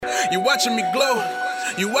You watching me glow,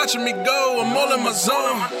 you watching me go. I'm all in my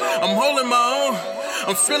zone, I'm holding my own.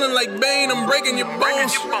 I'm feeling like Bane, I'm breaking your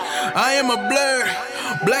bones. I am a blur,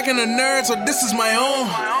 black and a nerd, so this is my own.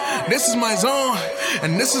 This is my zone,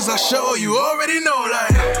 and this is our show. You already know,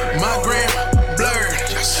 like my gram blurred,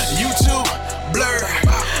 YouTube blurred.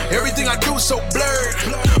 Everything I do so blurred.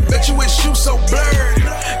 Bet you wish you so blurred.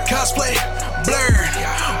 Cosplay blurred,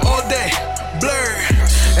 all day blurred.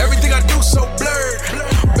 Everything I do so blurred.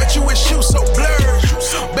 Bet you wish you so blurred.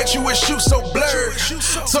 Bet you wish you so blurred.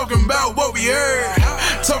 Talking about what we heard,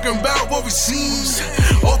 talking about what we seen,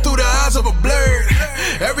 all through the eyes of a blur.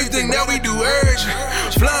 Everything that we do urge,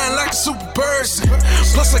 flying like a super person.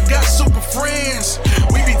 Plus I got super friends,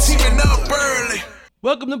 we be teaming up early.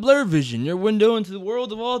 Welcome to Blur Vision, your window into the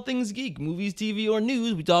world of all things geek, movies, TV, or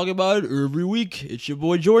news. We talk about it every week. It's your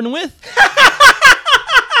boy Jordan with...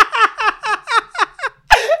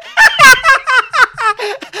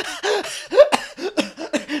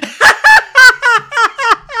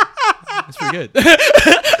 That's pretty good.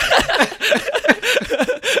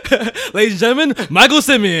 Ladies and gentlemen, Michael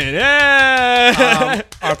Simeon. Yeah.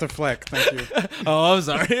 Arthur Fleck, thank you. Oh, I'm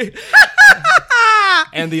sorry.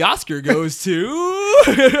 And the Oscar goes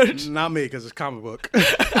to... Not me, because it's comic book.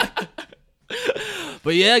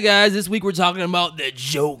 But yeah, guys, this week we're talking about the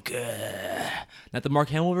Joker. Not the Mark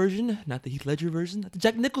Hamill version, not the Heath Ledger version, not the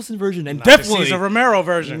Jack Nicholson version, and Not definitely... the Cesar Romero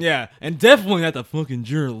version. Yeah, and definitely not the fucking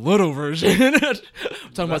Jared Leto version. Talking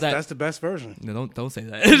about that. That's the best version. No, don't say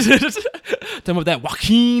that. Talking about that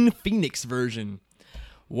Joaquin Phoenix version.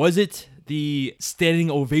 Was it the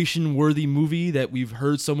standing ovation worthy movie that we've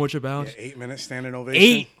heard so much about? Yeah, 8 minutes standing ovation.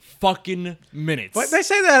 8 fucking minutes. But they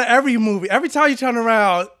say that at every movie. Every time you turn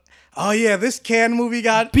around, oh yeah, this Cannes movie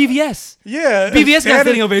got... BVS. Yeah. BVS got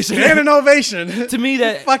standing ovation. Standing ovation. To me,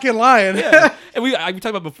 that... Fucking lying. Yeah. And we talked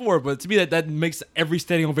about before, but to me, that makes every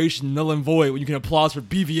standing ovation null and void when you can applause for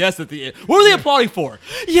BVS at the end. What were they applauding for?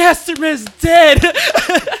 Yes, Superman's dead.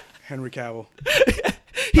 Henry Cavill.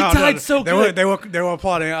 He died so good. They were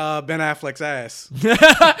applauding Ben Affleck's ass.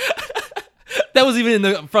 That was even in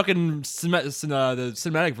the fucking the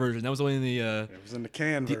cinematic version. That was only in the It was in the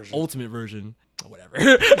Cannes version. ultimate version.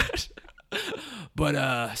 Whatever.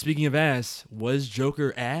 But speaking of ass, was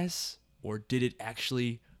Joker ass, or did it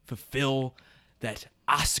actually fulfill that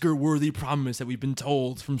Oscar-worthy promise that we've been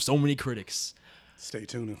told from so many critics? Stay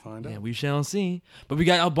tuned and find out. Yeah, we shall see. But we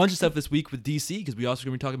got a bunch of stuff this week with DC, because we also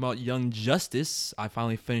going to be talking about Young Justice. I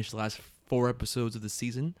finally finished the last 4 episodes of the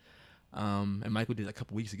season. And Michael did a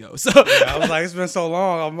couple weeks ago. So Yeah, I was like, it's been so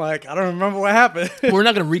long. I'm like, I don't remember what happened. We're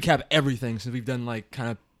not going to recap everything since we've done like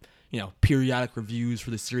kind of, periodic reviews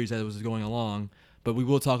for the series as it was going along. But we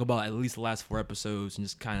will talk about at least the last 4 episodes and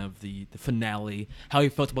just kind of the finale, how we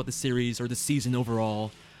felt about the series or the season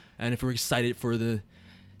overall, and if we're excited for the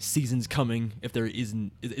seasons coming. If there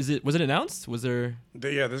isn't, was it announced? Was there?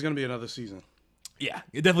 Yeah, there's gonna be another season. Yeah,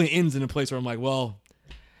 it definitely ends in a place where I'm like, well,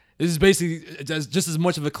 this is basically just as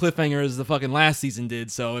much of a cliffhanger as the fucking last season did.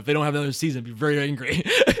 So if they don't have another season, I'd be very angry.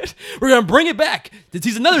 We're gonna bring it back to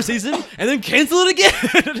tease another season and then cancel it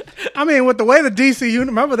again. I mean, with the way the DC,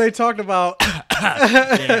 remember they talked about.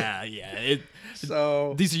 Yeah.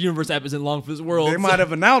 So DC Universe app isn't long for this world. They might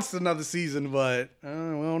have announced another season, but we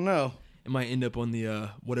don't know. It might end up on the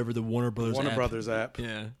whatever the Warner Brothers app.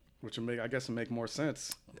 Yeah, which would make more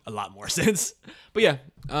sense. A lot more sense. But yeah,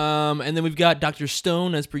 and then we've got Dr.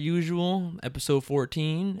 Stone as per usual, episode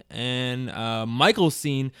 14, and Michael's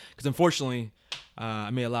scene, because unfortunately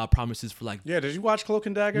I made a lot of promises for like... Yeah, did you watch Cloak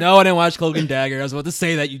and Dagger? No, I didn't watch Cloak and Dagger. I was about to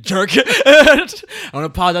say that, you jerk. I want to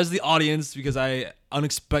apologize to the audience because I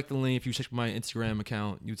unexpectedly, if you check my Instagram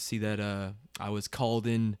account, you'd see that I was called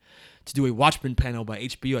in to do a Watchmen panel by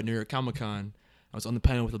HBO at New York Comic Con. I was on the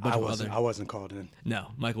panel with a bunch of other... I wasn't called in. No,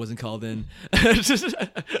 Michael wasn't called in. It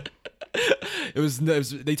was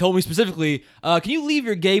they told me specifically, can you leave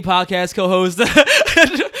your gay podcast co-host?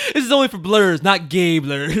 This is only for blurs, not gay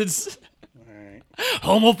blurs. All right.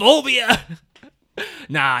 Homophobia.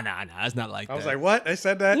 Nah, that's not like that. I was like, what? They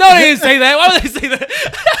said that? No, they didn't say that. Why would they say that?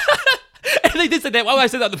 And they did say that. Why would I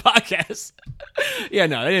say that on the podcast? Yeah,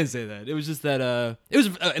 no, they didn't say that. It was just that, it was,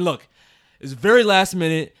 look, it was very last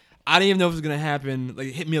minute. I didn't even know if it was going to happen. Like,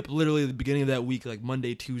 it hit me up literally at the beginning of that week, like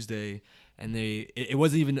Monday, Tuesday, and it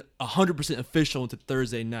wasn't even 100% official until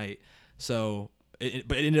Thursday night. So,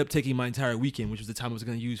 but it ended up taking my entire weekend, which was the time I was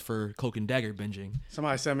going to use for Cloak and Dagger binging.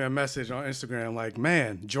 Somebody sent me a message on Instagram like,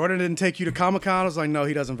 man, Jordan didn't take you to Comic-Con? I was like, no,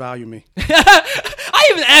 he doesn't value me. I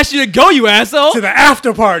even asked you to go, you asshole. To the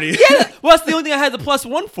after party. Yeah, well, that's the only thing I had the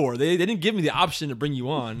 +1 for. They didn't give me the option to bring you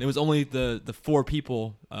on. It was only the 4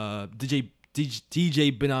 people, DJ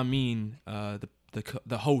Ben Amin, the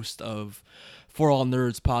the host of For All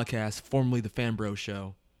Nerds podcast, formerly the Fanbro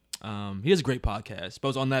Show. He has a great podcast. But I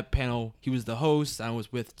was on that panel. He was the host. I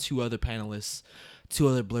was with two other panelists, two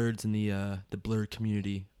other blurs in the blurred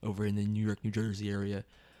community over in the New York, New Jersey area.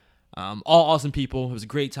 All awesome people. It was a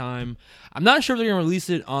great time. I'm not sure if they're going to release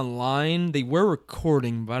it online. They were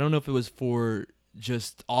recording, but I don't know if it was for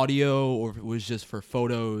just audio or if it was just for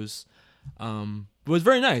photos. It was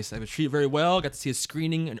very nice. I was treated very well. Got to see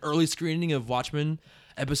an early screening of Watchmen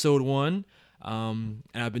episode 1. And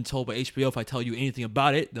I've been told by HBO if I tell you anything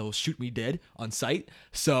about it, they'll shoot me dead on sight.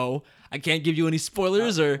 So I can't give you any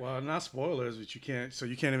spoilers Well, not spoilers, but you can't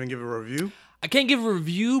even give a review? I can't give a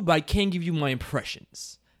review, but I can give you my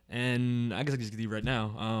impressions. And I guess I can just give you right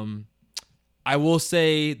now. I will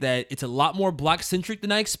say that it's a lot more black-centric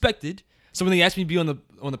than I expected. So when they asked me to be on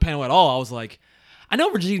the panel at all, I was like, I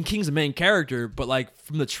know Regina King's the main character, but like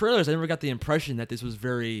from the trailers, I never got the impression that this was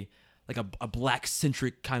very like a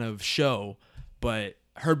black-centric kind of show. But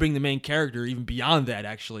her being the main character, even beyond that,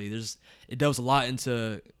 actually, it delves a lot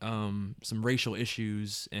into some racial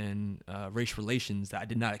issues and race relations that I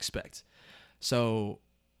did not expect. So,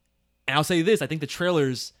 and I'll say this, I think the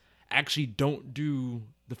trailers actually don't do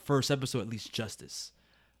the first episode at least justice.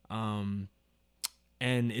 And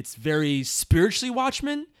it's very spiritually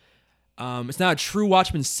Watchmen. It's not a true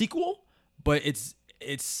Watchmen sequel, but it's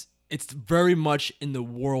very much in the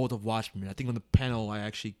world of Watchmen. I think on the panel I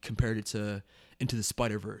actually compared it to Into the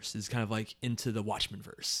Spider-Verse. It's kind of like into the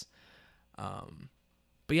Watchmen-verse.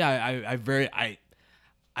 But yeah,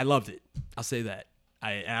 I loved it. I'll say that.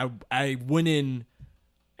 I went in,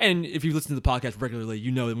 and if you listen to the podcast regularly,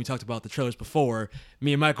 you know that we talked about the trailers before.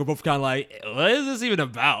 Me and Mike were both kind of like, what is this even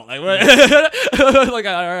about? Like, what? Like,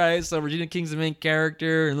 all right, so Regina King's the main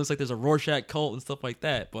character, and it looks like there's a Rorschach cult and stuff like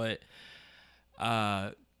that. But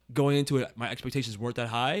going into it, my expectations weren't that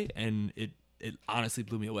high, and it honestly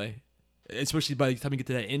blew me away. Especially by the time you get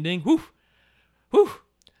to that ending, whew,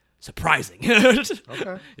 surprising.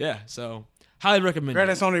 Okay. Yeah, so highly recommend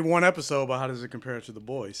Granted, it. it's only one episode, but how does it compare to The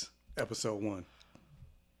Boys, episode 1?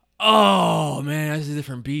 Oh man, that's a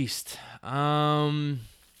different beast. That's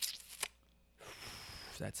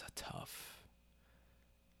a tough.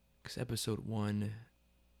 Because episode 1.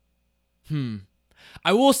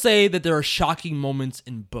 I will say that there are shocking moments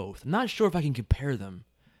in both. I'm not sure if I can compare them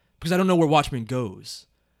because I don't know where Watchmen goes.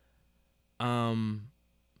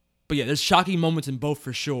 But yeah, there's shocking moments in both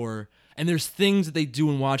for sure, and there's things that they do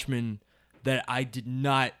in Watchmen that I did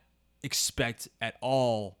not expect at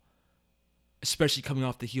all, especially coming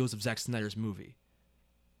off the heels of Zack Snyder's movie.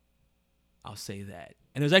 I'll say that.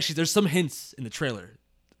 And there's some hints in the trailer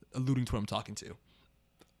alluding to what I'm talking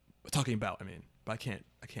about, I mean, but I can't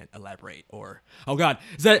elaborate or, oh God,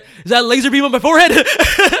 is that laser beam on my forehead?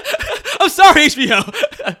 I'm sorry,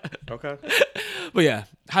 HBO. Okay. But yeah,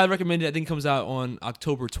 highly recommend it. I think it comes out on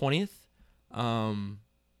October 20th.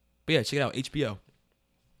 But yeah, check it out, HBO.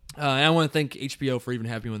 And I want to thank HBO for even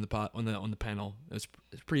having me on the panel. It's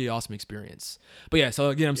a pretty awesome experience. But yeah, so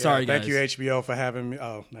again, I'm sorry, guys. Thank you, HBO, for having me.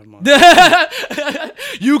 Oh, never mind.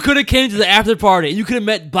 You could have came to the after party. You could have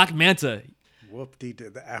met Black Manta. Whoop-dee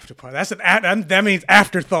did the after party. That means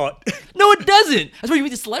afterthought. No, it doesn't. That's where you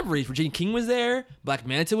meet the celebrities. Virginia King was there. Black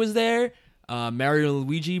Manta was there. Mario and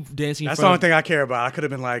Luigi dancing. That's the only thing I care about. I could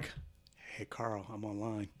have been like, "Hey, Carl, I'm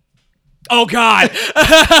online." Oh God,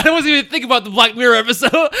 I wasn't even thinking about the Black Mirror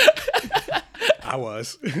episode. I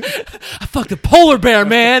was. I fucked a polar bear,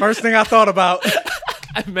 man. First thing I thought about.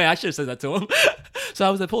 Man, I should have said that to him. So I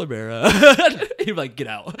was that polar bear. He'd be like, "Get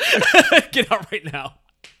out, get out right now."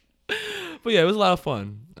 But yeah, it was a lot of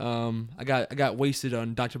fun. I got wasted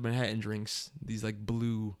on Dr. Manhattan drinks. These like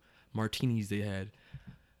blue martinis they had.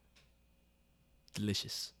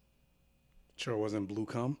 Delicious. Sure wasn't blue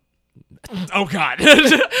cum. Oh God,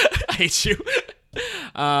 I hate you.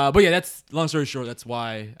 But yeah, that's long story short. That's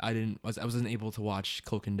why I wasn't able to watch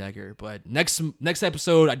Cloak and Dagger. But next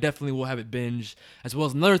episode, I definitely will have it binge, as well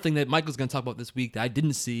as another thing that Michael's gonna talk about this week that I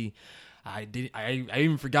didn't see. I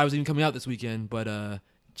even forgot it was even coming out this weekend. But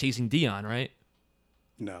Chasing Dion, right?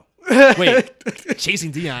 No. Wait,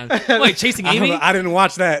 Chasing Dion. Wait, Chasing Amy? I didn't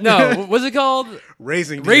watch that. No, what was it called?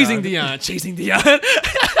 Raising Dion. Chasing Dion.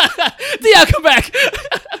 Dion, come back.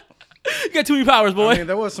 You got too many powers, boy. I mean,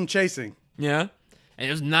 there was some chasing. Yeah. And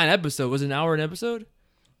it was 9 episodes. Was it an hour an episode?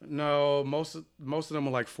 No, most of them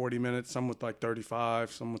were like 40 minutes. Some with like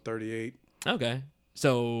 35, some with 38. Okay.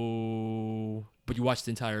 So, but you watched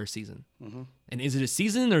the entire season. Mm-hmm. And is it a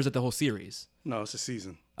season or is it the whole series? No, it's a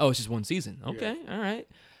season. Oh, it's just one season. Okay, Yeah. All right.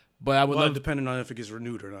 But I would love, depending on if it gets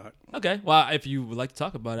renewed or not. Okay. Well, if you would like to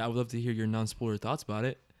talk about it, I would love to hear your non-spoiler thoughts about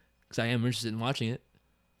it, because I am interested in watching it.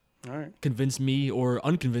 All right. Convince me or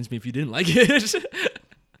unconvince me if you didn't like it.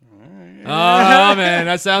 Oh, man,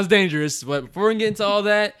 that sounds dangerous. But before we get into all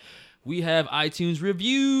that, we have iTunes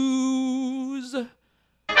reviews.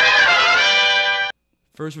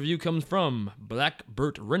 First review comes from Black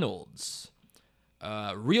Burt Reynolds.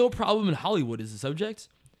 Real problem in Hollywood is the subject.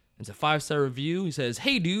 It's a 5-star review. He says,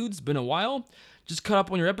 "Hey dudes, been a while. Just caught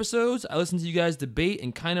up on your episodes. I listened to you guys debate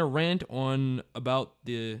and kind of rant on about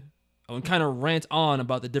the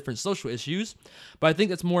different social issues. But I think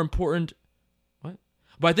that's more important. What?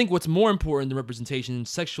 But I think what's more important than representation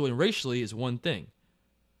sexually and racially is one thing."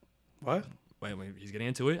 What? Wait, he's getting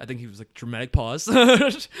into it. I think he was like dramatic pause.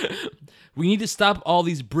 "We need to stop all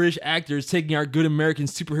these British actors taking our good American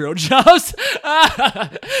superhero jobs."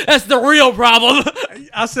 That's the real problem.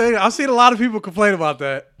 I've seen a lot of people complain about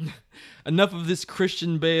that. Enough of this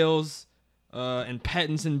Christian Bales and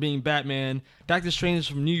Pattinson being Batman. Doctor Strange is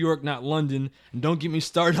from New York, not London. And don't get me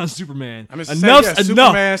started on Superman. I mean, Enough's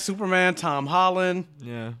enough. Superman, Tom Holland.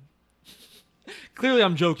 Yeah. Clearly,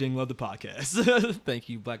 I'm joking. Love the podcast. Thank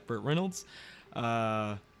you, Black Burt Reynolds.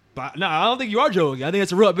 But no, I don't think you are joking. I think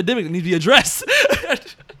it's a real epidemic that needs to be addressed.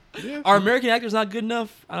 Yeah. Are American actors not good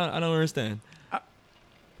enough? I don't understand.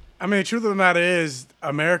 I mean, the truth of the matter is,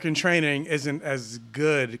 American training isn't as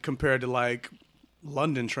good compared to like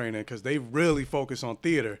London training because they really focus on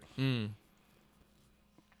theater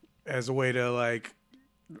as a way to like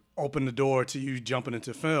open the door to you jumping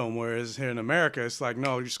into film. Whereas here in America, it's like,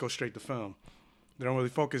 no, you just go straight to film. They don't really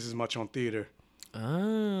focus as much on theater.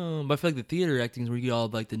 Oh, but I feel like the theater acting is where you get all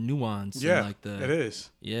like the nuance. Yeah, and like the, it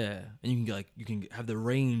is. Yeah, and you can have the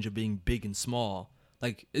range of being big and small.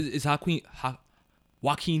 Like is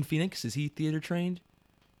Joaquin Phoenix, is he theater trained?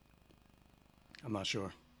 I'm not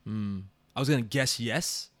sure. I was gonna guess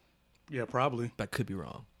yes, Yeah, probably. but I could be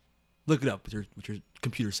wrong. Look it up with your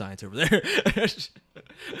computer science over there.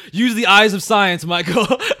 Use the eyes of science, Michael.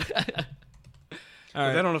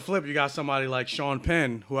 But then on the flip, you got somebody like Sean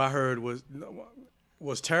Penn, who I heard was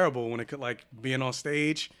terrible when it could like being on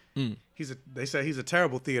stage. They say he's a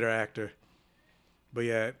terrible theater actor, but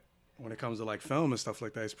yet when it comes to like film and stuff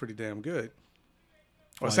like that, he's pretty damn good.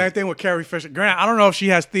 Or same thing with Carrie Fisher. Grant, I don't know if she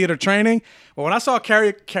has theater training, but when I saw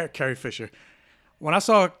Carrie Fisher, when I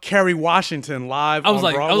saw Kerry Washington live on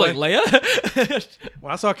Broadway, I was like, Leia?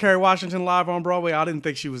 when I saw Kerry Washington live on Broadway, I didn't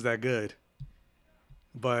think she was that good.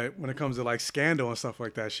 But when it comes to like Scandal and stuff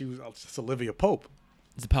like that, it's Olivia Pope.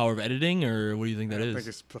 Is the power of editing, or what do you think that is? I think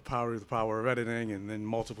it's the power of editing and then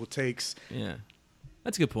multiple takes. Yeah,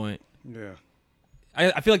 that's a good point. Yeah.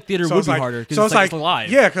 I feel like theater would be harder because it's like live.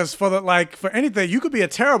 Yeah, because for anything, you could be a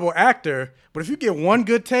terrible actor, but if you get one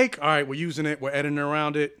good take, all right, we're using it, we're editing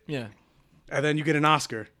around it. Yeah. And then you get an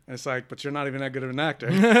Oscar. And it's like, but you're not even that good of an actor.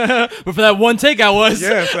 But for that one take, I was.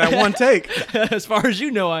 Yeah, for that one take. As far as you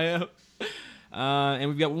know, I am. And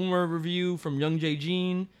we've got one more review from Young J.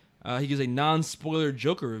 Jean. He gives a non-spoiler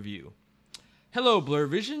Joker review. Hello, Blur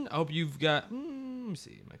Vision. I hope you've got... let me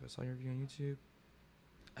see. Michael, I saw your review on YouTube.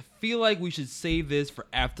 I feel like we should save this for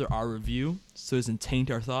after our review so it doesn't taint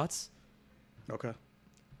our thoughts. Okay.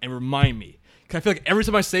 And remind me. Because I feel like every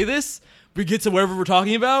time I say this, we get to whatever we're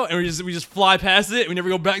talking about, and we just fly past it, and we never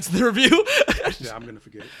go back to the review. Yeah, I'm going to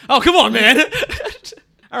forget it. Oh, come on, man.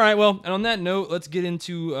 All right, well, and on that note, let's get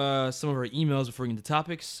into some of our emails before we get into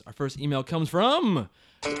topics. Our first email comes from...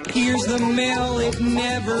 Here's the mail, it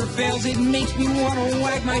never fails. It makes me want to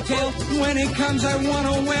wag my tail. When it comes, I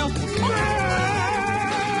want to wail.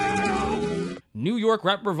 New York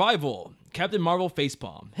Rap Revival, Captain Marvel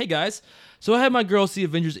Facepalm. Hey guys, so I had my girl see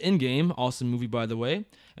Avengers Endgame, awesome movie by the way,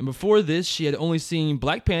 and before this she had only seen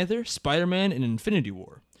Black Panther, Spider-Man, and Infinity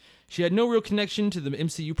War. She had no real connection to the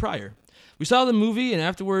MCU prior. We saw the movie and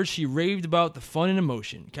afterwards she raved about the fun and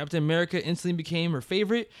emotion. Captain America instantly became her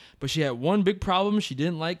favorite, but she had one big problem: she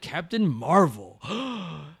didn't like Captain Marvel.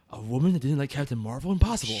 A woman that didn't like Captain Marvel?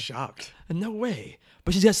 Impossible. Shocked. No way.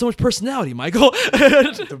 But she's got so much personality, Michael.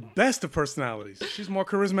 The best of personalities. She's more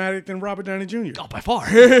charismatic than Robert Downey Jr. Oh, by far.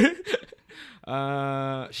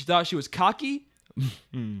 She thought she was cocky.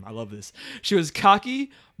 I love this. She was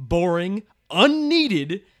cocky, boring,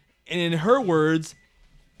 unneeded, and in her words,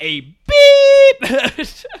 a beep.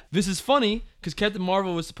 This is funny because Captain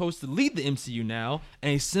Marvel was supposed to lead the MCU now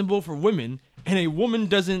and a symbol for women, and a woman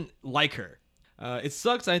doesn't like her. It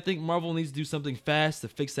sucks. I think Marvel needs to do something fast to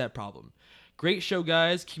fix that problem. Great show,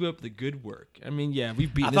 guys. Keep up the good work. I mean, yeah,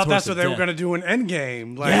 we've beaten this horse I thought that's what they to were death. going to do in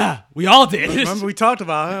Endgame. Like, Yeah, we all did. Remember we talked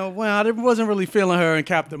about, well, I wasn't really feeling her in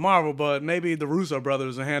Captain Marvel, but maybe the Russo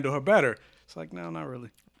brothers will handle her better. It's like, no, not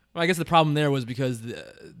really. Well, I guess the problem there was because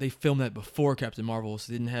they filmed that before Captain Marvel,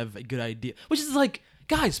 so they didn't have a good idea. Which is like,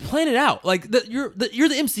 guys, plan it out. Like you're the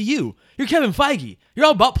MCU. You're Kevin Feige. You're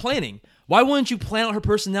all about planning. Why wouldn't you plan out her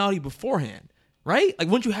personality beforehand? Right? Like,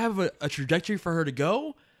 wouldn't you have a trajectory for her to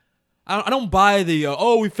go? I don't buy the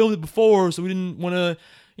we filmed it before, so we didn't want to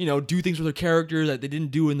do things with her character that they didn't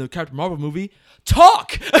do in the Captain Marvel movie.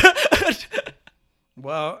 Talk.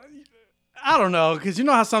 Well, I don't know, because you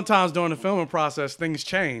know how sometimes during the filming process things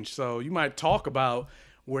change. So you might talk about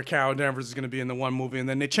where Carol Danvers is going to be in the one movie, and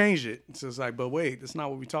then they change it. So it's like, but wait, that's not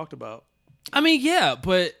what we talked about. I mean, yeah,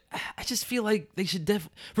 but I just feel like they should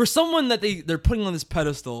for someone that they're putting on this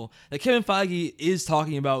pedestal, that Kevin Feige is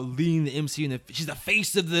talking about leading the MCU, and she's the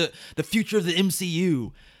face of the future of the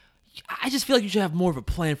MCU. I just feel like you should have more of a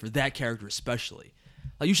plan for that character, especially.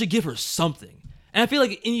 Like, you should give her something. And I feel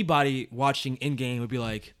like anybody watching Endgame would be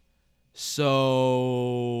like,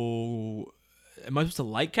 so am I supposed to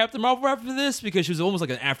like Captain Marvel after this? Because she was almost like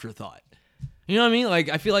an afterthought. You know what I mean? Like,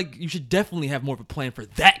 I feel like you should definitely have more of a plan for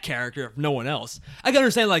that character if no one else. I can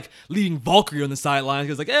understand, like, leaving Valkyrie on the sidelines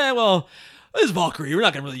because, like, well, this is Valkyrie. We're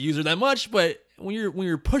not going to really use her that much. But when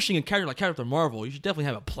you're pushing a character like Captain Marvel, you should definitely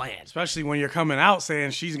have a plan. Especially when you're coming out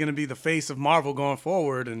saying she's going to be the face of Marvel going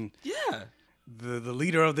forward and yeah, the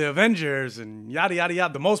leader of the Avengers and yada, yada,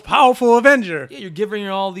 yada, the most powerful Avenger. Yeah, you're giving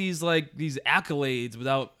her all these accolades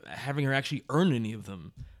without having her actually earn any of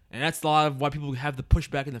them. And that's a lot of why people have the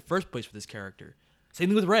pushback in the first place for this character. Same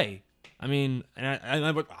thing with Rey. I mean, and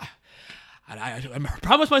I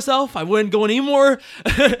promised myself I wouldn't go any more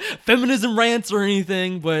feminism rants or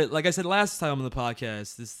anything, but like I said last time on the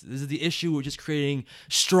podcast, this is the issue with just creating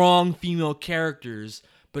strong female characters,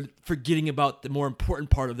 but forgetting about the more important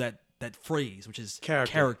part of that phrase, which is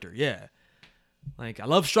character. Yeah. Like, I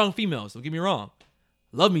love strong females, don't get me wrong.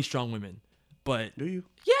 Love me strong women. But do you?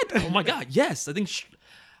 Yeah. Oh my God. Yes. I think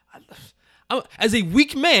as a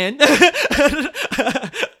weak man,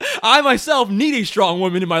 I myself need a strong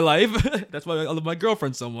woman in my life. That's why I love my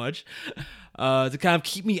girlfriend so much, to kind of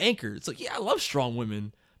keep me anchored. It's like, yeah, I love strong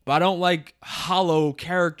women, but I don't like hollow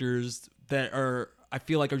characters that I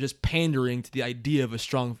feel like are just pandering to the idea of a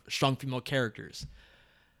strong female characters.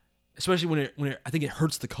 Especially when I think it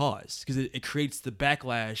hurts the cause, because it creates the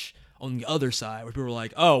backlash on the other side where people are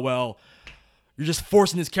like, oh, well, you're just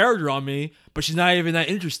forcing this character on me, but she's not even that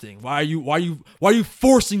interesting. Why are you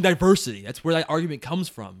forcing diversity? That's where that argument comes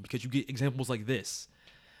from, because you get examples like this.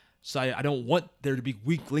 So I don't want there to be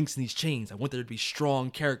weak links in these chains. I want there to be strong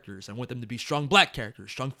characters. I want them to be strong black characters,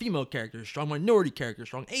 strong female characters, strong minority characters,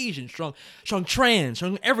 strong Asian, strong trans,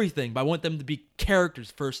 strong everything. But I want them to be characters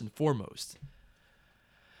first and foremost.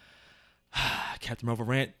 Captain Marvel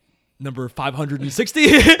rant number 560.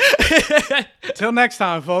 Till next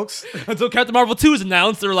time, folks. Until Captain Marvel 2 is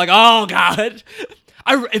announced, they're like, oh, God.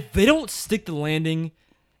 If they don't stick the landing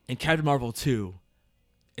in Captain Marvel 2,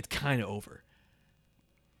 it's kind of over.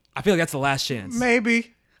 I feel like that's the last chance.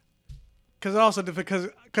 Maybe. Because it also depends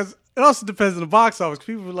on the box office.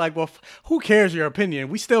 People are like, well, who cares your opinion?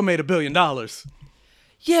 We still made $1 billion.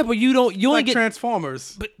 Yeah, but you only like get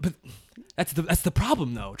Transformers. But that's the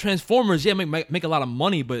problem, though. Transformers, yeah, make a lot of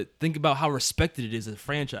money, but think about how respected it is as a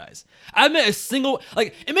franchise. I've met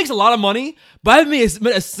it makes a lot of money, but I've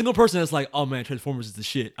met a single person that's like, oh man, Transformers is the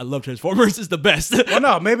shit. I love Transformers. It's the best. Well,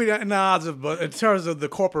 no, maybe not. But in terms of the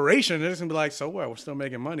corporation, they're just gonna be like, so what? We're still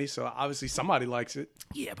making money, so obviously somebody likes it.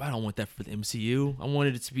 Yeah, but I don't want that for the MCU. I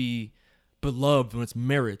wanted it to be beloved on its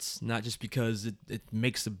merits, not just because it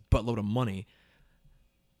makes a buttload of money.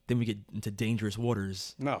 Then we get into dangerous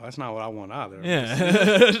waters. No, that's not what I want either.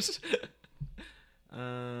 Yeah.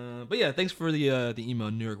 But yeah, thanks for the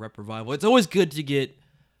email, New York Rep Revival. It's always good to get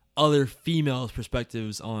other females'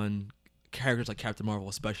 perspectives on characters like Captain Marvel,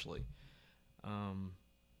 especially.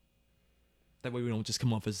 That way we don't just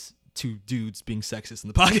come off as two dudes being sexist in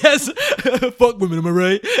the podcast. Fuck women, am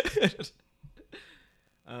I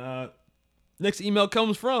right? Next email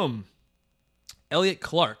comes from Elliot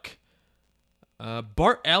Clark.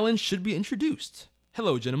 Bart Allen should be introduced.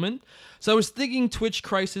 Hello, gentlemen. So I was thinking Twitch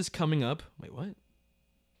Crisis coming up. Wait, what?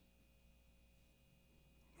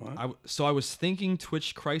 What? I was thinking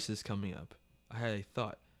Twitch Crisis coming up. I had a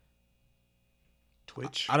thought.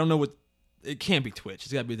 Twitch? I don't know what... It can't be Twitch.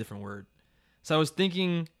 It's got to be a different word. So I was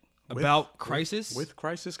thinking about Crisis. With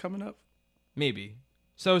Crisis coming up? Maybe.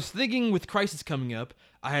 So I was thinking with Crisis coming up,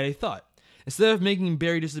 I had a thought. Instead of making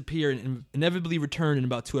Barry disappear and inevitably return in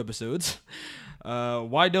about 2 episodes,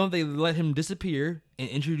 why don't they let him disappear and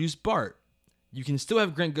introduce Bart? You can still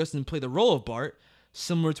have Grant Gustin play the role of Bart,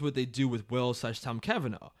 similar to what they do with Wells/Tom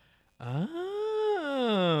Cavanaugh.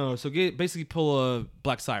 Oh, so basically pull a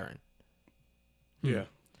Black Siren. Yeah.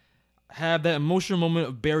 Have that emotional moment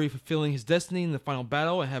of Barry fulfilling his destiny in the final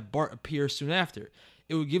battle and have Bart appear soon after.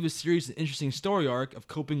 it would give the series an interesting story arc of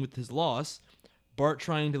coping with his loss, Bart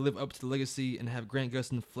trying to live up to the legacy, and have Grant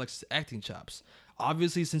Gustin flex his acting chops.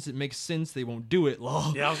 Obviously, since it makes sense, they won't do it.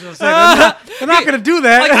 Lol. Yeah, I was gonna say they're not gonna do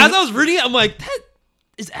that. Like, as I was reading it, I'm like, that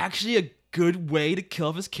is actually a good way to kill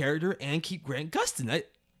off his character and keep Grant Gustin.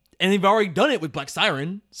 And they've already done it with Black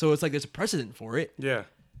Siren, so it's like there's a precedent for it. Yeah.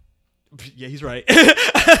 Yeah, he's right.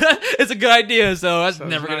 It's a good idea, so that's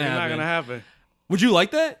never gonna happen. Not gonna happen. Would you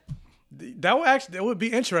like that? That would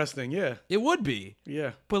be interesting. Yeah. It would be.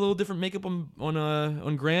 Yeah. Put a little different makeup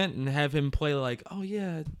on Grant and have him play like, oh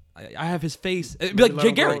yeah, I have his face. It'd be like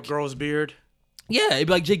Jay Garrick. Grow his beard. Yeah, it'd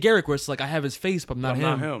be like Jay Garrick, where it's like I have his face, but I'm not him.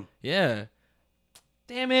 Not him. Yeah.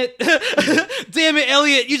 Damn it. Damn it,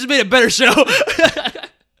 Elliot. You just made a better show.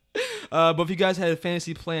 But if you guys had a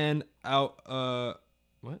fantasy plan out,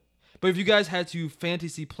 what? But if you guys had to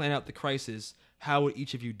fantasy plan out the crisis, how would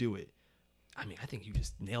each of you do it? I mean, I think you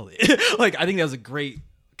just nailed it. Like, I think that was a great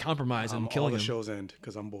compromise in killing all the him. shows end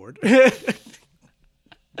because I'm bored. I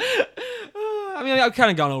mean, I've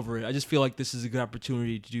kind of gone over it. I just feel like this is a good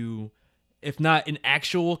opportunity to do, if not an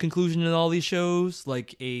actual conclusion in all these shows,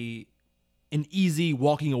 like an easy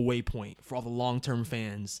walking away point for all the long-term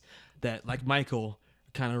fans that, like Michael,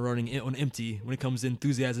 are kind of running on empty when it comes to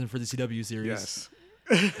enthusiasm for the CW series. Yes.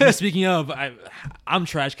 And speaking of, I'm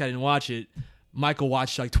trash. I didn't watch it. Michael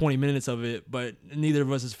watched like 20 minutes of it, but neither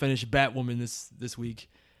of us has finished Batwoman this week.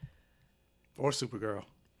 Or Supergirl.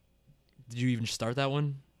 Did you even start that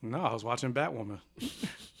one? No, I was watching Batwoman.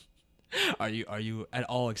 Are you at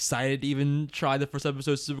all excited to even try the first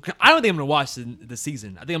episode of Supergirl? I don't think I'm gonna watch the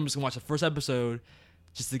season. I think I'm just gonna watch the first episode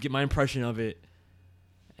just to get my impression of it,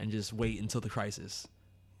 and just wait until the crisis.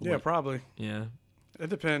 Yeah, probably. Yeah. It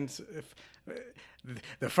depends. If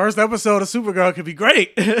the first episode of Supergirl could be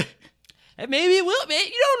great. And maybe it will, man.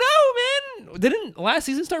 You don't know, man. Didn't last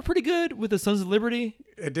season start pretty good with the Sons of Liberty?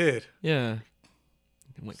 It did. Yeah.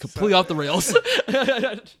 It went completely off the rails.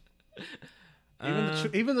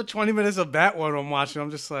 Even the 20 minutes of Batwoman I'm watching, I'm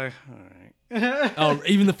just like, all right. Oh,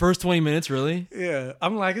 even the first 20 minutes, really? Yeah.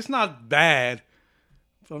 I'm like, it's not bad.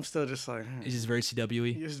 But I'm still just like, It's just very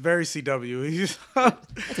CW-y. it's very CW.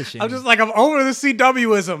 That's a shame. I'm just like, I'm over the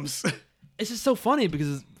CW-isms. It's just so funny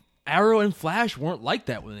because Arrow and Flash weren't like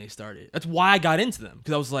that when they started. That's why I got into them,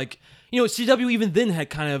 because I was like, CW even then had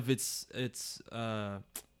kind of its not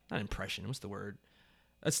impression. What's the word?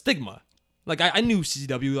 A stigma. Like I knew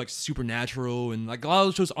CW, like Supernatural, and like a lot of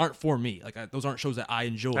those shows aren't for me. Like those aren't shows that I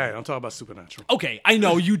enjoy. Hey, I'm talking about Supernatural. Okay, I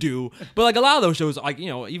know you do, but like a lot of those shows, like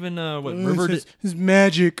even Riverdale. It's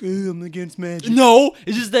magic. I'm against magic. No,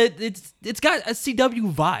 it's just that it's got a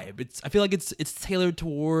CW vibe. I feel like it's tailored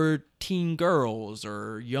toward teen girls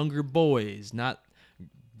or younger boys, not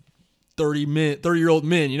 30-year-old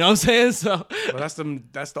men. You know what I'm saying? So, Well, that's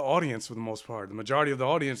the audience for the most part. The majority of the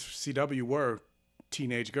audience for CW were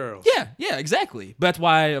teenage girls. yeah, exactly. But that's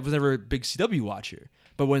why I was never a big CW watcher.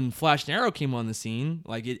 But when Flash and Arrow came on the scene,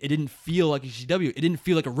 like it didn't feel like a CW. It didn't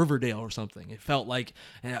feel like a Riverdale or something. It felt like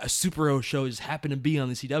a superhero show just happened to be on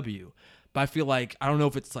the CW. But I feel like, I don't know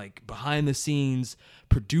if it's like behind the scenes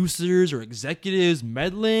producers or executives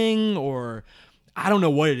meddling, or I don't know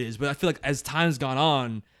what it is. But I feel like as time's gone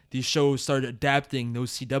on, these shows started adapting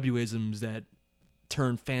those CW-isms that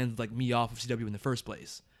turned fans like me off of CW in the first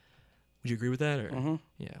place. Would you agree with that? Or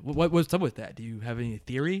yeah, what's up with that? Do you have any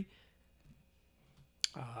theory?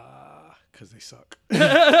 Because they suck.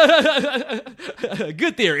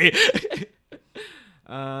 Good theory.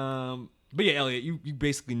 But yeah, Elliot, you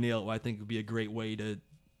basically nailed what I think would be a great way to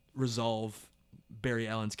resolve Barry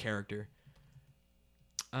Allen's character.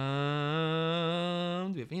 Do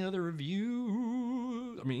we have any other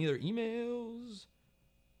reviews? I mean, any other emails?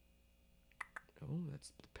 Oh,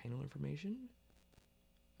 that's the panel information.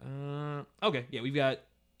 Okay, yeah, we got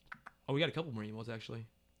a couple more emails actually.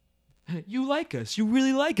 You like us. You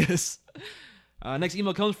really like us. Next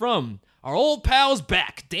email comes from our old pal's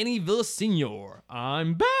back, Danny Villasenor.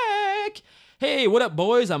 I'm back. Hey, what up,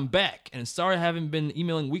 boys? I'm back. And sorry I haven't been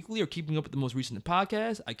emailing weekly or keeping up with the most recent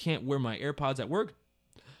podcast. I can't wear my AirPods at work.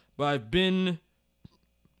 But I've been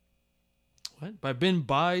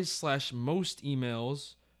by/most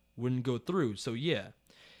emails wouldn't go through. So yeah.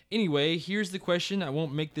 Anyway, here's the question. I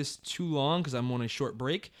won't make this too long because I'm on a short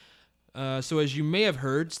break. So as you may have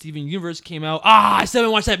heard, Steven Universe came out. I still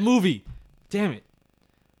haven't watched that movie. Damn it.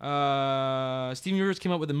 Steven Universe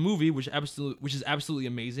came out with a movie which is absolutely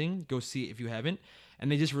amazing. Go see it if you haven't.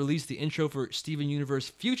 And they just released the intro for Steven Universe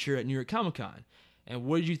Future at New York Comic Con. And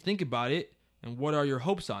what did you think about it? And what are your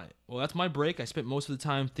hopes on it? Well, that's my break. I spent most of the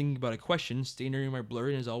time thinking about a question. Stay near my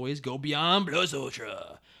blurry, and as always, go beyond Plus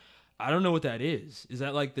Ultra. I don't know what that is. Is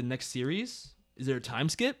that like the next series? Is there a time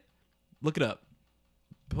skip? Look it up.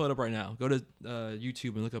 Pull it up right now. Go to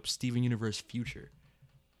YouTube and look up Steven Universe Future.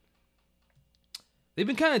 They've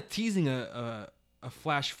been kind of teasing a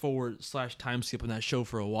flash forward / time skip on that show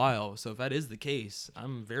for a while. So if that is the case,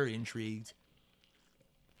 I'm very intrigued.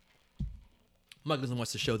 Mike doesn't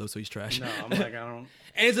watch the show though, so he's trash. No, I'm like, I don't.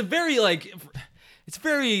 And it's a very it's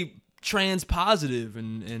very trans positive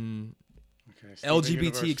and Okay, Steven LGBT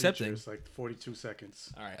Universe accepting. Future, it's like 42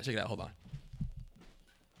 seconds. all right, I'll check it out. Hold on.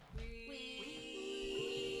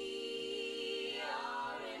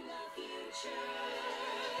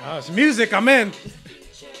 Oh, it's music. I'm in.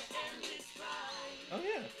 Oh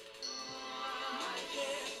yeah.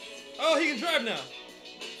 Oh, he can drive now.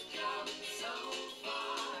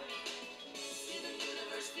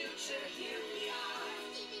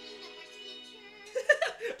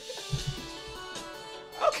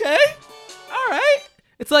 Okay. All right.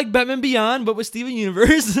 It's like Batman Beyond, but with Steven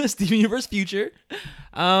Universe, Steven Universe Future.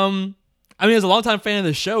 I mean, as a longtime fan of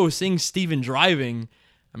the show, seeing Steven driving,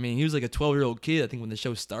 I mean, he was like a 12-year-old kid, I think, when the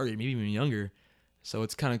show started, maybe even younger. So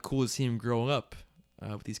it's kind of cool to see him grow up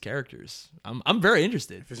with these characters. I'm very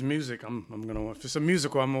interested. If it's music, I'm gonna. If it's a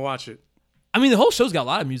musical, I'm gonna watch it. I mean, the whole show's got a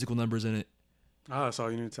lot of musical numbers in it. Oh, that's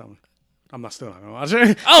all you need to tell me. I'm not still not gonna watch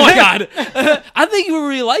it. Oh my god! I think you would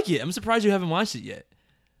really like it. I'm surprised you haven't watched it yet.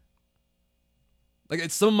 Like,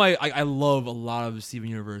 it's some of my I love a lot of Steven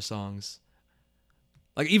Universe songs.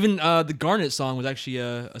 Like, even the Garnet song was actually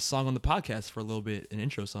a song on the podcast for a little bit, an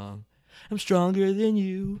intro song. I'm stronger than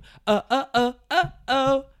you. Oh.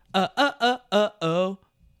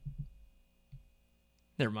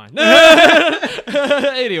 Never mind.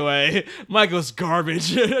 Anyway, Michael's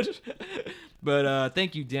garbage. But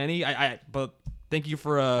thank you, Danny. But thank you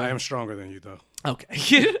for. I am stronger than you, though.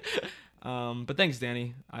 Okay. But thanks,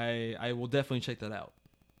 Danny. I will definitely check that out.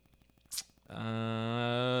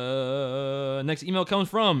 Next email comes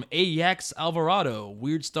from Ajax Alvarado.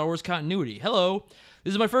 Weird Star Wars continuity. Hello.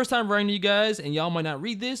 This is my first time writing to you guys, and y'all might not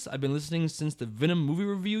read this. I've been listening since the Venom movie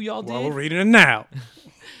review y'all did. Well, we're reading it now.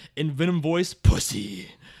 In Venom voice, pussy.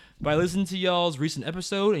 But I listened to y'all's recent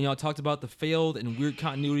episode, and y'all talked about the failed and weird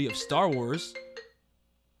continuity of Star Wars.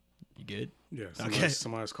 You good? Yeah, Okay.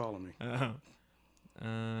 somebody's calling me. You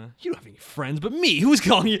don't have any friends but me. Who's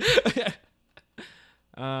calling you?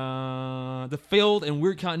 The failed and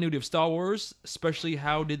weird continuity of Star Wars, especially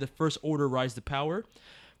how did the First Order rise to power?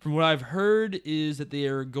 From what I've heard is that they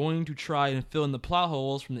are going to try and fill in the plot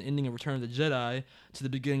holes from the ending of Return of the Jedi to the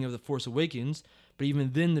beginning of The Force Awakens, but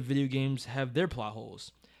even then the video games have their plot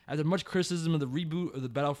holes. After much criticism of the reboot of the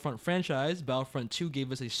Battlefront franchise, Battlefront 2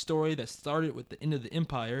 gave us a story that started with the end of the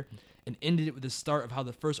Empire and ended it with the start of how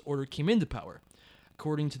the First Order came into power.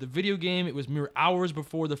 According to the video game, it was mere hours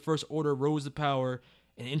before the First Order rose to power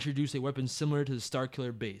and introduced a weapon similar to the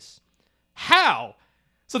Starkiller base. How?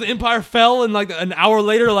 So the Empire fell, and like an hour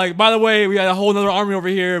later, like, by the way, we got a whole other army over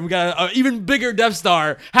here, and we got an even bigger Death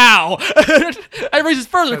Star. How? That raises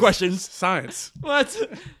further questions. Science. What?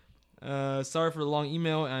 Sorry for the long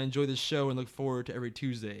email. I enjoy this show and look forward to every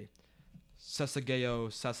Tuesday. Sasageo,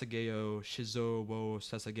 Shizowo,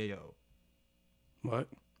 Sasageo. What?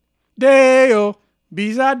 Deo,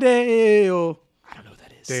 Bizadeo. I don't know what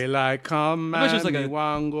that is. Daylight come I bet it's and like me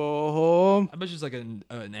want go home. I bet it's like an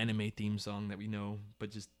anime theme song that we know,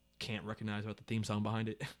 but just can't recognize what the theme song behind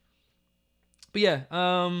it. But yeah,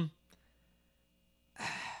 I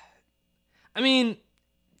mean,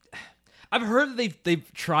 I've heard that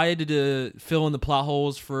they've tried to fill in the plot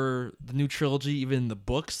holes for the new trilogy, even in the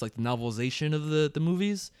books, like the novelization of the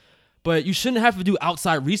movies. But you shouldn't have to do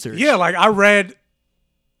outside research. Yeah, like I read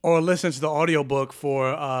or listened to the audiobook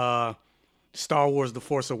for Star Wars The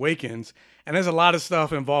Force Awakens, and there's a lot of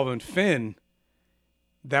stuff involving Finn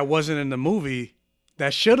that wasn't in the movie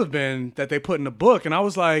that should have been, that they put in the book. And I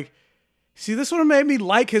was like, see, this would have made me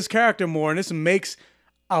like his character more, and this makes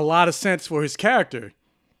a lot of sense for his character.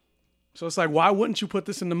 So it's like, why wouldn't you put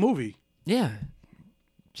this in the movie? Yeah.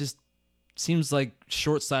 Just seems like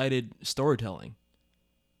short-sighted storytelling.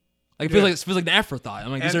 Like it feels like an afterthought.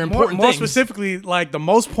 I'm like, these are important more things. specifically, like the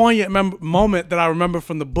most poignant moment that I remember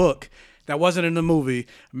from the book that wasn't in the movie.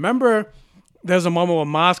 Remember, there's a moment where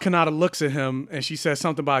Maz Kanata looks at him and she says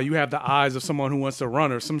something about, you have the eyes of someone who wants to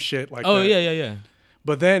run, or some shit like that. Oh, yeah.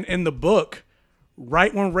 But then in the book,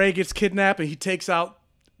 right when Rey gets kidnapped and he takes out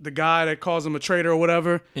the guy that calls him a traitor or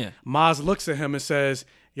whatever, Maz looks at him and says,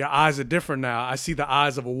 your eyes are different now. I see the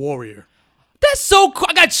eyes of a warrior. That's so cool.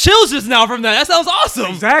 I got chills just now from that. That sounds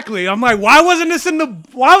awesome. Exactly. I'm like, why wasn't this in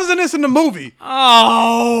the movie?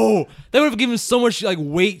 Oh, they would have given so much like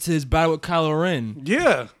weight to his battle with Kylo Ren.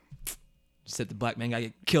 Yeah. Just said the black man got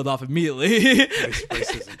killed off immediately.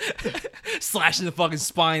 Racism. slashing the fucking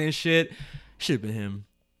spine and shit. Should have been him.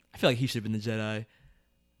 I feel like he should have been the Jedi.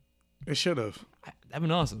 It should have. That'd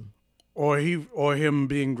been awesome. Or him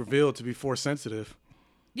being revealed to be Force sensitive.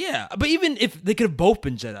 Yeah, but even if they could have both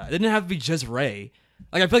been Jedi, it didn't have to be just Rey.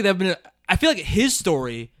 Like I feel like that'd been. I feel like his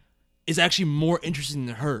story is actually more interesting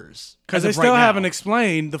than hers. Because they still haven't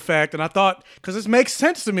explained the fact, and I thought, because this makes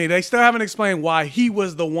sense to me, they still haven't explained why he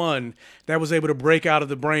was the one that was able to break out of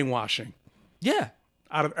the brainwashing. Yeah.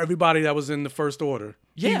 Out of everybody that was in the First Order.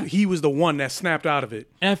 Yeah. He was the one that snapped out of it.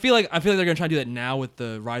 And I feel like they're gonna try to do that now with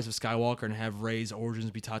the Rise of Skywalker and have Rey's origins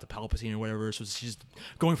be taught to Palpatine or whatever. So she's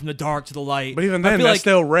going from the dark to the light. But even then, that's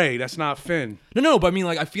still Rey. That's not Finn. No. But I mean,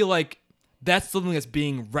 like, I feel like that's something that's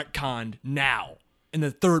being retconned now in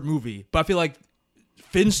the third movie. But I feel like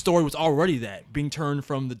Finn's story was already that, being turned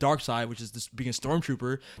from the dark side, which is being a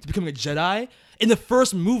stormtrooper, to becoming a Jedi. In the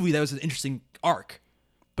first movie, that was an interesting arc.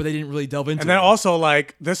 But they didn't really delve into it. And then also,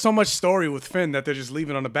 like, there's so much story with Finn that they're just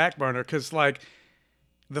leaving on the back burner. Because, like,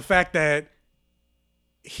 the fact that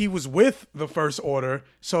he was with the First Order,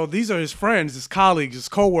 so these are his friends, his colleagues, his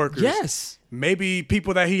co-workers. Yes. Maybe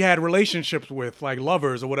people that he had relationships with, like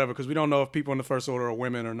lovers or whatever, because we don't know if people in the First Order are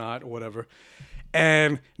women or not or whatever.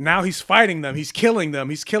 And now he's fighting them. He's killing them.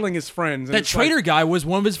 He's killing his friends. And that traitor guy was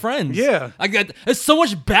one of his friends. Yeah. Like there's so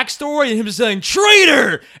much backstory in him just saying,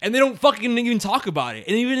 traitor! And they don't fucking even talk about it.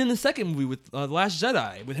 And even in the second movie with The Last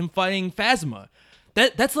Jedi, with him fighting Phasma,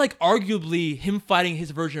 that's like arguably him fighting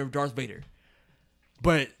his version of Darth Vader.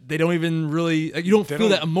 But they don't even really, like, you don't feel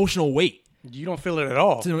that emotional weight. You don't feel it at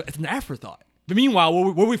all. It's an afterthought. But meanwhile,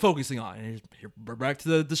 what are we focusing on? And here, we're back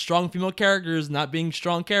to the strong female characters not being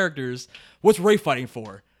strong characters. What's Rey fighting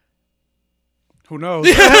for? Who knows?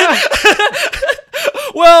 Well,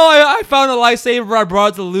 I found a lightsaber. I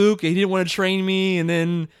brought it to Luke, and he didn't want to train me. And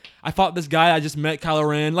then I fought this guy. I just met Kylo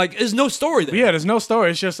Ren. Like, there's no story there. Yeah, there's no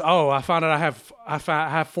story. It's just, I found out I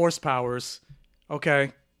have force powers.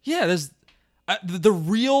 Okay. Yeah, there's the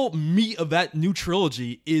real meat of that new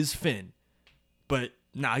trilogy is Finn, but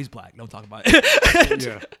he's black. Don't talk about it.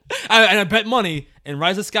 Yeah. And I bet money in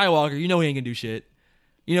Rise of Skywalker, he ain't gonna do shit.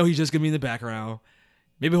 He's just gonna be in the background.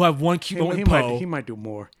 Maybe he'll have one cute moment with Poe. He might do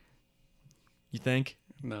more. You think?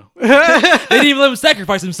 No. They didn't even let him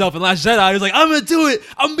sacrifice himself in Last Jedi. He was like, I'm gonna do it.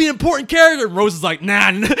 I'm gonna be an important character. And Rose is like,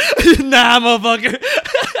 nah, motherfucker.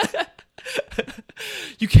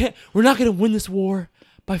 You can't. We're not gonna win this war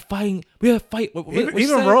by fighting. We have to fight.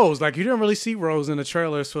 Even Rose, like, you didn't really see Rose in the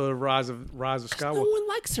trailers for Rise of Skywalker. No one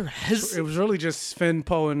likes her. It was really just Finn,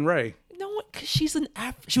 Poe, and Rey. No one, because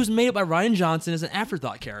she was made up by Rian Johnson as an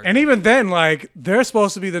afterthought character. And even then, like, they're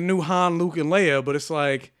supposed to be the new Han, Luke, and Leia, but it's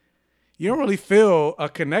like you don't really feel a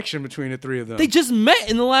connection between the three of them. They just met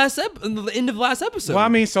in the end of the last episode. Well, I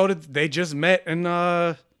mean, so did they just met in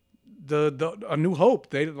A New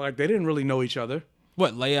Hope. They didn't really know each other.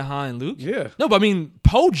 What, Leia, Han, and Luke? Yeah. No, but I mean,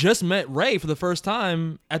 Poe just met Rey for the first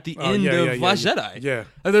time at the end of Last Jedi. Yeah.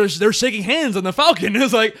 Like, they're shaking hands on the Falcon. It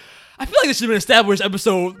was like, I feel like this should have been established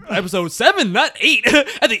episode 7, not 8.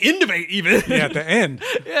 At the end of 8, even. Yeah, at the end.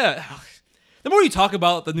 Yeah. The more you talk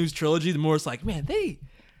about the new trilogy, the more it's like, man, they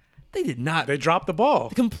did not. They dropped the ball.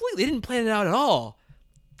 Completely. They didn't plan it out at all.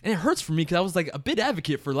 And it hurts for me because I was like a big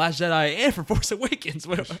advocate for Last Jedi and for Force Awakens.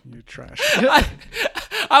 You're trash.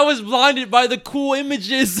 I was blinded by the cool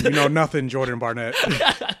images. You know nothing, Jordan Barnett.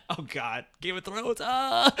 Oh, God. Game of Thrones.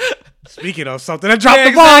 Speaking of something that dropped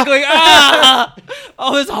the ball.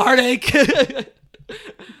 Oh, this heartache.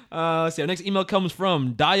 Let's see. Our next email comes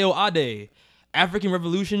from Dio Ade. African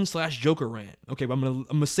Revolution / Joker rant. Okay, but I'm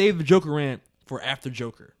gonna save the Joker rant for after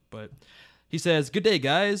Joker. But he says, "Good day,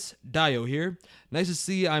 guys. Dio here. Nice to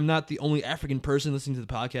see I'm not the only African person listening to the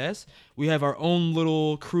podcast. We have our own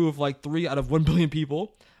little crew of like 3 out of 1 billion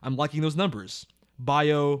people. I'm liking those numbers.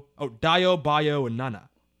 Dio, Bio, and Nana.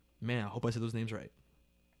 Man, I hope I said those names right.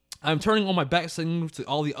 I'm turning on my back signal to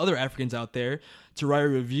all the other Africans out there to write a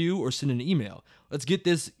review or send an email. Let's get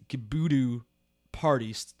this Gibudu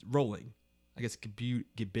party rolling. I guess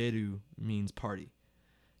Gibedu means party.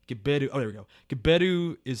 Gibedu, oh, there we go.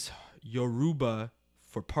 Gibedu is Yoruba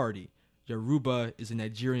for party. Yoruba is a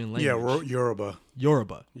Nigerian language. Yeah, Yoruba.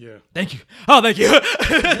 Yoruba. Yeah. Thank you. Oh, thank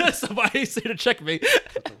you. Somebody's here to check me.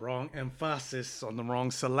 Put the wrong emphasis on the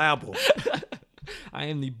wrong syllable. I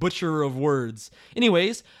am the butcher of words.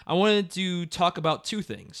 Anyways, I wanted to talk about 2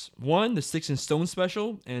 things. 1, the Sticks and Stones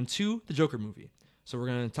special, and 2, the Joker movie. So we're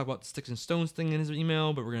going to talk about the Sticks and Stones thing in his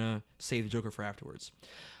email, but we're going to save the Joker for afterwards.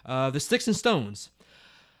 The Sticks and Stones.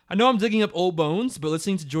 I know I'm digging up old bones, but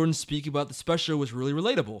listening to Jordan speak about the special was really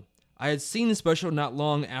relatable. I had seen the special not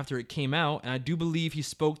long after it came out, and I do believe he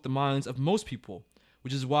spoke the minds of most people.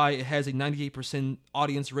 which is why it has a 98%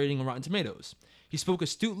 audience rating on Rotten Tomatoes. He spoke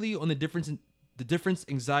astutely on the different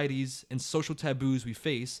anxieties and social taboos we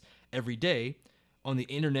face every day on the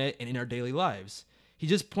internet and in our daily lives. He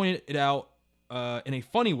just pointed it out in a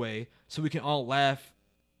funny way so we can all laugh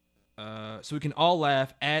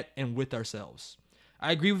at and with ourselves.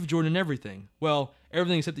 I agree with Jordan in everything. Well,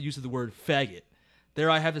 everything except the use of the word faggot. There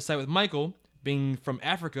I have to side with Michael, being from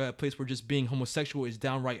Africa, a place where just being homosexual is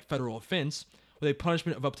downright federal offense, with a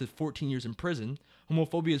punishment of up to 14 years in prison.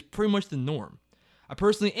 Homophobia is pretty much the norm. I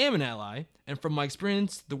personally am an ally, and from my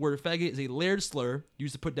experience, the word faggot is a layered slur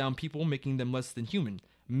used to put down people, making them less than human.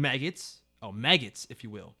 Maggots, if you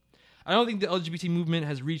will. I don't think the LGBT movement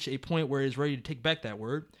has reached a point where it is ready to take back that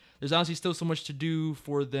word. There's honestly still so much to do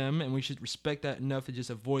for them, and we should respect that enough to just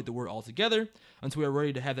avoid the word altogether until we are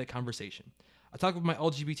ready to have that conversation. I talked with my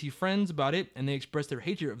LGBT friends about it, and they expressed their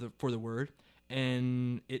hatred for the word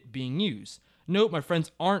and it being used. Note, my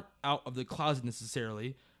friends aren't out of the closet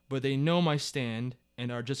necessarily, but they know my stand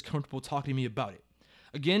and are just comfortable talking to me about it.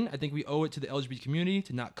 Again, I think we owe it to the LGBT community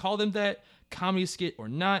to not call them that, comedy skit or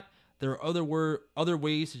not. There are other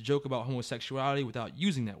ways to joke about homosexuality without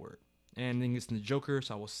using that word. And I think it's in the Joker,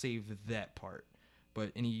 so I will save that part.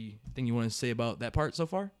 But anything you want to say about that part so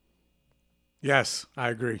far? Yes, I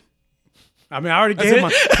agree. I mean, I already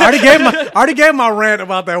gave my rant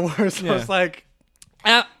about that word, so it's like...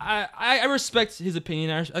 I respect his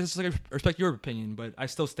opinion. I respect your opinion, but I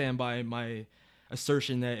still stand by my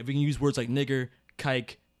assertion that if we can use words like nigger,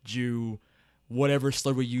 kike, Jew, whatever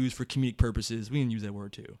slur we use for comedic purposes, we can use that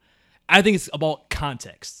word too. I think it's about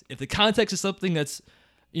context. If the context is something that's,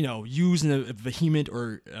 used in a vehement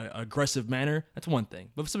or aggressive manner, that's one thing.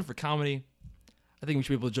 But if it's something for comedy, I think we should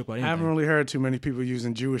be able to joke about anything. I haven't really heard too many people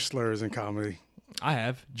using Jewish slurs in comedy. I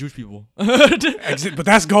have. Jewish people. But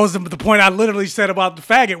that goes to the point I literally said about the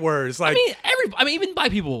faggot words. Like, I mean, even by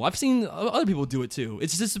people. I've seen other people do it too.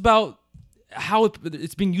 It's just about how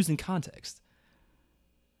it's being used in context.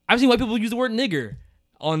 I've seen white people use the word nigger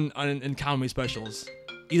in comedy specials,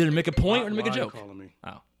 either to make a point or to make a joke. Calling me?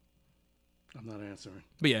 Oh, I'm not answering.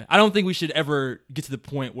 but yeah, I don't think we should ever get to the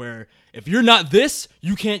point where if you're not this,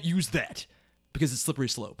 you can't use that because it's slippery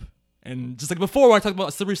slope. And just like before, when I talked about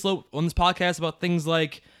a slippery slope on this podcast about things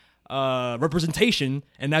like representation,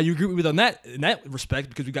 and now you agree with me on that in that respect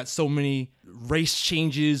because we got so many race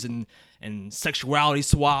changes and sexuality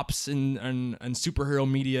swaps and superhero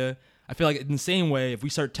media. I feel like in the same way, if we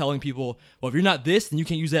start telling people, well, if you're not this, then you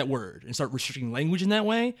can't use that word, and start restricting language in that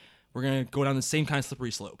way, we're gonna go down the same kind of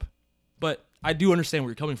slippery slope. But I do understand where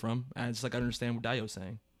you're coming from, and it's like I understand what Dio's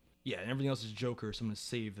saying. Yeah, and everything else is Joker, so I'm gonna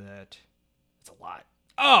save that. It's a lot.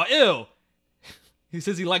 Oh, ew. He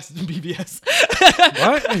says he likes BBS.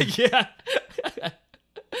 What? Yeah.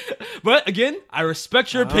 But again, I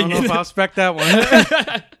respect your opinion. I don't know if I respect that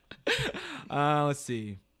one. Let's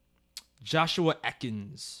see. Joshua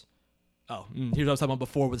Atkins. Oh, here's what I was talking about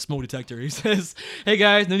before with the smoke detector. He says, hey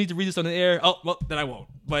guys, no need to read this on the air. Oh, well, then I won't.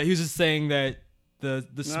 But he was just saying that the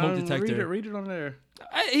smoke detector. Read it on there.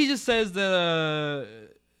 He just says that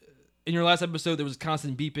in your last episode, there was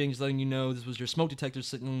constant beeping, just letting you know this was your smoke detector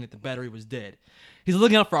signaling that the battery was dead. He's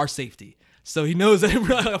looking out for our safety. So he knows that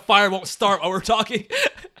a fire won't start while we're talking.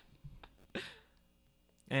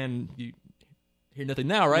 And you hear nothing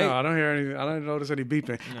now, right? No, I don't hear anything. I don't notice any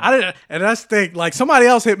beeping. No. I didn't, and that's the thing. Like, somebody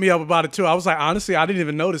else hit me up about it too. I was like, honestly, I didn't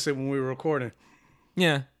even notice it when we were recording.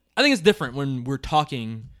 Yeah. I think it's different when we're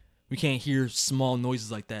talking. We can't hear small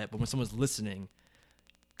noises like that. But when someone's listening,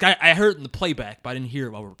 I heard it in the playback, but I didn't hear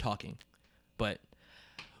it while we were talking. But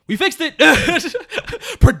we fixed it.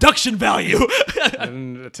 Production value.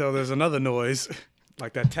 Until there's another noise,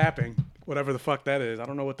 like that tapping, whatever the fuck that is. I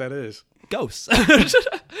don't know what that is. Ghosts.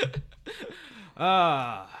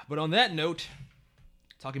 But on that note,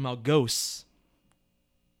 talking about ghosts.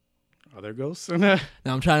 Are there ghosts in there?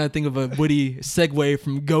 Now I'm trying to think of a witty segue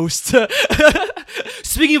from Ghost.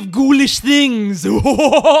 Speaking of ghoulish things. There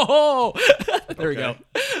we go.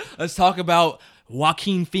 Let's talk about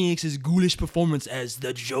Joaquin Phoenix's ghoulish performance as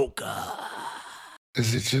the Joker.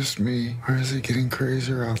 Is it just me, or is it getting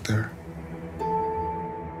crazier out there?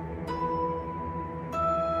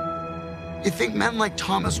 You think men like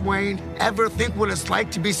Thomas Wayne ever think what it's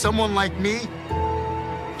like to be someone like me?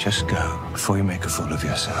 Just go before you make a fool of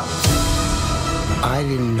yourself. I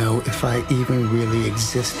didn't know if I even really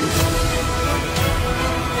existed.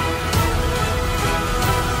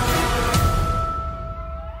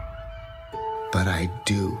 But I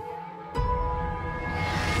do.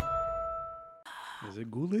 Is it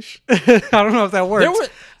ghoulish? I don't know if that works.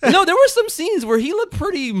 There were some scenes where he looked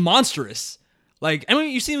pretty monstrous. Like, I mean,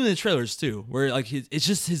 you see him in the trailers too, where like it's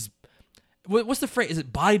just his what's the phrase? Is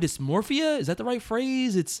it body dysmorphia? Is that the right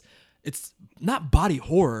phrase? It's not body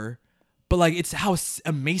horror, but like it's how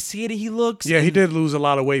emaciated he looks. Yeah, he did lose a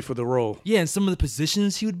lot of weight for the role. Yeah, and some of the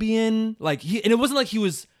positions he would be in, like and it wasn't like he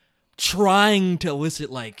was trying to elicit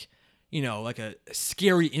like, you know, like a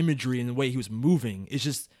scary imagery in the way he was moving. It's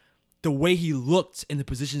just the way he looked and the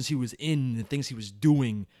positions he was in, and the things he was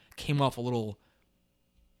doing came off a little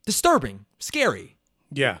disturbing, scary.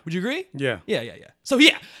 Yeah. Would you agree? Yeah. Yeah. So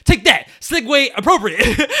yeah, take that. Segue appropriate.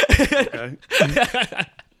 Okay.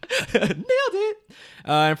 Nailed it.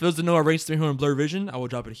 And for those that know our rating system here on Blurred Vision, I will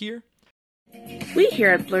drop it here. We here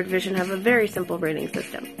at Blurred Vision have a very simple rating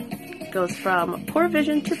system. It goes from poor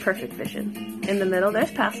vision to perfect vision. In the middle,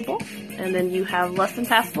 there's passable, and then you have less than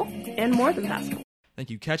passable and more than passable. Thank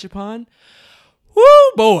you, Ketchupon. Woo,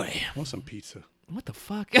 boy. I want some pizza. What the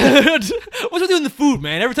fuck? What's with doing the food,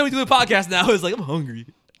 man? Every time we do a podcast now, it's like, I'm hungry.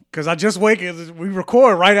 Because I just we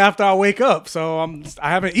record right after I wake up, so I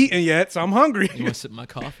haven't eaten yet, so I'm hungry. You want to sip my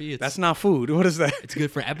coffee? That's not food. What is that? It's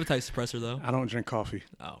good for an appetite suppressor, though. I don't drink coffee.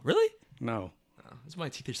 Oh, really? No. Oh, this is why my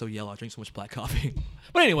teeth are so yellow. I drink so much black coffee.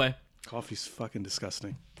 But anyway. Coffee's fucking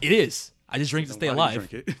disgusting. It is. I just drink to stay alive. Why do you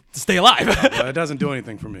drink it? To stay alive. Well, it doesn't do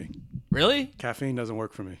anything for me. Really? Caffeine doesn't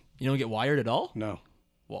work for me. You don't get wired at all? No.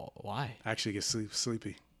 Well, why? I actually get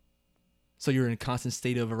sleepy. So you're in a constant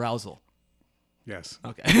state of arousal? Yes.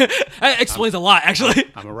 Okay. That explains a lot, actually.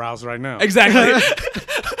 I'm aroused right now. Exactly.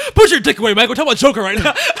 Push your dick away, Mike. We're talking about Joker right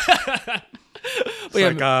now. It's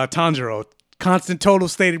like Tanjiro. Constant total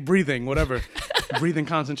state of breathing, whatever. Breathing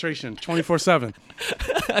concentration, 24/7.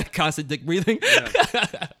 Constant dick breathing. Yeah.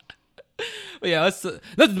 But yeah, that's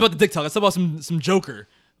nothing about the dick talk. Let's talk about some Joker,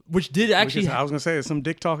 which did actually. I was gonna say there's some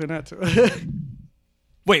dick talk in that too.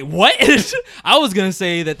 Wait, what? I was gonna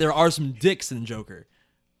say that there are some dicks in Joker,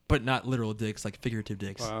 but not literal dicks, like figurative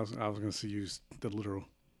dicks. Well, I was gonna use the literal.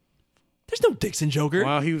 There's no dicks in Joker.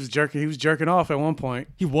 Well, he was jerking off at one point.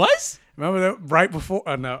 He was? Remember that right before?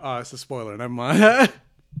 No, it's a spoiler. Never mind.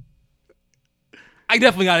 I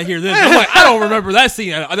definitely got to hear this. I'm like, I don't remember that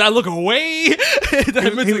scene. I look away.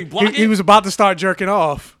 He was about to start jerking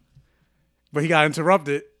off, but he got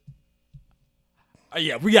interrupted.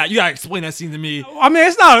 Yeah, you got to explain that scene to me. I mean,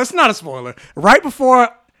 it's not a spoiler. Right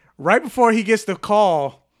before he gets the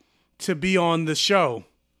call to be on the show,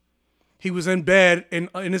 he was in bed in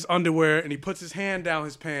his underwear, and he puts his hand down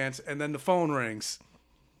his pants, and then the phone rings.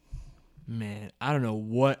 Man, I don't know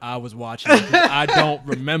what I was watching. I don't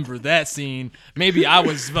remember that scene. Maybe I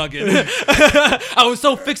was fucking. I was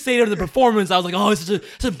so fixated on the performance. I was like, "Oh,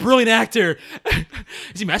 such a brilliant actor."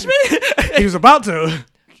 Is he masturbating? He was about to,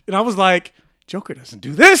 and I was like, "Joker doesn't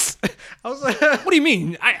do this." I was like, "What do you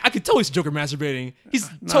mean? I could totally see Joker masturbating. He's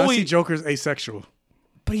totally." I see Joker's asexual.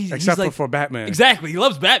 But except like, for Batman. Exactly, he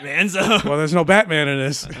loves Batman. So. Well, there's no Batman in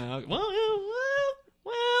this. Well.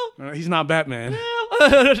 He's not Batman.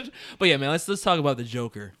 But yeah, man, let's talk about the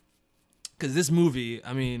Joker, because this movie,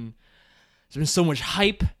 I mean, there's been so much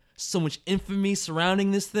hype, so much infamy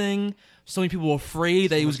surrounding this thing. So many people were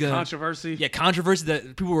afraid that it was gonna controversy. Yeah, controversy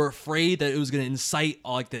that people were afraid that it was gonna incite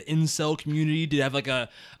like the incel community to have like an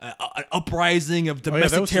uprising of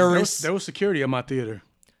domestic terrorists. There was security at my theater.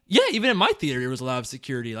 Yeah, even at my theater, there was a lot of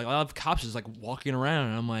security. Like a lot of cops just like walking around,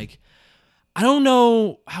 and I'm like, I don't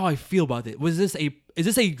know how I feel about it. Is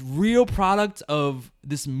this a real product of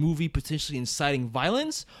this movie potentially inciting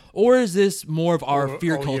violence, or is this more of our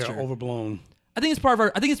fear culture? Yeah, overblown. I think it's part of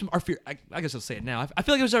our. I think it's our fear. I guess I'll say it now. I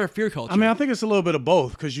feel like it was our fear culture. I mean, I think it's a little bit of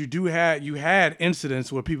both, because you had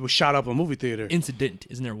incidents where people shot up a movie theater. Incident,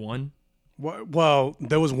 isn't there one? Well,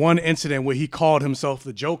 there was one incident where he called himself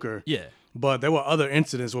the Joker. Yeah, but there were other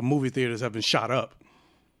incidents where movie theaters have been shot up.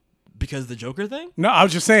 Because of the Joker thing? No, I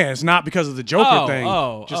was just saying it's not because of the Joker thing.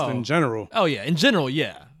 Just in general. Oh yeah, in general,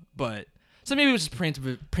 yeah. But so maybe it was just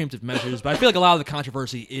preemptive measures. But I feel like a lot of the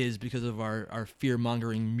controversy is because of our fear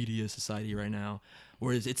mongering media society right now.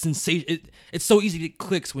 Whereas it's so easy to get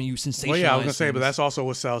clicks when you sensationalize. Well, yeah, I was gonna say, but that's also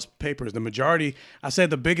what sells papers. The majority, I said,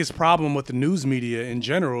 the biggest problem with the news media in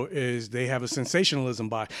general is they have a sensationalism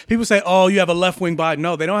bias. People say, "Oh, you have a left wing bias."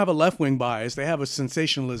 No, they don't have a left wing bias. They have a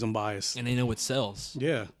sensationalism bias, and they know what sells.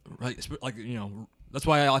 Yeah, right. Like that's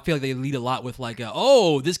why I feel like they lead a lot with like,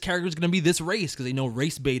 "Oh, this character is gonna be this race," because they know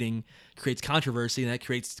race baiting creates controversy and that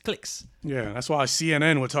creates clicks. Yeah, that's why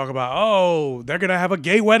CNN would talk about, "Oh, they're gonna have a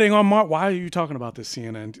gay wedding on March." Why are you talking about this,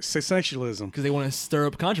 CNN? Sensationalism. Because they want to stir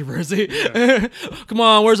up controversy. Yeah. Come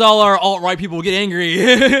on, where's all our alt-right people get angry?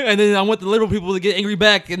 And then I want the liberal people to get angry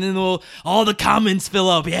back, and then all the comments fill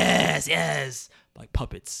up. Yes, like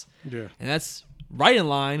puppets. Yeah, and that's right in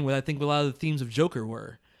line with I think a lot of the themes of Joker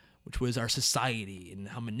were. which was our society and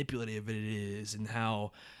how manipulative it is, and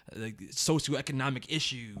how like socioeconomic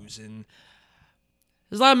issues, and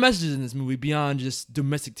there's a lot of messages in this movie beyond just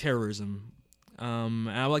domestic terrorism. And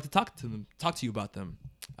I would like to talk to you about them.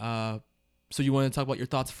 So you want to talk about your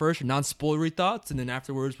thoughts first, your non-spoilery thoughts, and then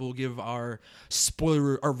afterwards we'll give our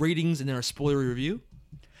ratings and then our spoilery review.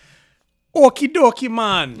 Okie dokie,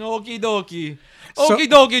 man. Okie dokie. Okie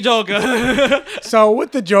dokie, Joker. So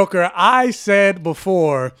with the Joker, I said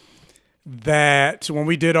before that when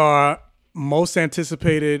we did our most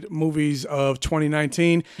anticipated movies of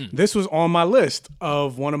 2019, this was on my list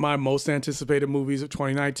of one of my most anticipated movies of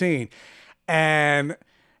 2019. And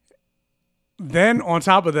then on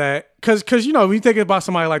top of that, because when you think about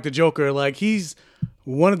somebody like the Joker, like he's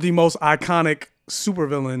one of the most iconic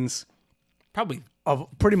supervillains Probably of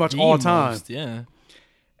pretty much all time. Yeah.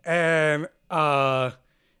 And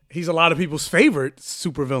he's a lot of people's favorite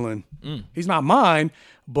supervillain. He's not mine,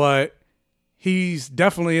 but he's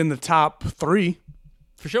definitely in the top 3.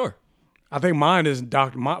 For sure. I think mine is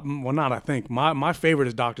my favorite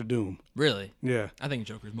is Dr. Doom. Really? Yeah. I think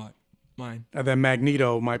Joker's mine. And then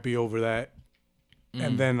Magneto might be over that.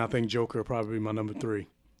 And then I think Joker probably my number 3.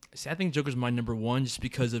 See, I think Joker's my number 1 just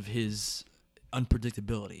because of his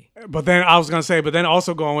unpredictability. But then I was going to say,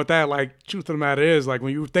 also going with that, like, truth of the matter is, like,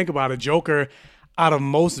 when you think about it, Joker, out of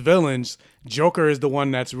most villains, Joker is the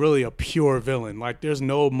one that's really a pure villain. Like, there's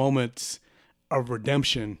no moments of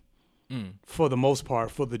redemption for the most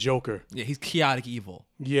part for the Joker. Yeah, he's chaotic evil.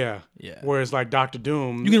 Yeah. Yeah. Whereas, like, Dr.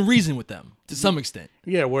 Doom... You can reason with them to some extent.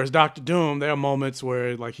 Yeah, whereas Dr. Doom, there are moments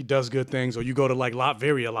where, like, he does good things, or you go to, like,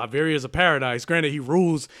 Latveria. Latveria is a paradise. Granted, he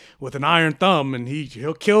rules with an iron thumb, and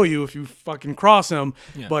he'll kill you if you fucking cross him,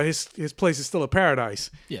 but his place is still a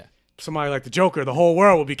paradise. Yeah. Somebody like the Joker, the whole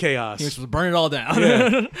world will be chaos. He was supposed to burn it all down.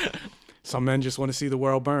 Yeah. Some men just want to see the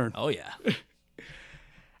world burn. Oh, yeah.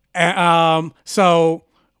 And,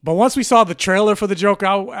 but once we saw the trailer for the Joker,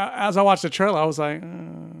 as I watched the trailer, I was like,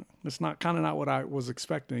 it's not what I was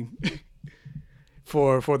expecting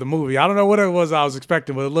for the movie. I don't know what it was I was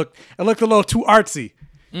expecting, but it looked a little too artsy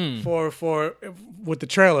for with the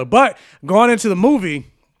trailer. But going into the movie,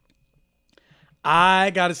 I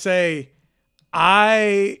gotta say,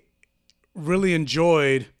 I really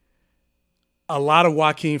enjoyed a lot of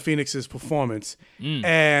Joaquin Phoenix's performance,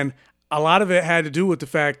 and a lot of it had to do with the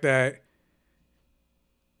fact that,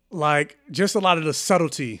 like, just a lot of the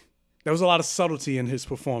subtlety. There was a lot of subtlety in his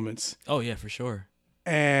performance. Oh yeah, for sure.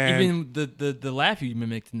 And even the laugh you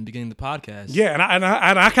mimicked in the beginning of the podcast. Yeah, and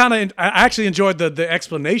I actually enjoyed the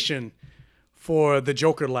explanation for the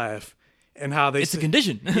Joker laugh and how they. It's a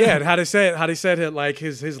condition. Yeah, and how they said it, like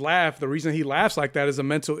his laugh. The reason he laughs like that is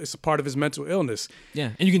it's a part of his mental illness. Yeah,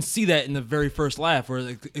 and you can see that in the very first laugh where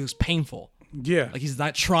it was painful. Yeah. Like he's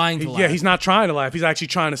not trying to laugh. Yeah, he's not trying to laugh. He's actually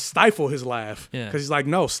trying to stifle his laugh. Yeah. Because he's like,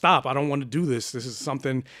 no, stop. I don't want to do this. This is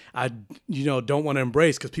something I, don't want to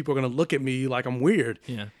embrace because people are going to look at me like I'm weird.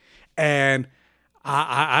 Yeah. And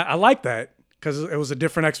I like that because it was a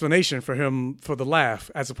different explanation for him for the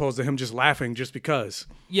laugh as opposed to him just laughing just because.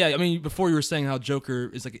 Yeah, I mean, before you were saying how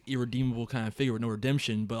Joker is like an irredeemable kind of figure with no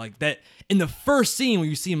redemption, but like that in the first scene where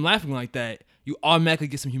you see him laughing like that, you automatically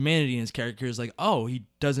get some humanity in his character. It's like, oh, he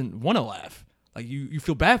doesn't want to laugh. Like you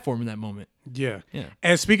feel bad for him in that moment. Yeah. Yeah.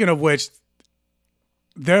 And speaking of which,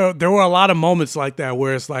 there were a lot of moments like that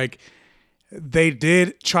where it's like they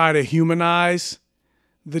did try to humanize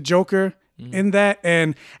the Joker in that,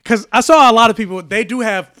 and because I saw a lot of people, they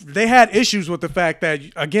had issues with the fact that,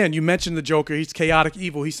 again, you mentioned the Joker, he's chaotic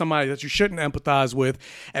evil, he's somebody that you shouldn't empathize with,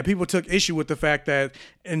 and people took issue with the fact that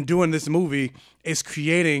in doing this movie, it's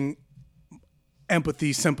creating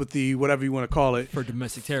empathy, sympathy, whatever you want to call it, for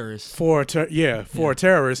domestic terrorists. For a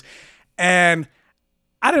terrorist, and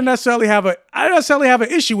I didn't necessarily have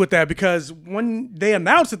an issue with that because when they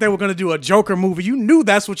announced that they were going to do a Joker movie, you knew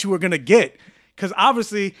that's what you were going to get. Because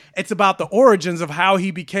obviously it's about the origins of how he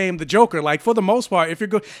became the Joker. Like, for the most part, if you're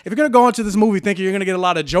going to go into this movie thinking you're going to get a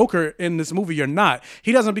lot of Joker in this movie, you're not.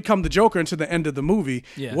 He doesn't become the Joker until the end of the movie.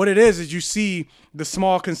 Yeah. What it is you see the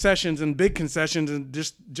small concessions and big concessions and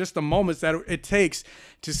just the moments that it takes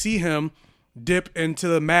to see him dip into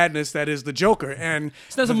the madness that is the Joker. And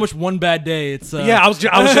it's not so much one bad day. It's yeah, I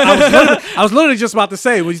was literally just about to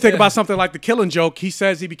say, when you think about something like The Killing Joke, he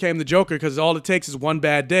says he became the Joker because all it takes is one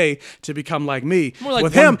bad day to become like me. More like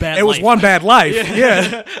with him, it was one bad life.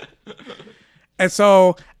 Yeah. And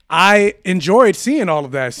so I enjoyed seeing all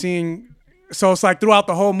of that. So it's like throughout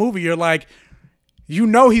the whole movie, you're like, you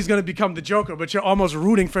know he's going to become the Joker, but you're almost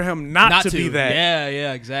rooting for him not to be that.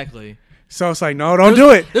 Yeah, exactly. So it's like, no, don't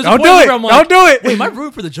do it. Don't do it. Like, don't do it. Wait, am I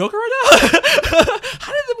rooting for the Joker right now?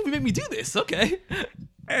 How did the movie make me do this? Okay.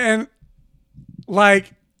 And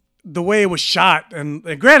like the way it was shot, and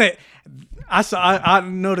granted, I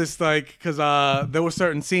noticed like because there were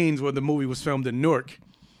certain scenes where the movie was filmed in Newark.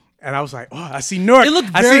 And I was like, oh, I see Newark. It looked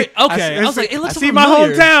very okay. I was like, it looks. I see my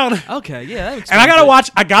hometown. Okay, yeah. That and I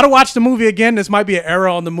gotta watch the movie again. This might be an error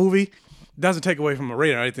on the movie. It doesn't take away from a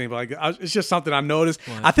rating or anything, but like, it's just something I noticed.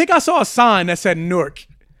 What? I think I saw a sign that said Newark.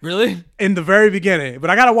 Really? In the very beginning,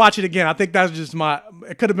 but I gotta watch it again. I think that's just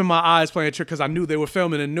it could have been my eyes playing a trick because I knew they were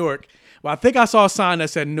filming in Newark. But I think I saw a sign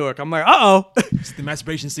that said Newark. I'm like, it's the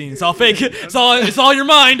masturbation scene. It's all fake. It's all your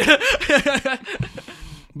mind.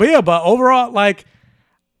 But overall, like,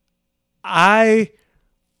 I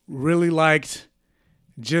really liked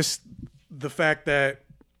just the fact that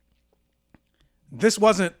this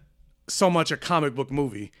wasn't so much a comic book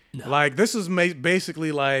movie. No. Like, this is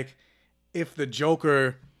basically like if the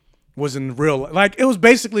Joker was in real life. Like, it was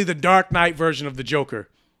basically the Dark Knight version of the Joker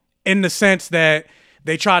in the sense that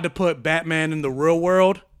they tried to put Batman in the real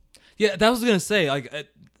world. Yeah, that was going to say, like,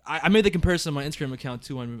 I made the comparison on my Instagram account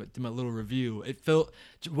too when I did my little review. It felt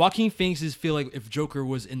Joaquin Phoenix's feel like if Joker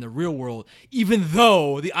was in the real world, even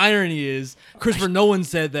though the irony is Christopher Nolan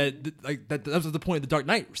said that was the point of the Dark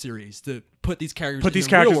Knight series, to put these characters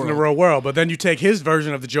in the real world. But then you take his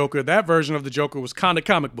version of the Joker. That version of the Joker was kind of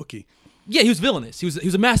comic booky. Yeah, he was villainous. He was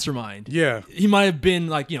a mastermind. Yeah. He might have been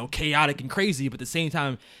like, chaotic and crazy, but at the same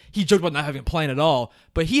time, he joked about not having a plan at all.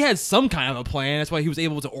 But he had some kind of a plan. That's why he was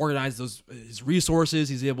able to organize his resources.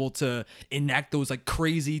 He's able to enact those like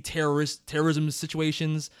crazy terrorism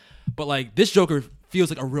situations. But like this Joker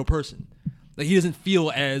feels like a real person. Like he doesn't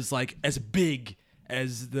feel as big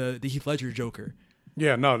as the Heath Ledger Joker.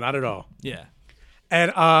 Yeah, no, not at all. Yeah.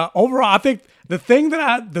 And overall, I think the thing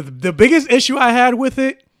that the biggest issue I had with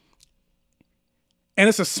it, and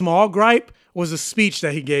it's a small gripe, was the speech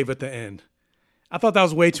that he gave at the end. I thought that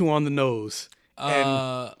was way too on the nose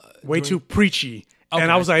and way too preachy. Okay,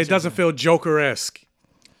 and I was like, it doesn't feel Joker-esque.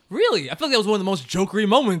 Really? I feel like that was one of the most Jokery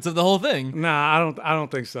moments of the whole thing. Nah, I don't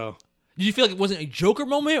think so. Did you feel like it wasn't a Joker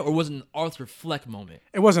moment or was it an Arthur Fleck moment?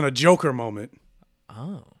 It wasn't a Joker moment.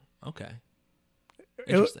 Oh, okay.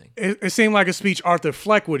 Interesting. It seemed like a speech Arthur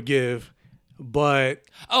Fleck would give, but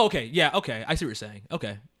oh, okay, yeah, okay. I see what you're saying.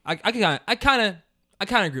 Okay, I kind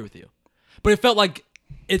of agree with you, but it felt like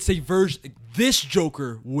it's a version. This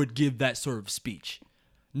Joker would give that sort of speech,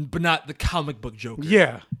 but not the comic book Joker.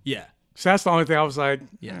 Yeah, yeah. So that's the only thing I was like,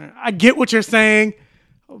 yeah, I get what you're saying,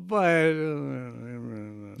 but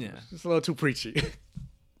it's a little too preachy.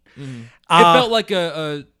 Mm-hmm. It felt like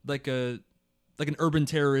an urban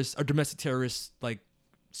terrorist or domestic terrorist like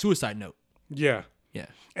suicide note. Yeah. Yeah.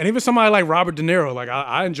 And even somebody like Robert De Niro, like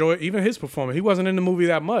I enjoy even his performance. He wasn't in the movie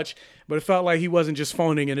that much, but it felt like he wasn't just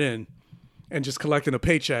phoning it in and just collecting a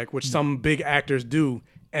paycheck, which some big actors do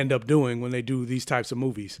end up doing when they do these types of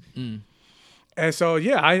movies. Mm. And so,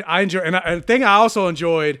 yeah, I enjoy. And the thing I also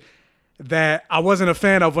enjoyed that I wasn't a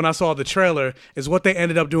fan of when I saw the trailer is what they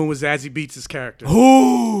ended up doing with Zazie Beetz' character.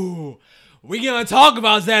 Ooh. We gonna talk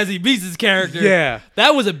about Zazie Beetz' character. Yeah.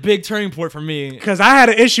 That was a big turning point for me. Because I had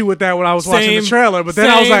an issue with that when I was watching the trailer, but then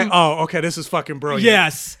I was like, oh, okay, this is fucking brilliant.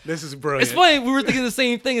 Yes. This is brilliant. It's funny, we were thinking the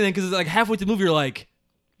same thing, and then because like halfway through the movie, you're like,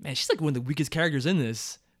 man, she's like one of the weakest characters in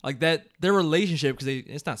this. Like that, their relationship, because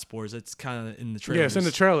it's not spoilers, it's kind of in the trailer. Yeah, it's in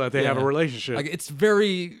the trailer that they have a relationship. Like it's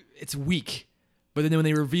weak. But then when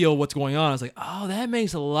they reveal what's going on, I was like, oh, that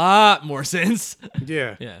makes a lot more sense.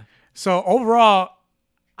 Yeah. Yeah. So overall,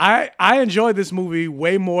 I enjoyed this movie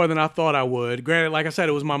way more than I thought I would. Granted, like I said,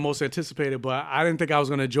 it was my most anticipated, but I didn't think I was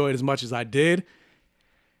going to enjoy it as much as I did.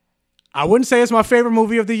 I wouldn't say it's my favorite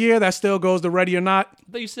movie of the year. That still goes to Ready or Not.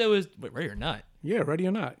 I thought you said it was Ready or Not. Yeah, Ready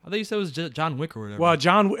or Not. I thought you said it was John Wick or whatever. Well,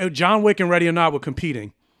 John Wick and Ready or Not were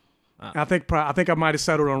competing. I think I might have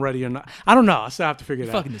settled on Ready or Not. I don't know. I still have to figure it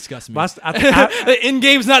out. Fucking disgust me. The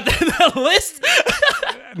In-game's not on the list?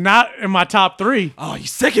 Not in my top 3. Oh, you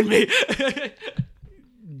sickened me.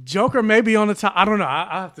 Joker may be on the top. I don't know.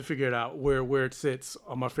 I have to figure it out where it sits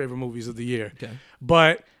on my favorite movies of the year. Okay.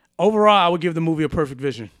 But overall, I would give the movie a perfect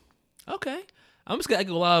vision. Okay. I'm just going to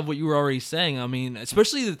echo a lot of what you were already saying. I mean,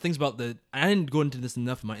 especially the things about I didn't go into this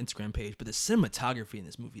enough on my Instagram page, but the cinematography in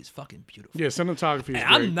this movie is fucking beautiful. Yeah, cinematography is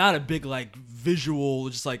great. I'm not a big, like, visual,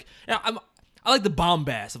 just like, I like the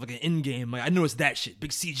bombast of, like, an in-game. Like, I noticed that shit.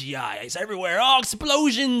 Big CGI. It's everywhere. Oh,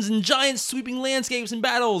 explosions and giant sweeping landscapes and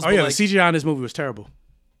battles. Oh, yeah, like, the CGI in this movie was terrible.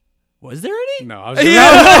 Was there any? No, I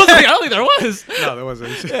don't think there was. No, there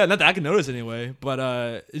wasn't. Yeah, not that I can notice anyway.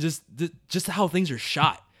 But it's just how things are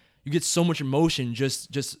shot. You get so much emotion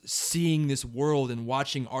just seeing this world and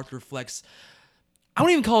watching Arthur Fleck's. I don't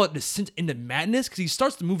even call it descent into madness because he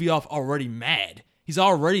starts the movie off already mad. He's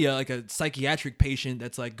already like a psychiatric patient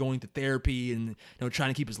that's like going to therapy and trying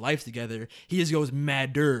to keep his life together. He just goes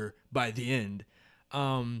madder by the end.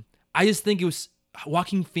 I just think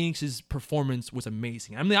Joaquin Phoenix's performance was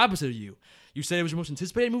amazing. I'm the opposite of you. You said it was your most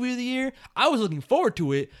anticipated movie of the year. I was looking forward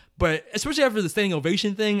to it, but especially after the standing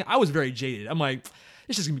ovation thing, I was very jaded. I'm like,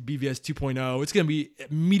 it's just gonna be BVS 2.0. It's gonna be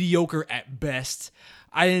mediocre at best.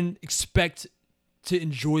 I didn't expect to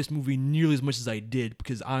enjoy this movie nearly as much as I did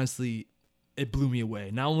because honestly, it blew me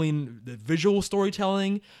away. Not only in the visual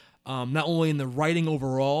storytelling, not only in the writing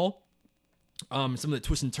overall, some of the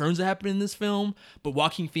twists and turns that happen in this film, but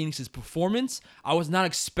Joaquin Phoenix's performance, I was not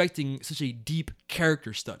expecting such a deep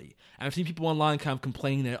character study. And I've seen people online kind of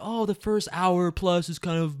complaining that, the first hour plus is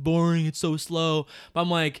kind of boring, it's so slow. But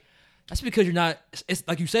I'm like, that's because it's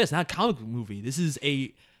like you said, it's not a comic book movie. This is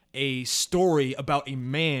a story about a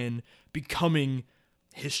man becoming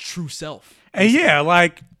his true self. And yeah,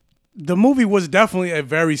 like the movie was definitely it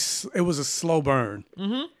was a slow burn.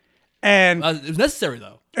 Mm-hmm. And it was necessary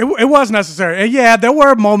though. It was necessary. And yeah, there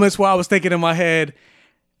were moments where I was thinking in my head,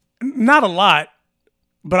 not a lot,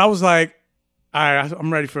 but I was like, all right,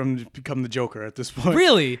 I'm ready for him to become the Joker at this point.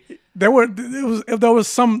 Really? There was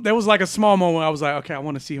like a small moment I was like, okay, I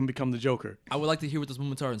want to see him become the Joker. I would like to hear what those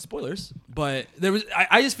moments are in spoilers, but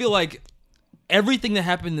I just feel like everything that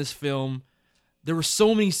happened in this film, there were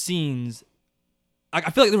so many scenes. I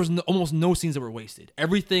feel like there was almost no scenes that were wasted.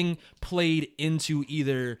 Everything played into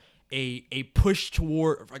either a push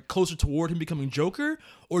toward, like, closer toward him becoming Joker,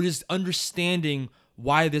 or just understanding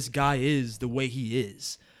why this guy is the way he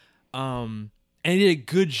is. And he did a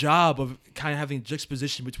good job of kind of having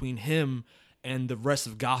juxtaposition between him and the rest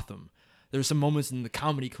of Gotham. There were some moments in the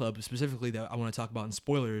comedy club specifically that I want to talk about in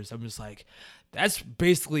spoilers. I'm just like, that's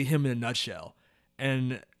basically him in a nutshell.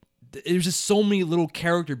 And it was just so many little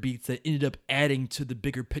character beats that ended up adding to the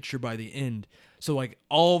bigger picture by the end. So like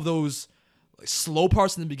all of those slow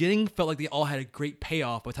parts in the beginning felt like they all had a great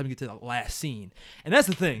payoff by the time you get to the last scene. And that's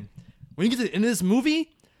the thing. When you get to the end of this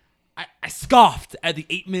movie, I scoffed at the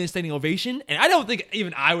 8-minute standing ovation, and I don't think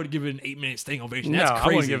even I would give it an 8-minute standing ovation. That's crazy.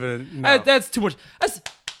 I wouldn't give it no. That's too much.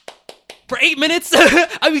 For 8 minutes,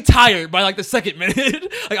 I'd be tired by like the second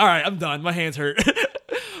minute. Like, all right, I'm done. My hands hurt.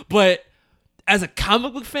 But as a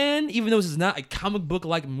comic book fan, even though this is not a comic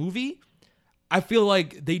book-like movie, I feel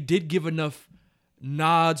like they did give enough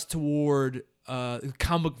nods toward the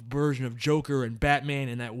comic version of Joker and Batman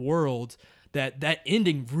in that world that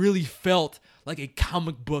ending really felt like a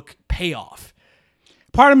comic book payoff.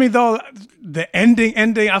 Part of me, though, the ending,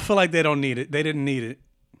 I feel like they don't need it. They didn't need it.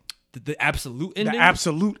 The absolute ending? The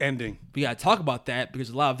absolute ending. We got to talk about that because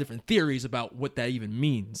there's a lot of different theories about what that even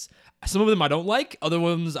means. Some of them I don't like. Other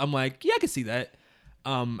ones I'm like, yeah, I can see that.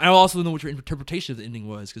 I also know what your interpretation of the ending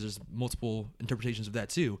was because there's multiple interpretations of that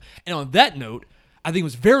too. And on that note, I think it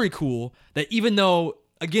was very cool that even though,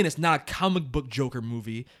 again, it's not a comic book Joker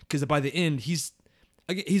movie, because by the end, he's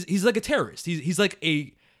like a terrorist. He's like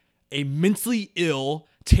a mentally ill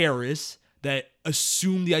terrorist that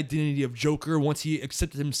assumed the identity of Joker once he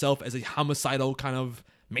accepted himself as a homicidal kind of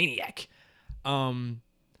maniac.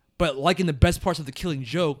 But like in the best parts of The Killing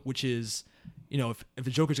Joke, which is, if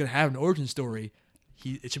the Joker's going to have an origin story,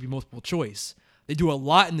 it should be multiple choice. They do a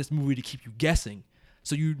lot in this movie to keep you guessing.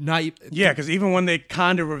 So you not... Yeah, because even when they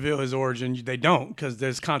kind of reveal his origin, they don't, because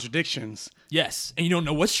there's contradictions. Yes, and you don't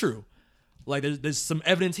know what's true. Like, there's some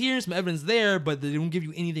evidence here, some evidence there, but they don't give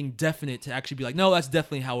you anything definite to actually be like, no, that's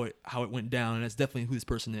definitely how it went down, and that's definitely who this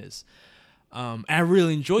person is. And I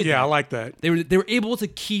really enjoyed that. Yeah, I like that. They were able to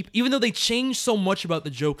keep, even though they changed so much about the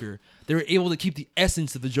Joker, they were able to keep the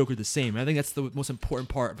essence of the Joker the same. And I think that's the most important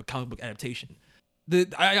part of a comic book adaptation.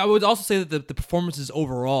 I would also say that the performances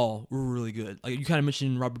overall were really good. Like, you kind of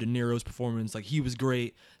mentioned Robert De Niro's performance. Like, he was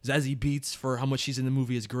great. Zazie Beetz, for how much she's in the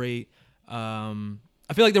movie, is great.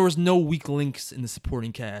 I feel like there was no weak links in the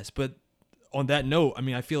supporting cast. But on that note, I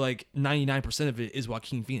mean, I feel like 99% of it is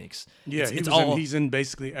Joaquin Phoenix. Yeah, he's in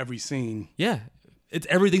basically every scene. Yeah,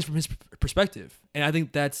 everything's from his perspective. And I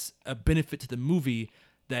think that's a benefit to the movie,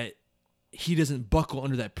 that he doesn't buckle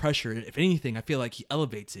under that pressure. If anything, I feel like he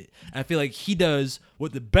elevates it. And I feel like he does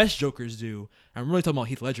what the best Jokers do. I'm really talking about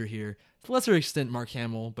Heath Ledger here. To a lesser extent, Mark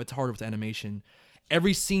Hamill, but it's harder with animation.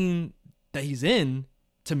 Every scene that he's in,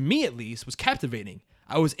 to me at least, was captivating.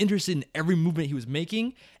 I was interested in every movement he was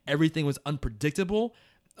making. Everything was unpredictable.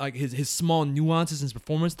 Like his small nuances in his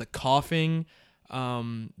performance, the coughing,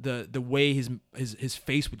 the way his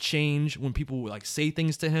face would change when people would like say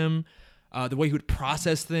things to him, the way he would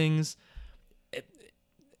process things.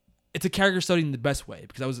 It's a character study in the best way,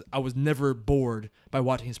 because I was never bored by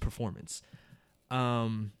watching his performance.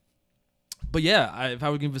 But yeah, if I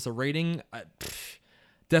would give this a rating,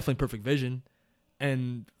 definitely Perfect Vision.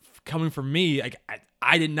 And coming from me, like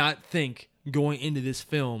I did not think going into this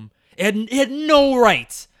film, it had no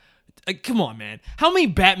right. Like, come on, man. How many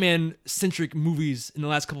Batman-centric movies in the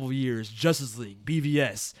last couple of years? Justice League,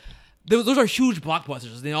 BVS. Those are huge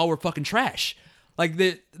blockbusters. They all were fucking trash. Like,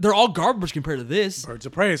 they're all garbage compared to this. Birds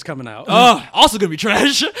of Prey is coming out. Also gonna be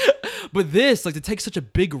trash. But this, like, to take such a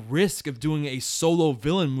big risk of doing a solo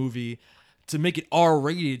villain movie to make it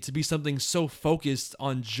R-rated, to be something so focused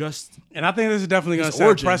on just... And I think this is definitely going to set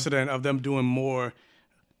a precedent of them doing more.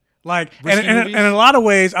 Like, and in a lot of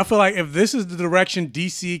ways, I feel like if this is the direction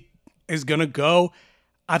DC is going to go,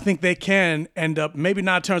 I think they can end up, maybe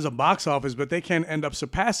not in terms of box office, but they can end up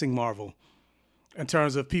surpassing Marvel in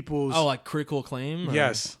terms of people's... Oh, like critical acclaim? Or?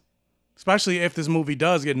 Yes. Especially if this movie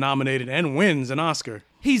does get nominated and wins an Oscar.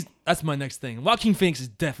 That's my next thing. Joaquin Phoenix is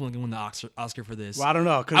definitely going to win the Oscar for this. Well, I don't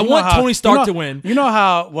know. I want Tony Stark to win. You know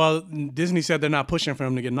how, well, Disney said they're not pushing for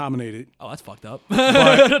him to get nominated. Oh, that's fucked up.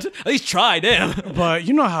 But, at least try, damn. But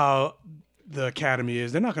you know how the Academy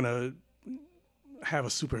is. They're not going to have a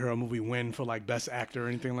superhero movie win for like Best Actor or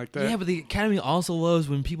anything like that. Yeah, but the Academy also loves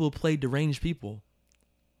when people play deranged people.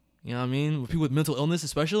 You know what I mean? With people with mental illness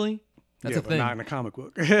especially. That's a thing. Not in a comic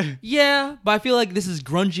book. Yeah, but I feel like this is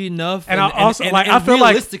grungy enough and I feel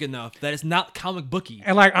realistic enough that it's not comic booky.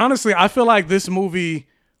 And like honestly, I feel like this movie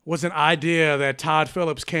was an idea that Todd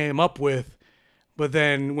Phillips came up with, but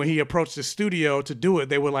then when he approached the studio to do it,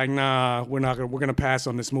 they were like, "Nah, we're gonna pass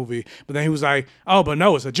on this movie." But then he was like, "Oh, but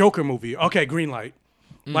no, it's a Joker movie. Okay, green light."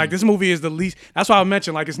 Like this movie is the least. That's why I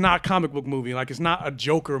mentioned like it's not a comic book movie. Like it's not a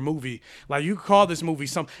Joker movie. Like you call this movie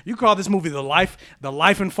the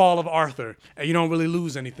life and fall of Arthur, and you don't really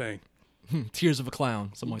lose anything. Tears of a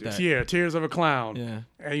Clown, something like that. Yeah, Tears of a Clown. Yeah,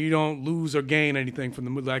 and you don't lose or gain anything from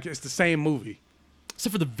the movie. Like it's the same movie,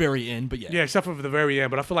 except for the very end. But yeah, except for the very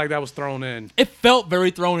end. But I feel like that was thrown in. It felt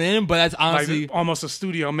very thrown in, but that's honestly like almost a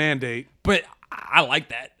studio mandate. But I like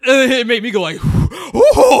that. It made me go like,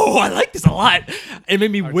 "Oh, I like this a lot." It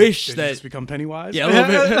made me wish did that you just become Pennywise. Yeah, a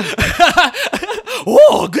little bit.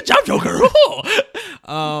 Oh, good job, Joker.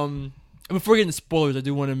 Oh. Before we get into spoilers, I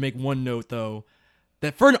do want to make one note though,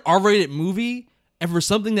 that for an R-rated movie and for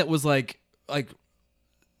something that was like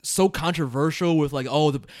so controversial with like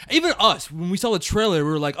even us when we saw the trailer,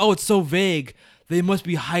 we were like, "Oh, it's so vague. They must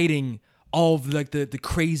be hiding all of like the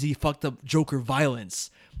crazy fucked up Joker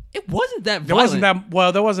violence." It wasn't that violent.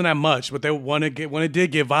 There wasn't that much, but when it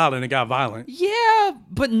did get violent, it got violent. Yeah,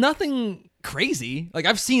 but nothing crazy. Like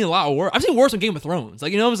I've seen a lot of worse. I've seen worse on Game of Thrones.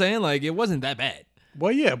 Like, you know what I'm saying? Like it wasn't that bad.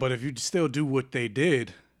 Well, yeah, but if you still do what they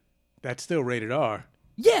did, that's still rated R.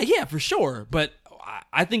 Yeah, for sure. But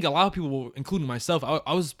I think a lot of people, including myself,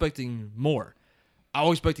 I was expecting more. I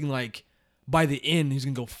was expecting like by the end he's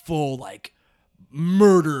gonna go full like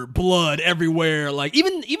murder, blood everywhere. Like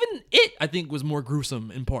even it, I think, was more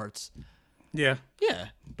gruesome in parts. Yeah.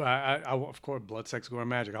 But I of course, blood, sex, gore, and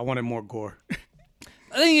magic. I wanted more gore.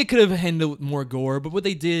 I think it could have handled more gore, but what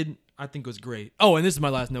they did, I think, was great. Oh, and this is my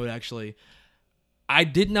last note, actually. I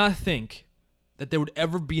did not think that there would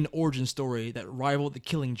ever be an origin story that rivaled The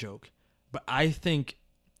Killing Joke. But I think,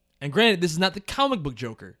 and granted, this is not the comic book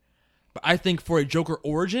Joker, but I think for a Joker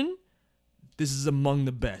origin, this is among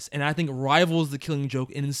the best. And I think rivals The Killing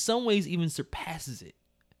Joke and in some ways even surpasses it.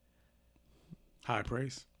 High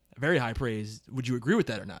praise. Very high praise. Would you agree with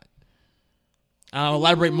that or not? I'll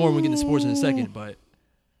elaborate more when we get into sports in a second, but...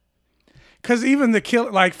 Because even the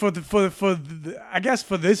kill, like for I guess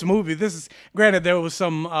for this movie, this is granted there was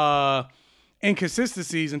some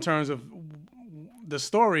inconsistencies in terms of the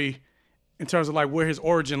story, in terms of like where his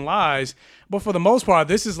origin lies. But for the most part,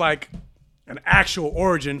 this is like an actual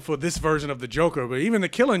origin for this version of the Joker. But even the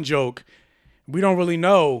Killing Joke, we don't really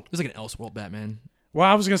know. It's like an Elseworld Batman. Well,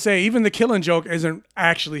 I was gonna say even the Killing Joke isn't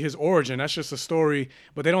actually his origin. That's just a story,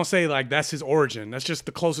 but they don't say like that's his origin. That's just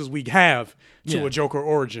the closest we have to a Joker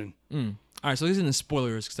origin. All right, so this isn't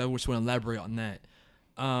spoilers because I just want to elaborate on that.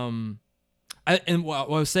 While I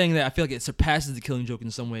was saying that, I feel like it surpasses The Killing Joke in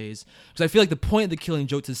some ways because I feel like the point of The Killing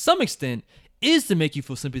Joke, to some extent, is to make you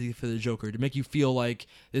feel sympathy for the Joker, to make you feel like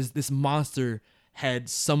this monster had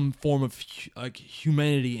some form of like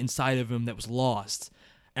humanity inside of him that was lost.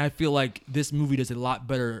 And I feel like this movie does a lot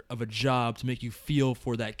better of a job to make you feel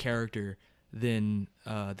for that character than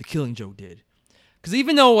The Killing Joke did. Because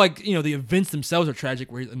even though, like, you know, the events themselves are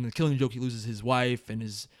tragic, where in The Killing Joke he loses his wife and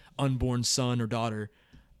his unborn son or daughter,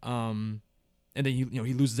 and then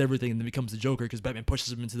he loses everything and then becomes the Joker because Batman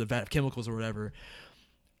pushes him into the vat of chemicals or whatever.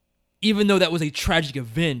 Even though that was a tragic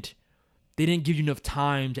event, they didn't give you enough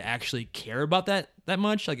time to actually care about that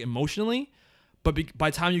much, like emotionally. But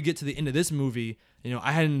by the time you get to the end of this movie, You know,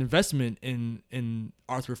 I had an investment in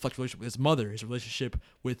Arthur Fleck's relationship with his mother, his relationship,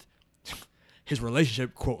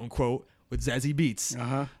 quote unquote, with Zazie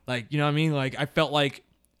Beetz. Like, you know what I mean? Like, I felt like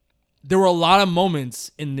there were a lot of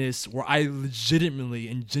moments in this where I legitimately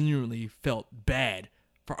and genuinely felt bad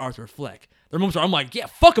for Arthur Fleck. There are moments where I'm like, yeah,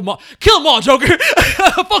 fuck them all. Kill them all, Joker.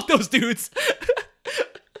 Fuck those dudes.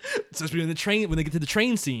 Especially when they get to the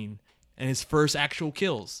train scene and his first actual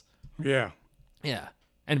kills. Yeah. Yeah.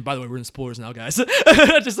 And by the way, we're in spoilers now, guys.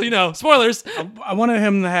 Just so you know, spoilers. I wanted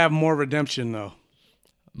him to have more redemption, though.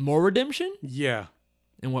 More redemption? Yeah.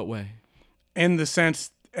 In what way? In the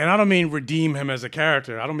sense, and I don't mean redeem him as a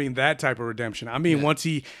character. I don't mean that type of redemption. I mean once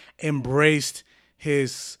he embraced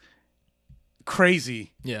his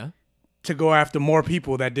crazy to go after more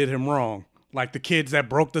people that did him wrong. Like the kids that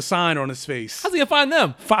broke the sign on his face. How's he gonna find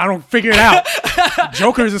them? I don't figure it out.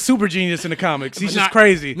 Joker is a super genius in the comics. He's just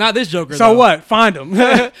crazy. Not this Joker. So though. what? Find him.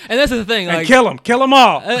 And that's the thing. And like, kill him. Kill them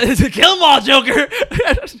all. Kill them all, Joker.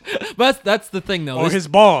 But that's the thing, though. Or his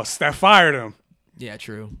boss that fired him. Yeah,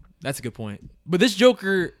 true. That's a good point. But this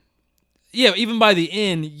Joker, even by the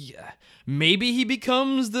end, maybe he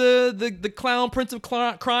becomes the clown prince of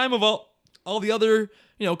crime of all the other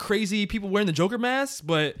crazy people wearing the Joker masks,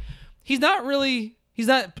 but he's not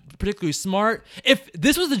particularly smart. If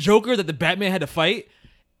this was the Joker that the Batman had to fight,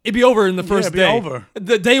 it'd be over in the first day. Over.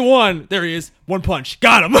 The day one, there he is, one punch,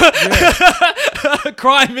 got him. Yeah.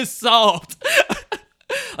 Crime is solved.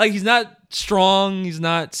 Like, he's not strong, he's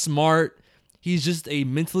not smart. He's just a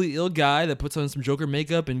mentally ill guy that puts on some Joker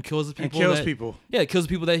makeup and kills the people. Yeah, kills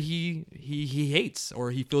people that he hates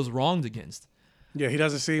or he feels wronged against. Yeah, he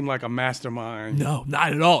doesn't seem like a mastermind. No,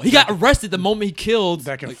 not at all. He got arrested the moment he killed.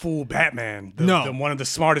 That can fool Batman. One of the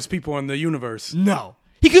smartest people in the universe. No.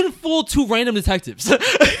 He couldn't fool two random detectives.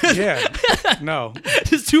 Yeah. No.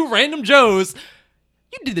 Just two random Joes.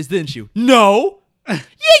 You did this, didn't you? No. Yeah,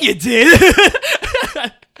 you did.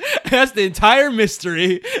 That's the entire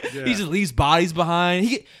mystery. Yeah. He just leaves bodies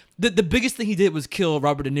behind. The biggest thing he did was kill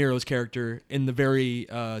Robert De Niro's character in the very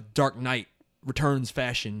Dark Knight Returns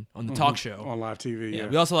fashion on the talk show. On live TV, yeah.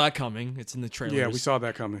 We all saw that coming. It's in the trailers. Yeah, we saw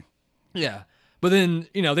that coming. Yeah. But then,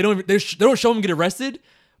 they don't show him get arrested,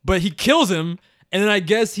 but he kills him, and then I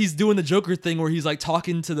guess he's doing the Joker thing where he's like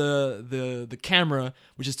talking to the camera,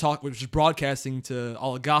 which is broadcasting to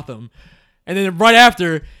all of Gotham. And then right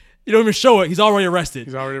after, you don't even show it, he's already arrested.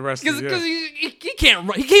 Because he can't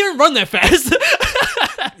run. He can't even run that fast.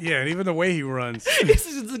 Yeah, and even the way he runs.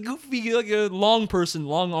 It's a goofy, like a long person,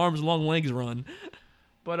 long arms, long legs run.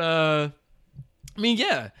 But, I think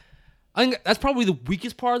that's probably the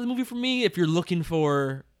weakest part of the movie for me. If you're looking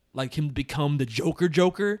for, like, him to become the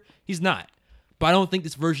Joker, he's not. But I don't think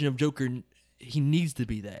this version of Joker, he needs to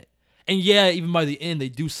be that. And even by the end, they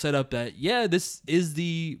do set up that, this is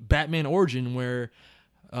the Batman origin where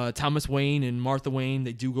Thomas Wayne and Martha Wayne,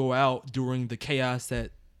 they do go out during the chaos that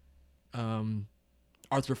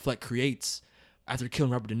Arthur Fleck creates after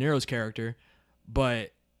killing Robert De Niro's character.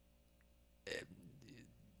 But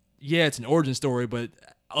it's an origin story, but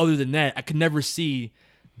other than that, I could never see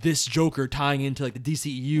this Joker tying into like the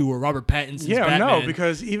DCEU or Robert Pattinson's Batman. No,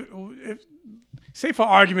 because say for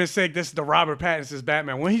argument's sake, this is the Robert Pattinson's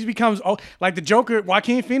Batman. When he becomes like the Joker,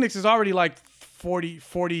 Joaquin Phoenix is already like 40,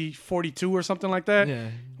 42 or something like that. Yeah.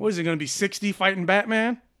 What is it going to be, 60 fighting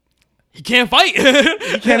Batman? He can't fight.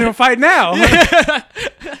 He can't even fight now.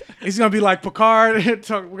 He's going to be like Picard. We're going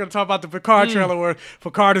to talk about the Picard trailer where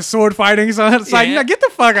Picard is sword fighting. So it's like, get the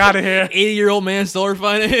fuck out of here. 80-year-old man sword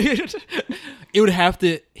fighting. He would have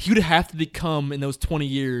to become, in those 20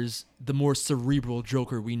 years, the more cerebral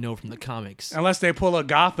Joker we know from the comics. Unless they pull a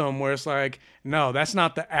Gotham where it's like, no, that's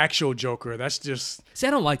not the actual Joker. That's just... See,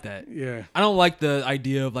 I don't like that. Yeah. I don't like the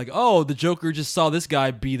idea of like, oh, the Joker just saw this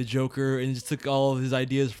guy be the Joker and just took all of his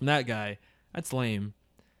ideas from that guy. That's lame.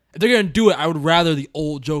 If they're going to do it, I would rather the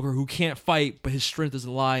old Joker who can't fight, but his strength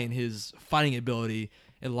doesn't lie in his fighting ability.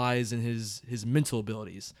 It lies in his mental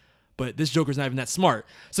abilities. But this Joker's not even that smart.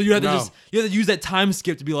 So you have to you have to use that time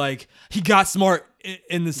skip to be like, he got smart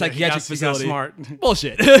in the psychiatric facility. He got smart.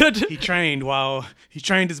 Bullshit. He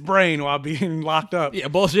trained his brain while being locked up. Yeah,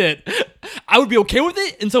 bullshit. I would be okay with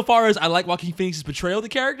it insofar as I like Joaquin Phoenix's portrayal of the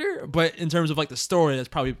character, but in terms of like the story,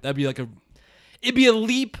 it'd be a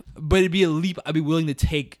leap, but it'd be a leap I'd be willing to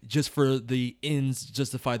take just for the ends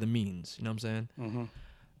justify the means. You know what I'm saying?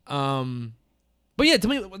 Mm-hmm. But yeah,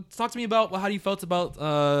 talk to me about how you felt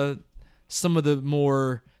about some of the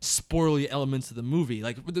more spoilery elements of the movie.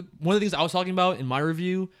 Like one of the things I was talking about in my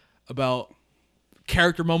review about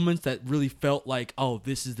character moments that really felt like, oh,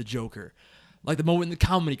 this is the Joker. Like the moment in the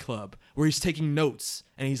comedy club where he's taking notes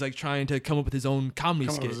and he's like trying to come up with his own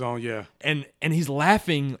comedy skit. His own, yeah. And he's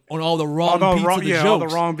laughing on all the wrong beats of the jokes. all the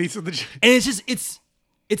wrong beats of the jokes. And it's just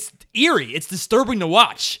it's eerie. It's disturbing to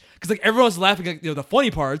watch because like everyone's laughing at the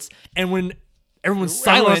funny parts, and when everyone's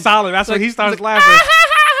silent, that's when he starts laughing.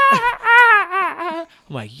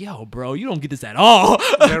 I'm like, yo, bro, you don't get this at all.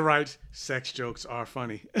 They're right. Sex jokes are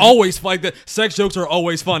funny. Always like the sex jokes are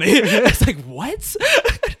always funny. It's like, what?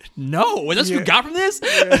 No, that's what you got from this.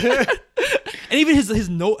 And even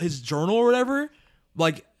his journal or whatever,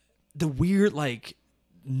 like the weird like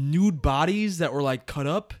nude bodies that were like cut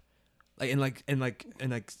up, like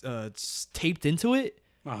and taped into it.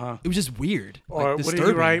 It was just weird. Or like, what did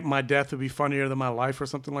he write? My death would be funnier than my life, or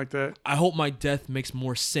something like that. I hope my death makes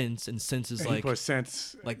more sense, and sense is like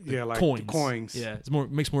sense, like like coins. The coins. Yeah,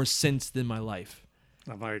 makes more sense than my life.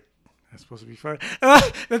 I'm like, that's supposed to be funny.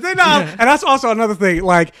 The thing, and that's also another thing.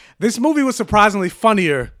 Like, this movie was surprisingly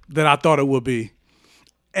funnier than I thought it would be.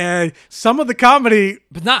 And some of the comedy,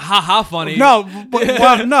 but not ha funny. No,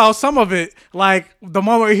 but no, some of it, like the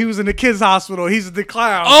moment he was in the kids' hospital, he's the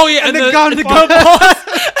clown. Oh yeah, and the gun falls.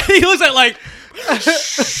 He looks like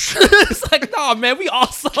it's like, no, man, we all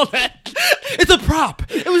saw that. It's a prop.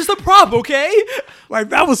 It was just a prop, okay? Like,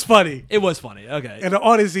 that was funny. It was funny, okay. And the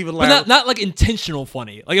audience even laughed. But not like intentional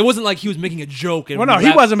funny. Like, it wasn't like he was making a joke. And well, no,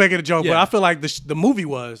 he wasn't making a joke, but I feel like the movie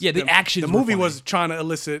was. Yeah, the actions. The movie was trying to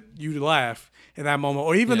elicit you to laugh in that moment,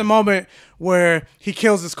 or even the moment where he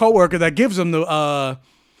kills his coworker that gives him the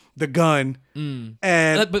gun. And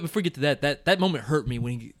but before we get to that moment hurt me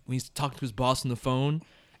when he's talking to his boss on the phone,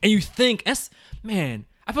 and you think I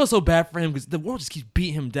feel so bad for him because the world just keeps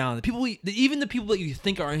beating him down. Even the people that you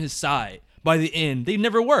think are on his side, by the end, they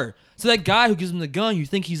never were. So that guy who gives him the gun, you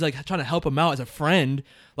think he's like trying to help him out as a friend,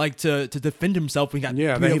 like to defend himself when he got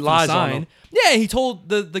then he lies on him. Yeah, he told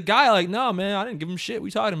the guy like, no man, I didn't give him shit. What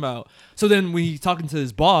you talking about? So then when he's talking to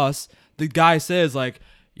his boss, the guy says like,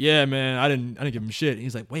 yeah man, I didn't give him shit. And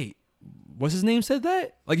he's like, wait, what's his name said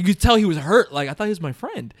that? Like, you could tell he was hurt. Like, I thought he was my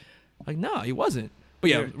friend. Like, no, he wasn't. But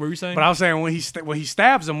yeah, what were you saying? But I was saying when he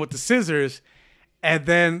stabs him with the scissors, and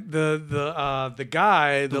then the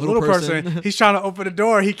guy, the little person, he's trying to open the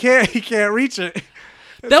door. He can't reach it.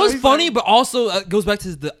 That was funny, but also it goes back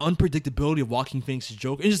to the unpredictability of Joaquin Phoenix's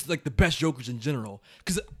Joker. It's just like the best Jokers in general.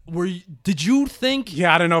 Because did you think?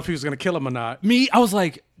 Yeah, I didn't know if he was gonna kill him or not. I was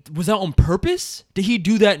like, was that on purpose? Did he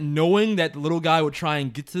do that knowing that the little guy would try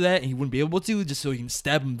and get to that and he wouldn't be able to, just so he can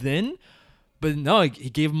stab him then? But no, he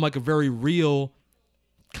gave him like a very real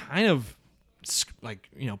kind of like,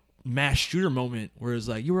 mass shooter moment where it's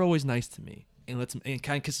like, you were always nice to me, and and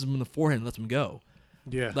kind of kisses him on the forehead and lets him go.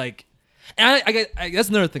 Yeah. Like, and I that's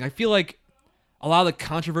another thing. I feel like a lot of the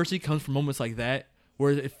controversy comes from moments like that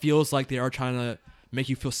where it feels like they are trying to make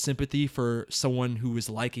you feel sympathy for someone who is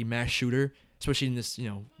like a mass shooter, especially in this,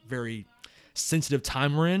 very sensitive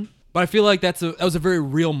time we're in. But I feel like that was a very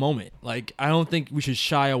real moment. Like, I don't think we should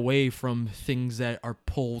shy away from things that are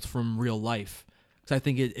pulled from real life. Because I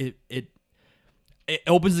think it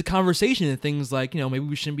opens the conversation to things like, maybe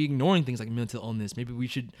we shouldn't be ignoring things like mental illness. Maybe we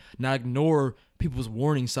should not ignore people's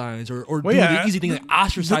warning signs or do the easy thing like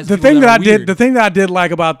ostracize the people thing that are weird. The thing that I did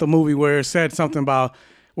like about the movie where it said something about,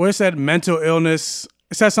 where it said mental illness,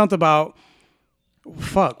 it said something about,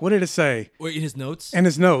 what did it say? Wait, in his notes? In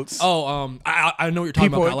his notes. Oh, I know what you're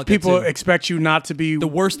talking about. I like people that too. Expect you not to be. The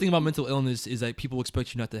worst thing about mental illness is that people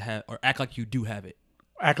expect you not to have, or act like you do have it.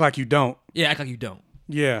 Act like you don't. Yeah, act like you don't.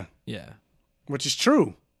 Yeah. Yeah. Which is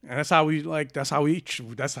true. And that's how we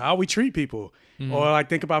treat people. Mm-hmm. Or like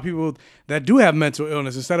think about people that do have mental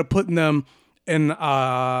illness. Instead of putting them in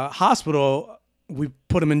a hospital, we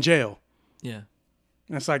put them in jail. Yeah.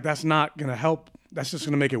 And it's like, that's not going to help. That's just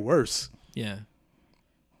going to make it worse. Yeah.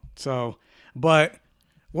 So, but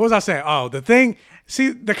what was I saying? Oh,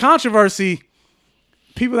 the controversy,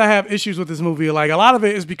 people that have issues with this movie, like a lot of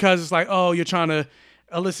it is because it's like, oh, you're trying to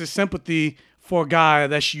elicit sympathy for a guy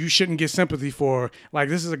that you shouldn't get sympathy for. Like,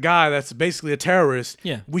 this is a guy that's basically a terrorist.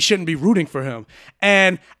 Yeah. We shouldn't be rooting for him.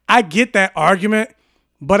 And I get that argument,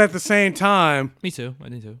 but at the same time. Me too. I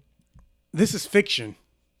do too. This is fiction.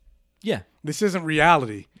 Yeah. This isn't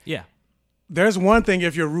reality. Yeah. There's one thing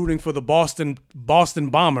if you're rooting for the Boston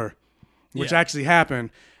bomber, which actually happened.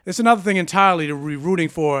 It's another thing entirely to be rooting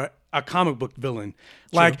for a comic book villain.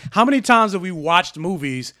 True. Like, how many times have we watched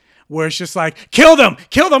movies where it's just like, kill them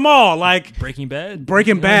all? Like Breaking Bad,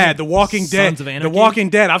 The Walking Dead, Sons of Anarchy. The Walking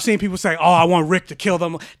Dead. I've seen people say, oh, I want Rick to kill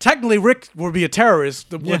them. Technically, Rick would be a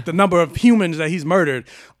terrorist with the number of humans that he's murdered.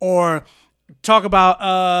 Or talk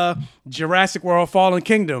about Jurassic World: Fallen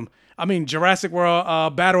Kingdom. I mean, Jurassic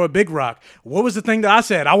World Battle of Big Rock. What was the thing that I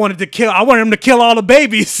said? I wanted him to kill all the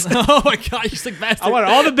babies. Oh my god, you're sick bastard. I wanted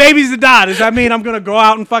all the babies to die. Does that mean I'm gonna go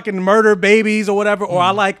out and fucking murder babies or whatever? Or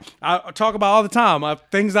I talk about all the time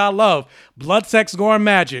things I love: blood, sex, gore, and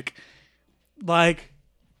magic. Like,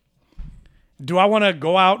 do I want to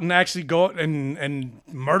go out and actually go and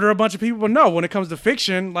murder a bunch of people? But no, when it comes to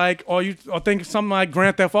fiction, like, or think something like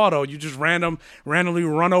Grand Theft Auto, you just randomly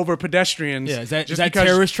run over pedestrians. Yeah, is that because,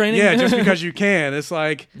 terrorist training? Yeah, just because you can. It's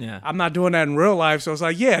like, Yeah. I'm not doing that in real life. So it's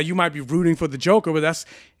like, yeah, you might be rooting for the Joker, but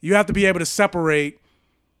you have to be able to separate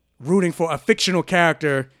rooting for a fictional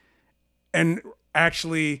character and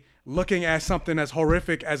actually looking at something as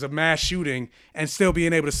horrific as a mass shooting and still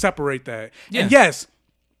being able to separate that. Yeah. And yes,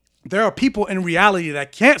 there are people in reality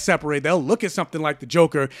that can't separate. They'll look at something like the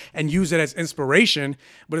Joker and use it as inspiration,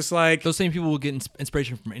 but it's like Those same people will get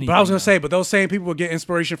inspiration from anything. But I was gonna say, but those same people will get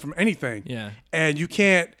inspiration from anything. Yeah. And you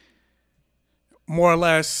can't more or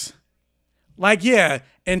less, like, yeah,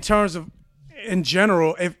 in terms of, in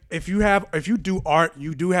general, if you do art,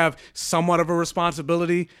 you do have somewhat of a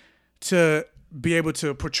responsibility to be able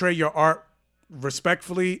to portray your art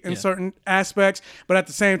respectfully in certain aspects, but at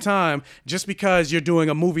the same time, just because you're doing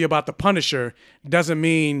a movie about the Punisher doesn't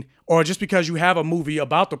mean, or just because you have a movie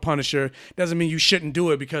about the Punisher doesn't mean you shouldn't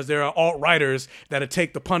do it, because there are alt-writers that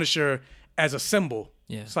take the Punisher as a symbol.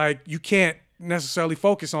 Yeah. It's like, you can't necessarily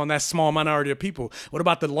focus on that small minority of people. What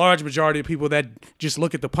about the large majority of people that just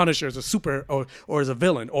look at the Punisher as a super or as a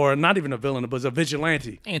villain, or not even a villain, but as a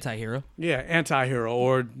vigilante? Anti-hero. Yeah, anti-hero,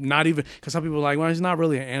 or not even, because some people are like, well, he's not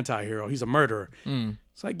really an anti-hero. He's a murderer.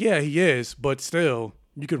 It's like, yeah, he is, but still,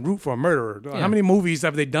 you can root for a murderer. How many movies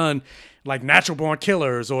have they done, like Natural Born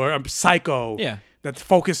Killers or Psycho, that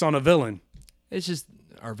focus on a villain? It's just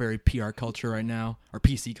our very PR culture right now, our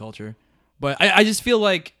PC culture. But I just feel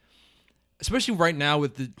like, especially right now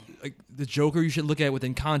with the Joker, you should look at it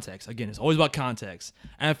within context. Again, it's always about context.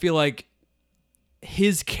 And I feel like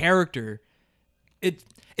his character,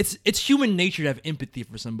 it's human nature to have empathy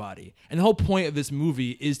for somebody. And the whole point of this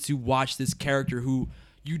movie is to watch this character who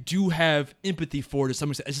you do have empathy for to some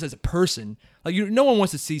extent, just as a person. Like, no one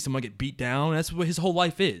wants to see someone get beat down. That's what his whole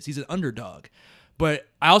life is. He's an underdog. But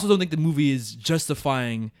I also don't think the movie is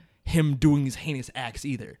justifying him doing these heinous acts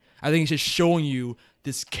either. I think it's just showing you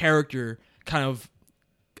this character kind of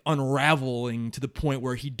unraveling to the point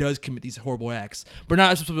where he does commit these horrible acts, but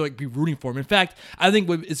not supposed to like be rooting for him. In fact, I think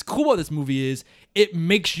what is cool about this movie is it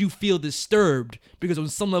makes you feel disturbed, because on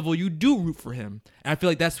some level you do root for him, and I feel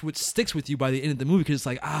like that's what sticks with you by the end of the movie, because it's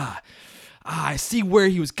like I see where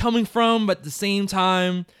he was coming from, but at the same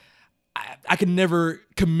time I can never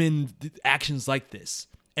commend actions like this,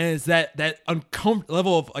 and it's that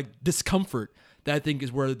level of like discomfort that I think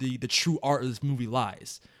is where the true art of this movie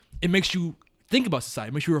lies. It makes you think about society.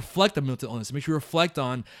 It makes you reflect on mental illness. It makes you reflect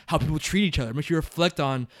on how people treat each other. It makes you reflect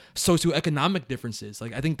on socioeconomic differences.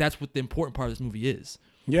 Like, I think that's what the important part of this movie is.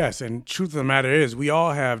 Yes, and truth of the matter is, we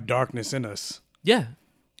all have darkness in us. Yeah.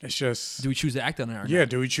 It's just, do we choose to act on it or not? Yeah,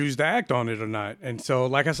 do we choose to act on it or not? And so,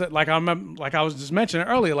 like I said, like I was just mentioning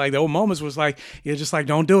earlier, like, the old moments was like, you're just like,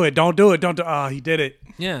 don't do it. Oh, he did it.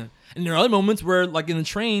 Yeah. And there are other moments where, like in the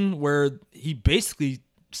train, where he basically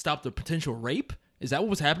stopped a potential rape. Is that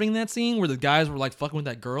what was happening in that scene, where the guys were like fucking with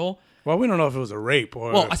that girl? Well, we don't know if it was a rape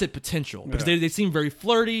or... Well, I said potential, because they seemed very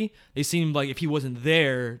flirty. They seemed like if he wasn't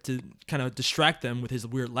there to kind of distract them with his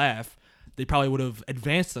weird laugh, they probably would have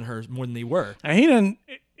advanced on her more than they were. And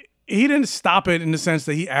he didn't stop it in the sense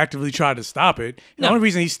that he actively tried to stop it. The only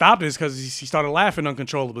reason he stopped it is because he started laughing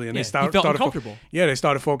uncontrollably, and he felt uncomfortable. They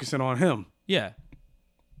started focusing on him. Yeah.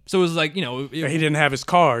 So it was like, he didn't have his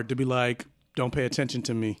card to be like, don't pay attention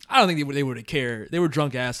to me. I don't think they would have cared. They were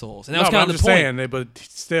drunk assholes, and that was kind of the point. I'm just saying, but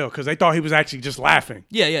still, because they thought he was actually just laughing.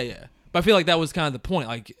 Yeah. But I feel like that was kind of the point.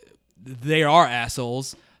 Like, they are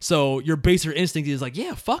assholes, so your baser instinct is like,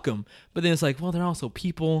 yeah, fuck them. But then it's like, well, they're also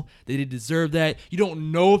people. They did deserve that. You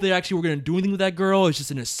don't know if they actually were going to do anything with that girl. It's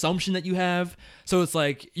just an assumption that you have. So it's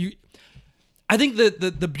like I think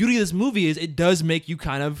the beauty of this movie is it does make you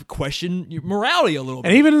kind of question your morality a little bit.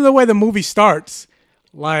 And even in the way the movie starts,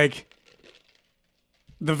 like,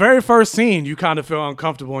 the very first scene, you kind of feel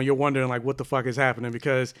uncomfortable and you're wondering, like, what the fuck is happening,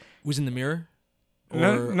 because... Was in the mirror?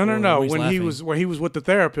 No. When he was with the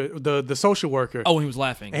therapist, the social worker. Oh, when he was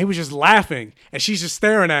laughing. And he was just laughing, and she's just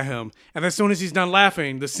staring at him. And as soon as he's done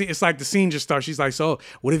laughing, it's like the scene just starts. She's like, "So,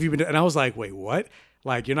 what have you been doing?" And I was like, "Wait, what?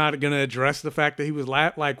 Like, you're not gonna address the fact that he was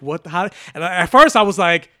laughing? Like, what? How?" And at first, I was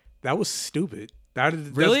like, "That was stupid."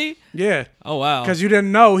 Really? Yeah. Oh wow. Because you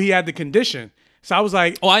didn't know he had the condition. So I was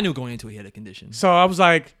like, I knew going into it he had a condition. So I was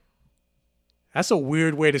like, That's a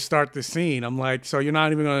weird way to start the scene. I'm like, so you're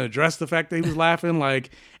not even going to address the fact that he was laughing? Like,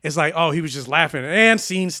 it's like, oh, he was just laughing, and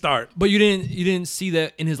scene start. But you didn't see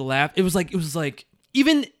that in his laugh. It was like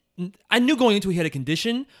even I knew going into it he had a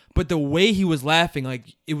condition, but the way he was laughing,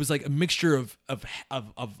 like it was like a mixture of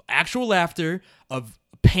actual laughter, of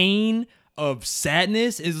pain, of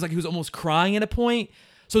sadness. It was like he was almost crying at a point.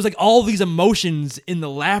 So it's like all these emotions in the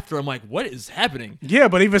laughter. I'm like, what is happening? Yeah,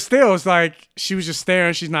 but even still, it's like she was just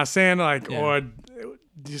staring. She's not saying like, or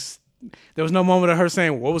just there was no moment of her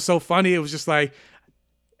saying what was so funny. It was just like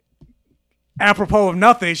apropos of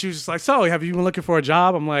nothing. She was just like, so have you been looking for a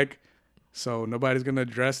job? I'm like, so nobody's gonna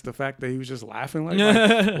address the fact that he was just laughing.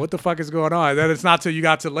 Like what the fuck is going on? Then it's not till you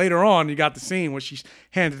got to later on. You got the scene where she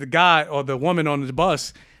handed the guy or the woman on the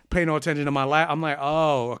bus. Pay no attention to my laugh. I'm like,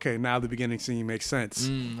 oh, okay. Now the beginning scene makes sense.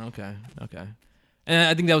 Okay. And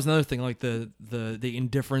I think that was another thing, like the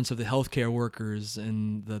indifference of the healthcare workers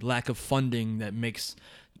and the lack of funding that makes,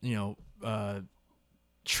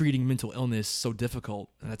 treating mental illness so difficult.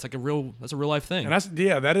 And that's a real life thing. And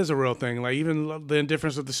that is a real thing. Like even the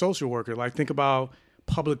indifference of the social worker. Like think about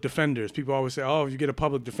public defenders. People always say, oh, if you get a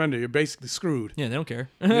public defender, you're basically screwed. Yeah, they don't care.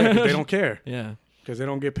 Yeah, 'cause they don't care. Yeah. Because they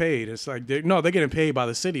don't get paid. It's like, they're getting paid by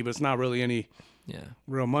the city, but it's not really any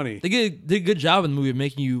real money. They did a good job in the movie of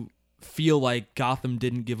making you feel like Gotham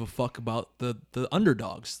didn't give a fuck about the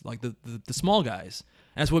underdogs, like the small guys.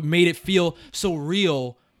 That's what made it feel so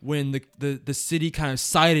real when the city kind of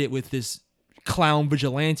sided with this clown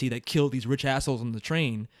vigilante that killed these rich assholes on the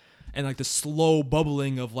train. And like the slow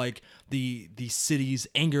bubbling of like the city's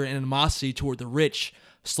anger and animosity toward the rich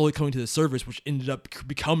slowly coming to the surface, which ended up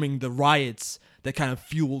becoming the riots that kind of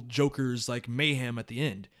fueled Joker's like mayhem at the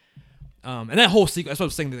end. And that whole sequence, that's what I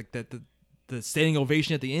was saying, that the standing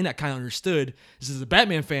ovation at the end, I kind of understood. This is a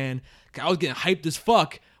Batman fan. I was getting hyped as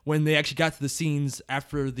fuck when they actually got to the scenes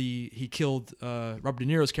after he killed Robert De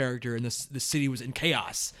Niro's character and the city was in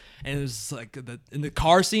chaos. And it was like in the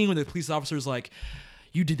car scene when the police officer's like,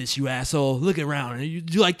 you did this, you asshole. Look around. And you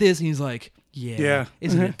do like this. And he's like, yeah.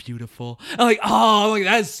 Isn't it beautiful? I'm like, oh, like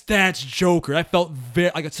that's Joker. I felt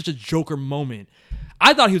such a Joker moment.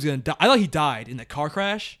 I thought he was gonna die. I thought he died in that car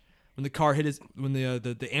crash when the car hit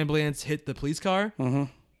the ambulance hit the police car. Mm-hmm.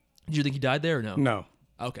 Did you think he died there or no? No.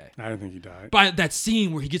 Okay. I didn't think he died. But that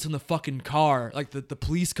scene where he gets in the fucking car, like the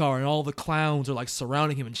police car, and all the clowns are like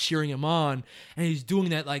surrounding him and cheering him on, and he's doing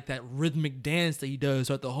that like that rhythmic dance that he does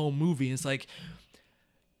throughout the whole movie. And it's like,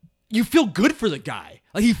 you feel good for the guy.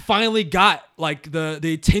 Like he finally got like the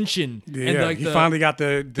attention. Yeah, and like he finally got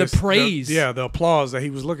the praise. The applause that he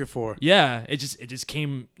was looking for. Yeah, it just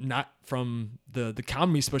came not from the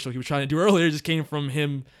comedy special he was trying to do earlier. It just came from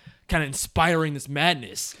him kind of inspiring this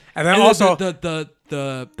madness. And then also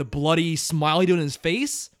the bloody smile he doing in his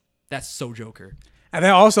face. That's so Joker. And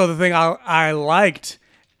then also the thing I liked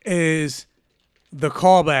is the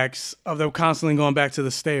callbacks of them constantly going back to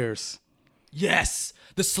the stairs. Yes.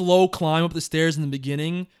 The slow climb up the stairs in the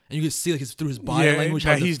beginning, and you can see like through his body language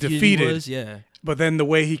how he's defeated. He was. Yeah. But then the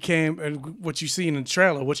way he came and what you see in the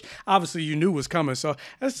trailer, which obviously you knew was coming. So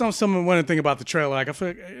that's something one thing about the trailer. Like I feel,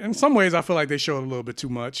 in some ways, I feel like they showed a little bit too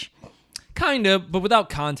much. Kind of, but without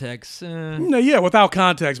context. No, yeah, without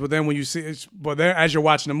context. But then when you see it, but then as you're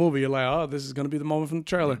watching the movie, you're like, oh, this is gonna be the moment from the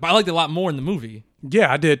trailer. But I liked it a lot more in the movie.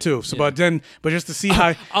 Yeah, I did too. So, yeah. but just to see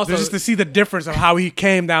how, also, just to see the difference of how he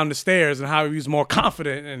came down the stairs and how he was more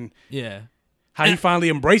confident and how he finally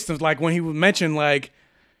embraced them. Like when he mentioned, like,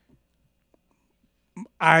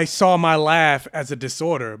 I saw my laugh as a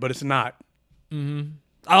disorder, but it's not. Mm-hmm.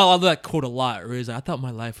 I love that quote a lot. Where he's like, I thought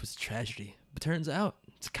my life was a tragedy, but turns out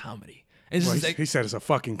it's a comedy. And well, he said it's a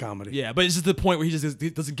fucking comedy. Yeah, but it's just the point where he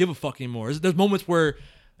doesn't give a fuck anymore. There's moments where.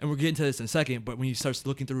 And we'll get into this in a second, but when he starts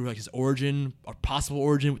looking through like his origin or possible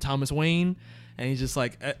origin with Thomas Wayne, and he's just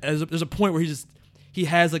like, there's a point where he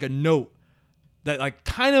has like a note that like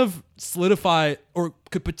kind of solidify or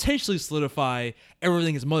could potentially solidify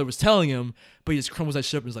everything his mother was telling him, but he just crumbles that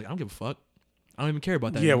shit up and is like, I don't give a fuck. I don't even care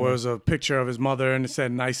about that. Yeah, well, it was a picture of his mother and it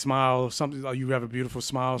said "nice smile," something like, "you have a beautiful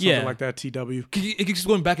smile," something like that. TW. It keeps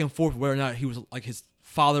going back and forth whether or not he was like his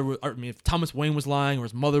father, if Thomas Wayne was lying or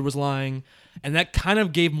his mother was lying, and that kind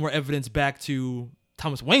of gave more evidence back to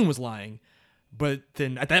Thomas Wayne was lying. But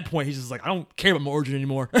then at that point, he's just like, I don't care about my origin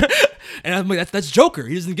anymore. And I'm like, that's Joker.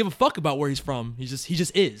 He doesn't give a fuck about where he's from. He just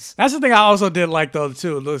is. That's the thing I also did like though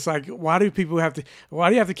too. It's like, why do you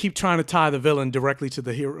have to keep trying to tie the villain directly to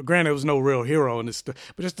the hero? Granted, there was no real hero in this, but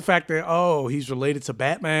just the fact that he's related to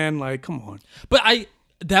Batman. Like, come on. But I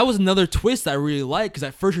that was another twist I really liked, because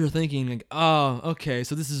at first you're thinking like, oh, okay,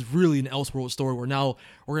 so this is really an Elseworld story where now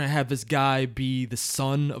we're gonna have this guy be the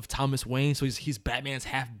son of Thomas Wayne, so he's Batman's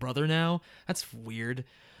half brother now. That's weird.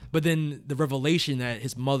 But then the revelation that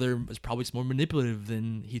his mother was probably just more manipulative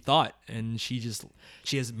than he thought, and she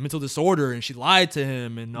has mental disorder and she lied to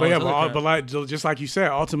him and all just like you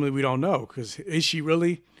said, ultimately we don't know, because is she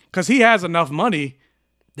really? Because he has enough money,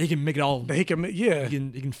 they can make it all. He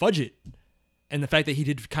can fudge it. And the fact that he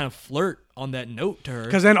did kind of flirt on that note to her.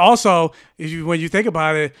 Because then also, when you think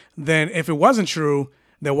about it, then if it wasn't true,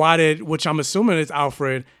 then why did, which I'm assuming is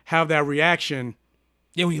Alfred, have that reaction?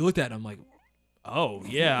 Yeah, when you looked at him, like, oh,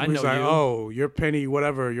 yeah, I know He's like, you. oh, you're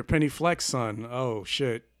Penny Flex son. Oh,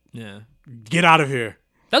 shit. Yeah. Get out of here.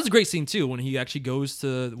 That was a great scene, too, when he actually goes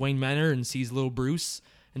to Wayne Manor and sees little Bruce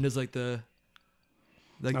and does, like, the...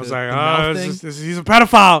 I was he's a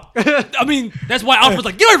pedophile. I mean, that's why Alfred's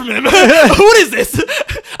like, get away from him. What is this?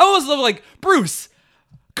 I was like, Bruce,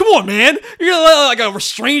 come on, man. You're gonna let like a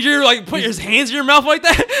stranger like put his hands in your mouth like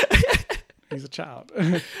that? He's a child.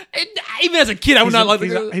 Even as a kid, I would not like.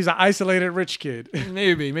 He's an isolated rich kid.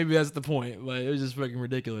 Maybe that's the point, but it was just fucking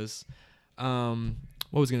ridiculous. What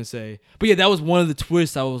was I gonna say? But yeah, that was one of the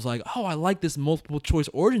twists. I was like, oh, I like this multiple choice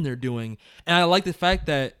origin they're doing, and I like the fact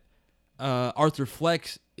that Arthur Fleck,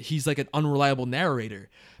 he's like an unreliable narrator,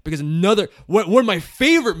 because one of my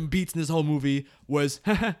favorite beats in this whole movie was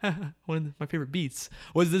one of my favorite beats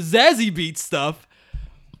was the Zazie Beetz stuff,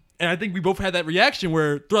 and I think we both had that reaction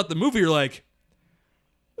where throughout the movie you're like,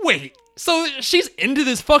 wait, so she's into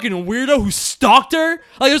this fucking weirdo who stalked her?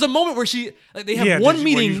 Like there's a moment where they have one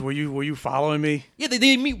meeting. Were you following me? Yeah,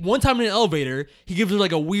 they meet one time in an elevator. He gives her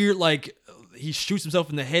like a weird like he shoots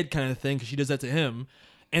himself in the head kind of thing because she does that to him.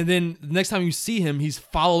 And then the next time you see him, he's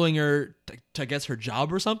following her to I guess her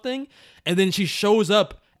job or something. And then she shows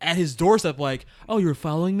up at his doorstep like, "Oh, you were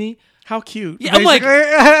following me? How cute!" Yeah, basically.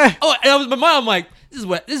 I'm like, oh, and I was my mind. I'm like, this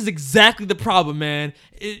is exactly the problem, man.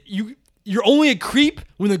 You're only a creep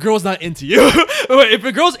when the girl's not into you. If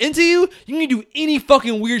a girl's into you, you can do any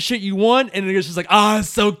fucking weird shit you want, and it's just like, it's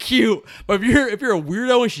so cute. But if you're a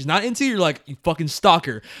weirdo and she's not into you, you're like, you fucking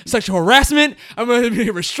stalker. Sexual harassment. I'm gonna be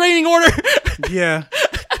a restraining order. Yeah.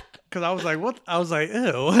 Because I was like, what? I was like,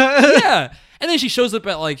 ew. Yeah. And then she shows up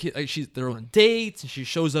at they're on dates, and she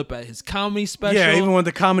shows up at his comedy special. Yeah, even with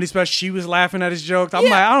the comedy special, she was laughing at his jokes. I'm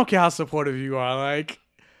like, I don't care how supportive you are. Like,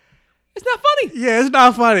 it's not funny. Yeah, it's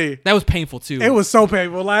not funny. That was painful too. It was so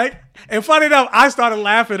painful. Like, and funny enough, I started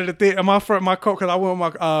laughing at the thing. And because I went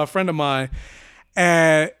with my friend of mine,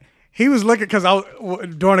 and he was looking because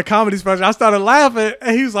during the comedy special, I started laughing,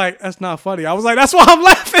 and he was like, "That's not funny." I was like, "That's why I'm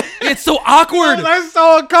laughing." It's so awkward. That's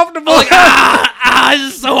so uncomfortable. I'm like,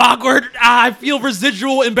 this is so awkward. I feel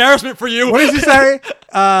residual embarrassment for you. What did he say?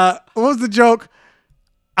 What was the joke?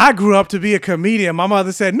 I grew up to be a comedian. My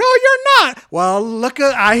mother said, "No, you're not." Well, look,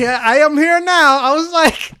 I am here now. I was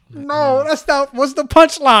like, "No, that's not." What's the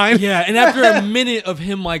punchline? Yeah, and after a minute of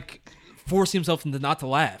him like forcing himself into not to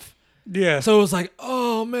laugh. Yeah. So it was like,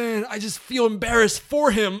 oh man, I just feel embarrassed for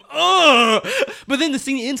him. Ugh. But then the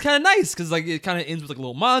scene ends kind of nice because like it kind of ends with like a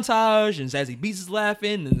little montage and Zazie Beetz is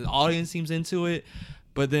laughing and the audience seems into it.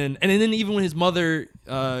 But then even when his mother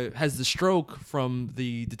has the stroke from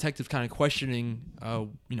the detective kind of questioning,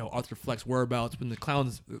 Arthur Fleck's whereabouts when the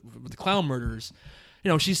clown murders,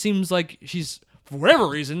 she seems like she's, for whatever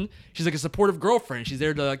reason, she's like a supportive girlfriend. She's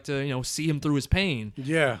there to see him through his pain.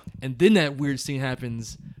 Yeah. And then that weird scene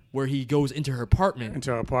happens where he goes into her apartment.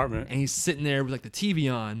 And he's sitting there with like the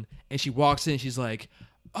TV on, and she walks in and she's like,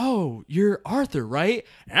 "Oh, you're Arthur, right?"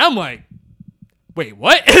 And I'm like, "Wait,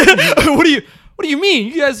 what? What do you mean?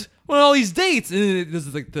 You guys went on all these dates?" And this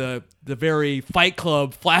is like the very Fight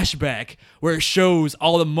Club flashback where it shows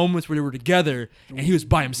all the moments where they were together and he was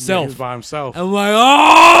by himself. Yeah, he was by himself. I'm like,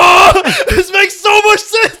 oh, this makes so much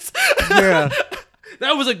sense. Yeah.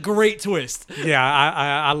 That was a great twist. Yeah,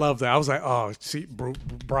 I love that. I was like, oh, see,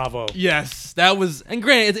 bravo. Yes, that was, and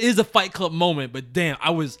granted, it is a Fight Club moment, but damn,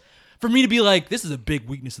 for me to be like, this is a big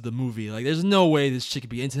weakness of the movie. Like, there's no way this chick could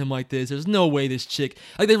be into him like this. There's no way this chick,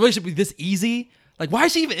 like, the relationship would be this easy. Like, why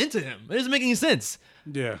is she even into him? It doesn't make any sense.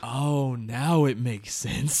 Yeah. Oh, now it makes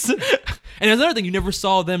sense. And there's another thing, you never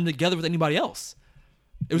saw them together with anybody else.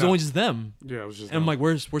 It was only just them. Yeah, it was just them. And I'm like,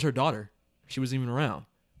 where's her daughter? She wasn't even around.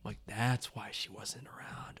 I'm like, that's why she wasn't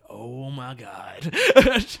around. Oh my God.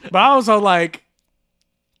 But I also like,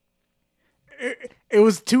 it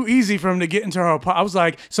was too easy for him to get into her apartment. I was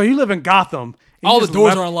like, so you live in Gotham. All the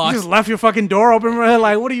doors are unlocked. You just left your fucking door open.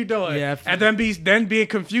 Like, what are you doing? Yeah. And then being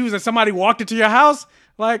confused that somebody walked into your house.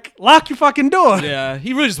 Like, lock your fucking door. Yeah,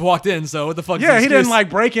 he really just walked in. So what the fuck? Yeah, is he the excuse? didn't like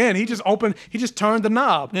break in. He just turned the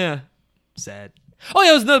knob. Yeah, sad. Oh yeah,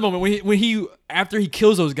 there was another moment when he after he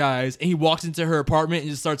kills those guys and he walks into her apartment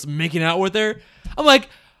and just starts making out with her. I'm like,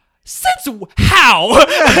 since how?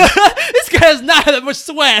 This guy does not have that much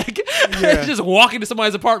swag. Yeah. Just walk into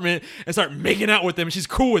somebody's apartment and start making out with them. And she's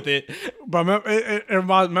cool with it. But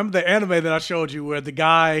remember the anime that I showed you where the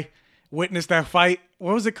guy witnessed that fight?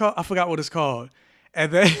 What was it called? I forgot what it's called.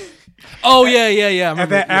 And then Oh yeah. I remember,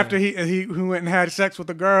 and then yeah. after he went and had sex with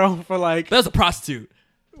the girl for like, That was a prostitute.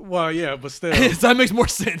 well, yeah, but still, So that makes more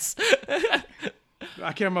sense.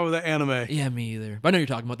 I can't remember the anime. Yeah, me either. But I know you're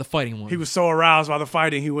talking about the fighting one. He was so aroused by the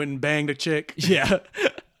fighting, he went and banged a chick. Yeah.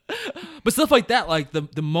 But stuff like that, like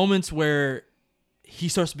the moments where he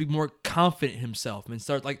starts to be more confident in himself and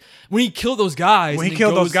start like when he killed those guys. When and he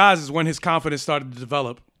killed goes- those guys is when his confidence started to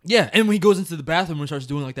develop. Yeah, and when he goes into the bathroom and starts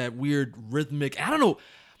doing like that weird rhythmic, I don't know.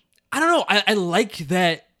 I like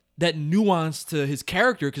that nuance to his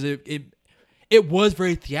character because it was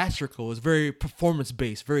very theatrical. It was very performance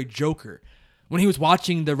based, very Joker. When he was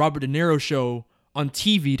watching the Robert De Niro show on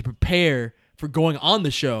TV to prepare for going on the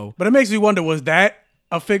show. But it makes me wonder, was that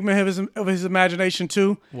a figment of his imagination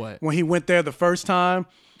too? What? When he went there the first time?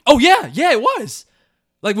 Oh yeah, it was.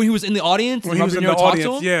 Like when he was in the audience. When and he was Robert in De the Niro talked to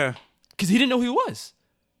audience, him, yeah. because he didn't know who he was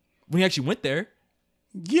when he actually went there.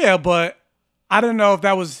 Yeah, but I don't know if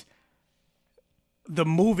that was the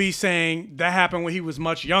movie saying that happened when he was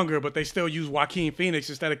much younger, but they still used Joaquin Phoenix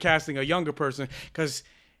instead of casting a younger person. Because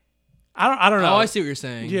I don't know. Oh, I see what you're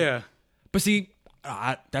saying. Yeah. But see,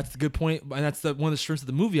 that's the good point, and that's one of the strengths of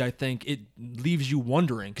the movie. I think it leaves you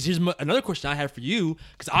wondering. Because here's another question I had for you,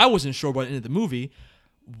 because I wasn't sure by the end of the movie.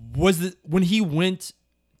 Was it when he went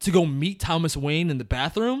to go meet Thomas Wayne in the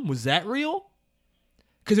bathroom? Was that real?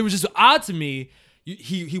 Because it was just odd to me.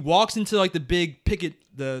 He walks into like the big picket,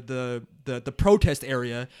 the protest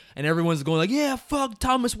area, and everyone's going like, yeah, fuck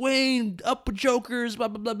Thomas Wayne, up with Jokers, blah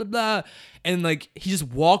blah blah blah blah, and like he just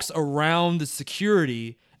walks around the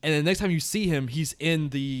security, and the next time you see him, he's in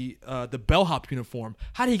the bellhop uniform.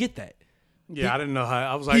 How did he get that? Yeah, I didn't know how.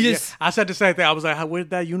 I was like, I said the same thing. I was like, where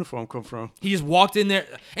did that uniform come from? He just walked in there,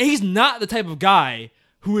 and he's not the type of guy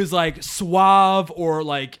who is like suave or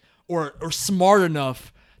like or smart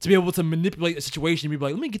enough to be able to manipulate a situation and be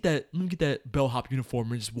like, let me get that bellhop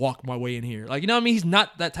uniform and just walk my way in here. Like, you know what I mean? He's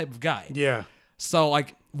not that type of guy. Yeah. So,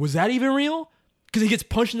 like, was that even real? Because he gets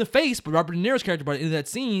punched in the face by Robert De Niro's character by the end of that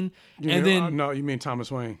scene. No, you mean Thomas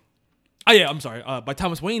Wayne. Oh, yeah, I'm sorry. By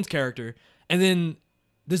Thomas Wayne's character. And then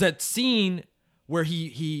there's that scene where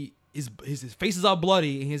his face is all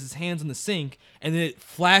bloody and he has his hands in the sink, and then it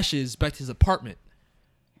flashes back to his apartment.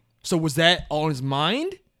 So was that all in his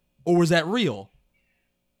mind? Or was that real?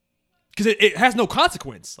 Because it has no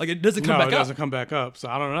consequence. Like, it doesn't come back up. No, it doesn't come back up. So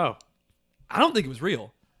I don't know. I don't think it was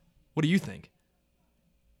real. What do you think?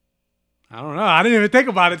 I don't know. I didn't even think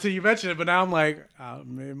about it until you mentioned it, but now I'm like,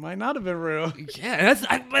 it might not have been real. Yeah, and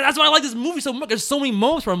that's why I like this movie so much. There's so many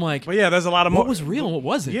moments where I'm like, But yeah, there's a lot of what was real and what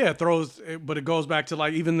wasn't? Yeah, but it goes back to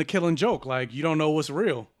like even the Killing Joke. Like you don't know what's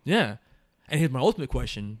real. Yeah. And here's my ultimate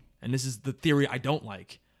question, and this is the theory I don't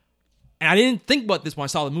like. And I didn't think about this when I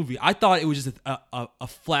saw the movie. I thought it was just a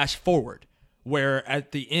flash forward, where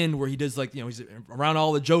at the end where he does like, you know, he's around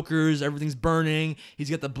all the Jokers, everything's burning, he's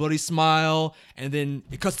got the bloody smile, and then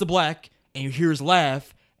it cuts to black, and you hear his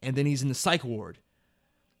laugh, and then he's in the psych ward.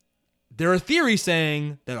 There are theories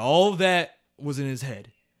saying that all of that was in his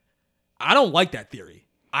head. I don't like that theory.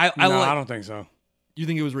 I don't think so. You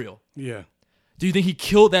think it was real? Yeah. Do you think he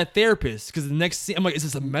killed that therapist? Because the next scene, I'm like, is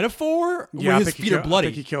this a metaphor? Yeah, Where I his think feet are bloody. I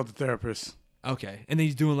think he killed the therapist. Okay, and then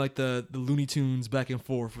he's doing like the Looney Tunes back and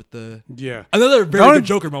forth with the Yeah. another very good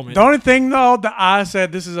Joker moment. The only thing though that I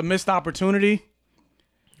said this is a missed opportunity.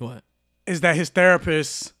 What? Is that his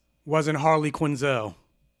therapist wasn't Harley Quinzel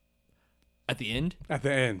At the end? at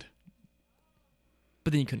the end?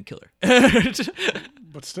 But then you couldn't kill her.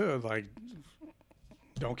 But still, like,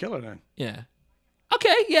 don't kill her then. Yeah.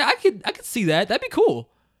 Okay, yeah, I could see that. That'd be cool.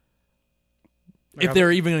 Like, If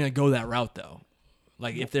they're even gonna go that route though.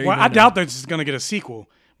 Like if they're Well, even I gonna- doubt they're just gonna get a sequel.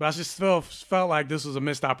 But I just felt like this was a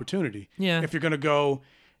missed opportunity. Yeah. If you're gonna go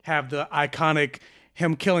have the iconic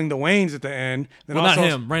him killing the Waynes at the end, then Well, also not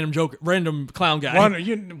him, random clown guy.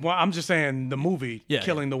 I'm just saying the movie Yeah,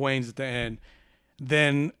 killing the Waynes at the end.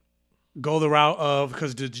 Then go the route of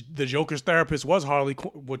because the Joker's therapist was Harley,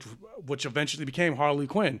 which eventually became Harley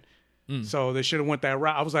Quinn. So they should have went that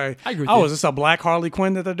route. I was like, I agree with oh, you. is this a black Harley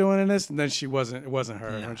Quinn that they're doing in this? And then she wasn't. It wasn't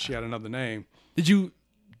her. She had another name. Did you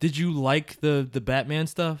like the Batman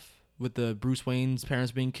stuff with the Bruce Wayne's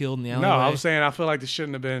parents being killed in the alleyway? No, I was saying I feel like this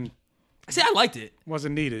shouldn't have been See, I liked it.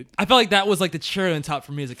 Wasn't needed. I felt like that was like the cherry on top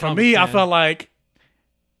for me as a For comic me, fan. I felt like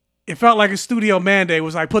it felt like a studio mandate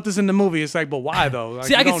was like, put this in the movie. It's like, but why though? Like,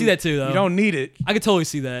 See, I you can don't- see that too, though. You don't need it. I could totally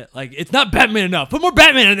see that. Like, it's not Batman enough. Put more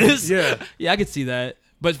Batman in this. Yeah. Yeah, I could see that.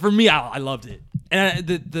 But for me, I loved it. And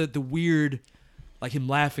the weird, like him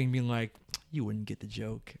laughing, being like, "You wouldn't get the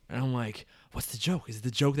joke." And I'm like, "What's the joke? Is it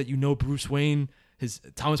the joke that you know Bruce Wayne,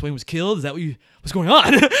 Thomas Wayne was killed? Is that what's going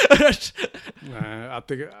on?" I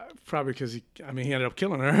think probably because he ended up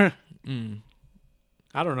killing her.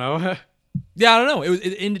 I don't know. Yeah, I don't know.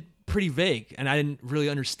 It ended pretty vague, and I didn't really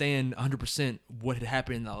understand 100% what had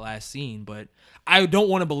happened in that last scene. But I don't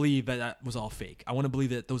want to believe that was all fake. I want to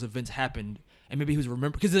believe that those events happened, and maybe he was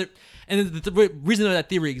remembered. The reason that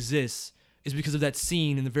theory exists is because of that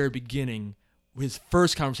scene in the very beginning, his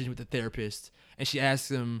first conversation with the therapist, and she asks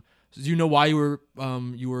him, "Do you know why you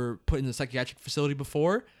were put in the psychiatric facility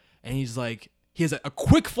before?" And he's like, he has a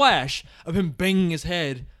quick flash of him banging his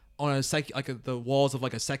head on the walls of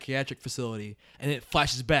like a psychiatric facility, and it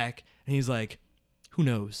flashes back, and he's like, "Who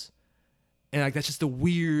knows?" And like that's just a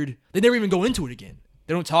weird. They never even go into it again.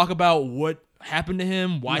 They don't talk about what happened to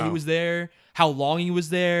him, why he was there, how long he was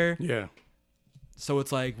there. Yeah. So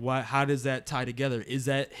it's like, how does that tie together? Is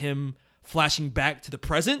that him flashing back to the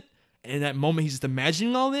present, and in that moment he's just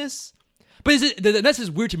imagining all this? But that's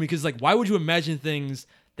just weird to me because like, why would you imagine things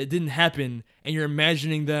that didn't happen, and you're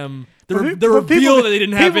imagining them? The reveal that they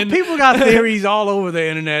didn't happen. People got theories all over the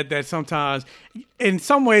internet that sometimes, in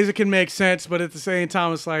some ways, it can make sense, but at the same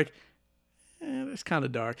time, it's like, it's kind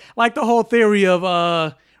of dark. Like the whole theory of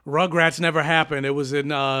Rugrats never happened. It was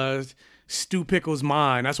in Stu Pickles'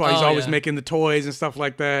 mind. That's why he's always making the toys and stuff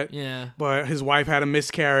like that. Yeah. But his wife had a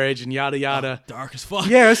miscarriage and yada yada. Dark as fuck.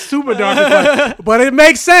 Yeah, it's super dark as fuck. But it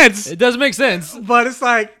makes sense. It does make sense. But it's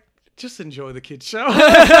like, just enjoy the kids show.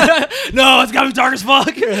 No, it's got me dark as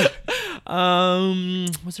fuck.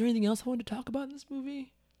 Was there anything else I wanted to talk about in this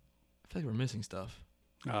movie? I feel like we're missing stuff.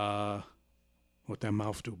 What that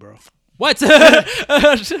mouth do, bro? What?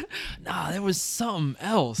 Nah, there was something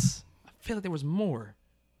else. I feel like there was more.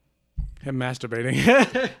 Him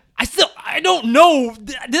masturbating. I don't know.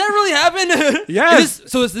 Did that really happen? Yes.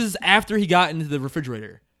 This is after he got into the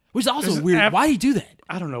refrigerator, which is also weird. Why did he do that?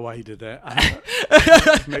 I don't know why he did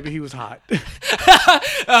that. Maybe he was hot.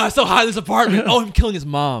 So hot in this apartment. Oh, him killing his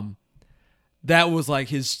mom. That was like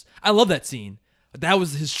his. I love that scene. That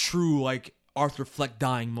was his true like Arthur Fleck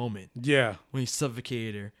dying moment. Yeah. When he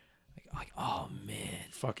suffocated her. Like, oh man,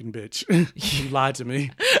 fucking bitch. You lied to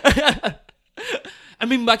me. I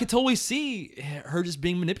mean, I could totally see her just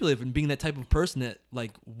being manipulative and being that type of person that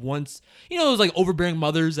like wants, those like overbearing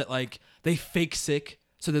mothers that like they fake sick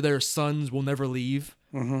so that their sons will never leave.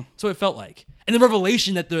 Mm-hmm. So it felt like, and the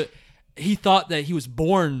revelation that he thought that he was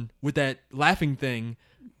born with that laughing thing,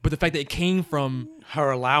 but the fact that it came from her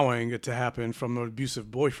allowing it to happen from an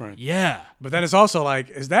abusive boyfriend. Yeah. But then it's also like,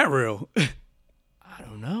 is that real? I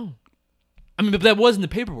don't know. I mean, but that was in the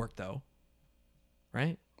paperwork though,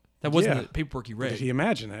 right? That wasn't the paperwork he read. Did he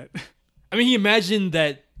imagine that? I mean, he imagined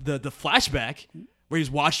that the flashback where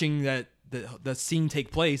he's watching the scene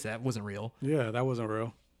take place, that wasn't real. Yeah, that wasn't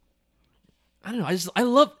real. I don't know. I just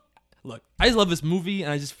love this movie,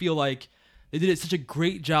 and I just feel like they did such a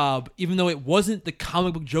great job. Even though it wasn't the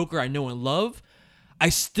comic book Joker I know and love, I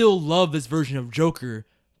still love this version of Joker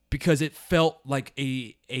because it felt like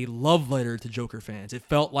a love letter to Joker fans. It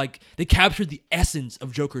felt like they captured the essence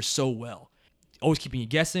of Joker so well. Always keeping you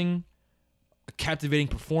guessing, a captivating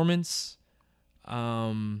performance.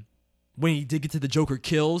 When he did get to the Joker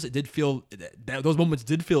kills, it did feel those moments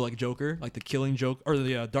did feel like Joker, like the killing joke or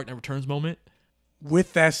the Dark Knight Returns moment.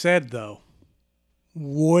 With that said, though,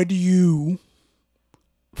 would you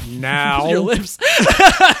now your lips?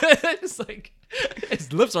 It's like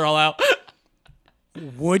his lips are all out.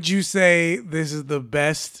 Would you say this is the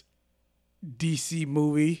best DC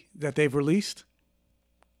movie that they've released?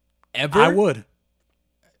 Ever? I would.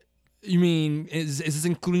 You mean is this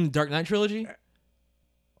including the Dark Knight trilogy?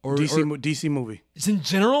 Or DC movie? It's in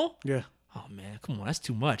general? Yeah. Oh man, come on, that's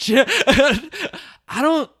too much. I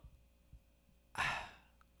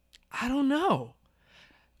don't know.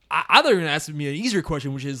 I thought you were gonna ask me an easier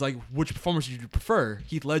question, which is like, which performance did you prefer,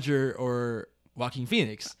 Heath Ledger or Joaquin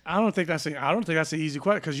Phoenix? I don't think that's an easy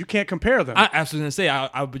question because you can't compare them. I absolutely gonna say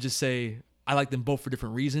I would just say I like them both for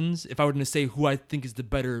different reasons. If I were going to say who I think is the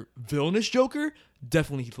better villainous Joker,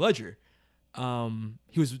 definitely Heath Ledger.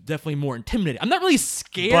 He was definitely more intimidating. I'm not really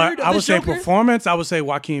scared of I would say Joker. performance. I would say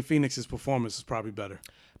Joaquin Phoenix's performance is probably better.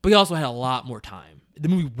 But he also had a lot more time. The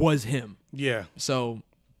movie was him. Yeah. So,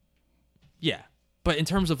 yeah. But in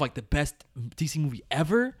terms of like the best DC movie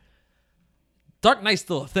ever, Dark Knight's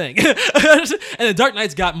still a thing. And the Dark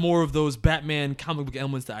Knight's got more of those Batman comic book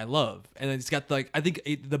elements that I love. And it's got, like, I think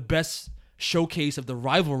the best showcase of the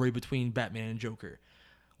rivalry between Batman and Joker.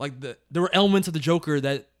 Like, there were elements of the Joker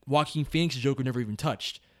that Joaquin Phoenix's Joker never even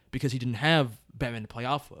touched because he didn't have Batman to play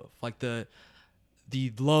off of. Like, the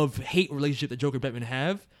love-hate relationship that Joker and Batman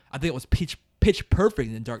have, I think it was pitch perfect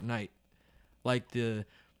in the Dark Knight. Like, the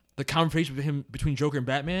conversation between Joker and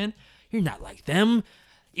Batman, you're not like them,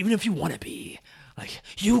 even if you want to be. Like,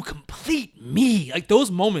 you complete me. Like, those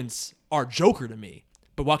moments are Joker to me.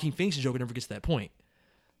 But Joaquin Phoenix's Joker never gets to that point.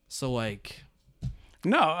 So, like...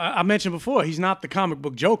 No, I mentioned before, he's not the comic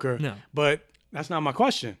book Joker. No. But that's not my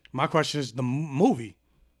question. My question is the movie.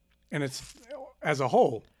 And it's as a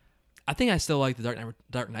whole. I think I still like the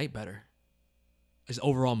Dark Knight better. His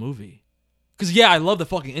overall movie. Because, yeah, I love the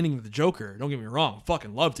fucking ending of the Joker. Don't get me wrong.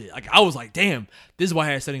 Fucking loved it. Like, I was like, damn, this is why I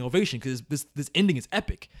had a standing ovation, because this ending is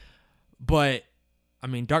epic. But, I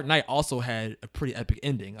mean, Dark Knight also had a pretty epic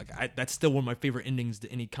ending. Like, that's still one of my favorite endings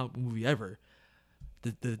to any comic movie ever.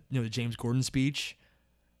 The James Gordon speech.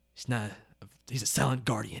 He's a silent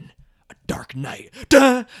guardian. A dark knight.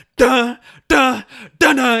 Da, da, da,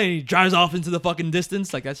 da, da. And he drives off into the fucking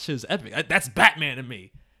distance. Like, that shit is epic. That's Batman to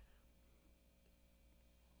me.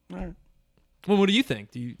 All right. Well, what do you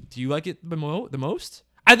think? Do you like it the most?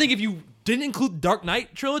 I think if you didn't include the Dark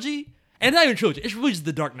Knight trilogy, and not even trilogy, it's really just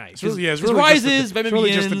the Dark Knight. It's really Rises, Batman Begins,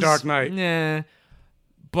 Begins, just the Dark Knight. Yeah,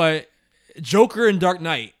 but Joker and Dark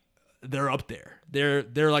Knight, they're up there.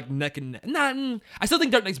 They're like neck and neck. I still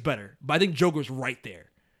think Dark Knight's better, but I think Joker's right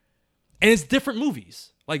there. And it's different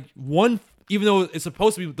movies. Like, one, even though it's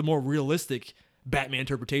supposed to be the more realistic Batman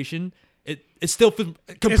interpretation, it's still compared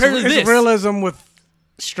to this. It's realism with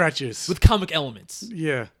stretches. With comic elements.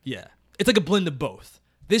 Yeah. Yeah. It's like a blend of both.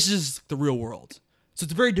 This is the real world. So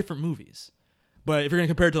it's very different movies. But if you're going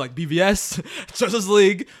to compare it to like BVS, Justice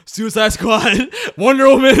League, Suicide Squad, Wonder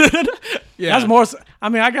Woman. Yeah. That's more,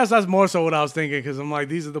 I guess that's more so what I was thinking, because I'm like,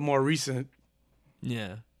 these are the more recent.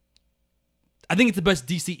 Yeah. I think it's the best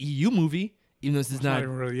DCEU movie, even though this is not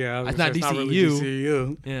really, yeah, it's not DCEU. Not really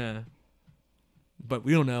DCEU. Yeah. But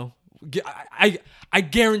we don't know. I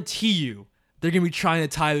guarantee you they're going to be trying to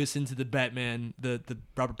tie this into the Batman, the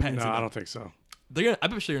Robert Pattinson. No, I don't think so. I bet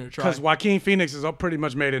they're going to try. Because Joaquin Phoenix has pretty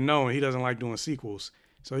much made it known he doesn't like doing sequels.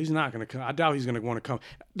 So he's not going to come. I doubt he's going to want to come.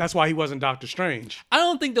 That's why he wasn't Doctor Strange. I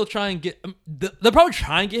don't think they'll try and get... they'll probably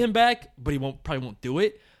try and get him back, but he probably won't do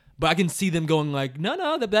it. But I can see them going like,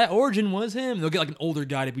 no, that origin was him. They'll get like an older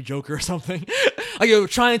guy to be Joker or something. Like, they'll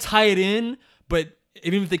try and tie it in, but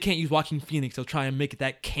even if they can't use Joaquin Phoenix, they'll try and make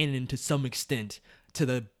that canon to some extent to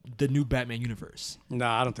the new Batman universe.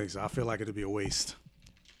 Nah, I don't think so. I feel like it'd be a waste.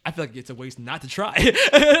 I feel like it's a waste not to try.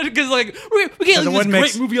 Because, like, we can't leave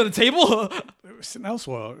this great movie on the table.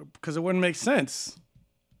 Elsewhere, because it wouldn't make sense.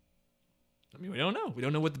 I mean, we don't know. We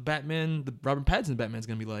don't know what the Robert Pattinson Batman's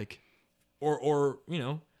going to be like. Or,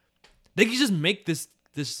 they could just make this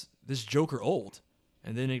Joker old,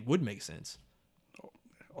 and then it would make sense.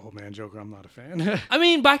 Old man Joker, I'm not a fan. I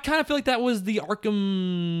mean, but I kind of feel like that was the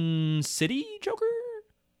Arkham City Joker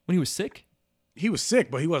when he was sick. He was sick,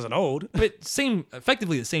 but he wasn't old. But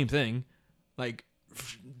effectively the same thing. Like,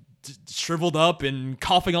 shriveled up and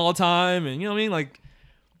coughing all the time, and you know what I mean? Like,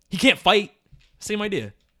 he can't fight. Same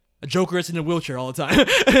idea. A Joker that's in a wheelchair all the time.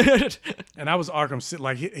 And that was Arkham City.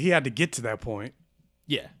 Like, he had to get to that point.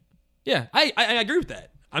 Yeah. Yeah, I agree with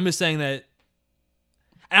that. I'm just saying that,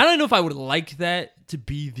 and I don't know if I would like that to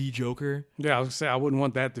be the Joker. Yeah, I was going to say, I wouldn't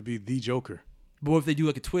want that to be the Joker. But what if they do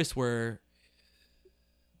like a twist where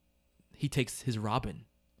he takes his Robin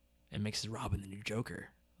and makes his Robin the new Joker,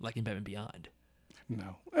 like in Batman Beyond?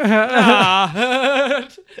 No.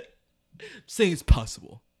 Saying it's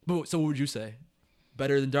possible. But so what would you say?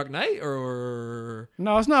 Better than Dark Knight, or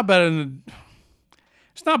no? It's not better than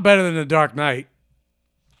the Dark Knight.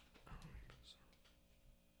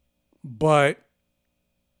 But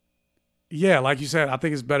yeah, like you said, I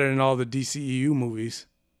think it's better than all the DCEU movies.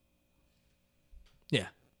 Yeah,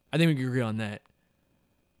 I think we can agree on that.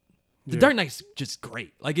 The Dark Knight's just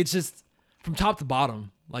great. Like, it's just from top to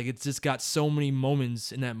bottom. Like, it's just got so many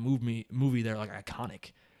moments in that movie that are like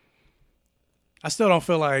iconic. I still don't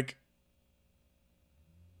feel like,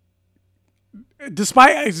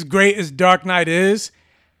 despite as great as Dark Knight is,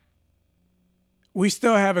 we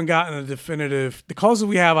still haven't gotten a definitive. The closest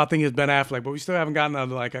we have, I think, is Ben Affleck, but we still haven't gotten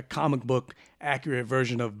a comic book accurate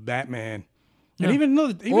version of Batman. No. And even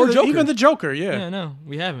the Joker, yeah. Yeah, no,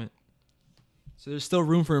 we haven't. So there's still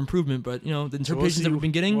room for improvement, but the interpretations that we've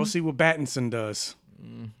been getting. We'll see what Pattinson does.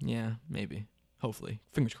 Yeah, maybe. Hopefully,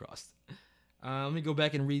 fingers crossed. Let me go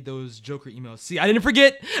back and read those Joker emails. See, I didn't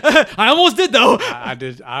forget. I almost did, though. I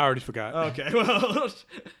did. I already forgot. Okay, well.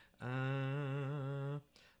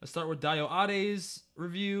 Let's start with Dio Ade's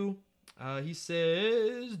review. He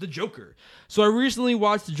says, The Joker. So I recently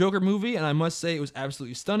watched the Joker movie, and I must say it was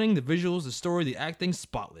absolutely stunning. The visuals, the story, the acting,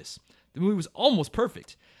 spotless. The movie was almost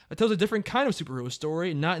perfect. It tells a different kind of superhero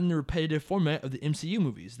story, not in the repetitive format of the MCU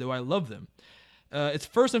movies, though I love them. It's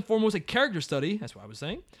first and foremost a character study, that's what I was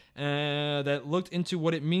saying, that looked into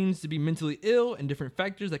what it means to be mentally ill and different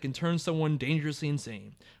factors that can turn someone dangerously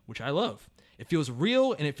insane, which I love. It feels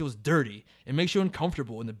real and it feels dirty. It makes you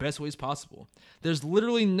uncomfortable in the best ways possible. There's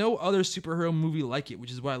literally no other superhero movie like it,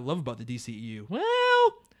 which is what I love about the DCEU.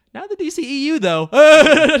 Well, not the DCEU though.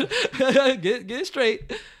 Get it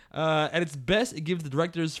straight. At its best, it gives the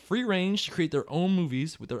directors free range to create their own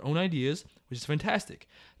movies with their own ideas, which is fantastic.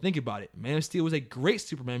 Think about it. Man of Steel was a great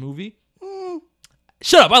Superman movie.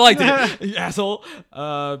 Shut up, I liked it, you asshole.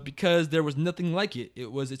 Because there was nothing like it.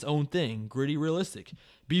 It was its own thing, gritty, realistic.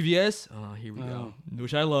 BVS, here we go,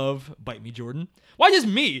 which I love. Bite me, Jordan. Why just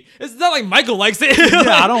me? It's not like Michael likes it.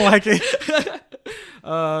 Yeah, I don't like it.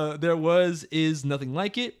 Is nothing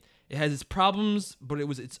like it. It has its problems, but it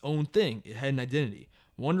was its own thing. It had an identity.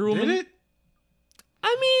 Wonder Woman. Did it?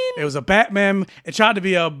 I mean, it was a Batman. It tried to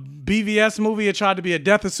be a BVS movie. It tried to be a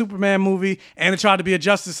Death of Superman movie, and it tried to be a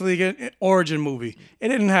Justice League origin movie. It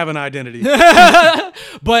didn't have an identity.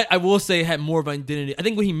 But I will say it had more of an identity. I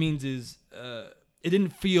think what he means is it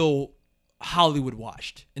didn't feel Hollywood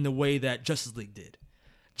washed in the way that Justice League did.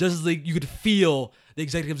 Justice League, you could feel the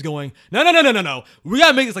executives going, no. We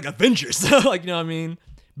gotta make this like Avengers. Like, you know what I mean?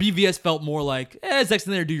 BVS felt more like, Zack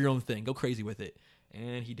Snyder, do your own thing. Go crazy with it.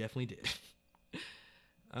 And he definitely did.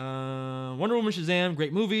 Wonder Woman, Shazam,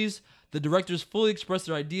 great movies. The directors fully expressed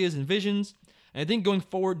their ideas and visions. And I think going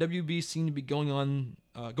forward, WB seemed to be going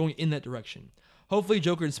in that direction. Hopefully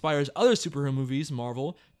Joker inspires other superhero movies,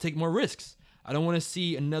 Marvel, to take more risks. I don't want to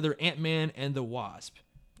see another Ant-Man and the Wasp.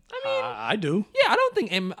 I mean, I do. Yeah, I don't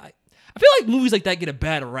think... I feel like movies like that get a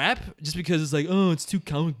bad rap just because it's like, oh, it's too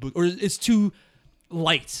comic book, or it's too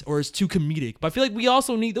light, or it's too comedic. But I feel like we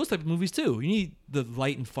also need those type of movies too. You need the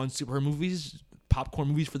light and fun superhero movies, popcorn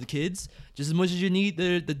movies for the kids, just as much as you need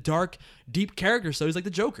the dark, deep character stories like the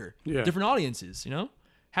Joker. Yeah. Different audiences, you know?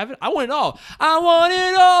 Have it. I want it all. I want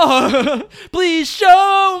it all. Please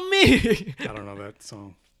show me. I don't know that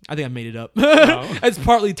song. I think I made it up. It's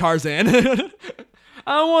partly Tarzan.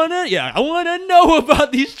 I wanna know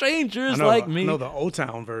about these strangers like me. I know the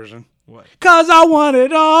O-Town version. What? 'Cause I want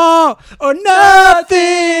it all or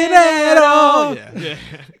nothing at all.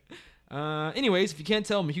 Yeah. Anyways, if you can't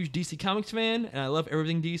tell, I'm a huge DC Comics fan, and I love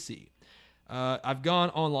everything DC. I've gone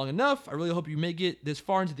on long enough. I really hope you make it this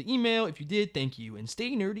far into the email. If you did, thank you. And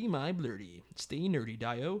stay nerdy, my blurdy. Stay nerdy,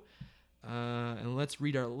 Dio. And let's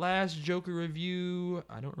read our last Joker review.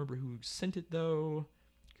 I don't remember who sent it, though,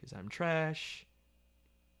 because I'm trash.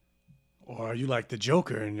 Or are you like the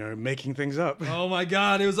Joker and you're making things up? Oh, my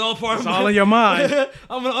God. It was all part It's of all in your mind.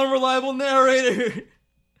 I'm an unreliable narrator.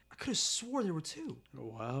 I could have swore there were two.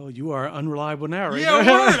 Well, you are an unreliable narrator. Yeah,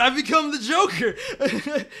 word. I've become the Joker.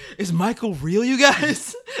 Is Michael real, you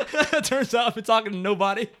guys? Turns out I've been talking to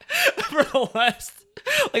nobody for the last,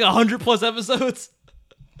 100+ episodes.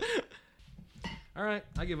 All right,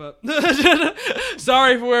 I give up.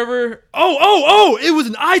 Sorry for whoever. Oh! It was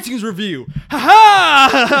an iTunes review.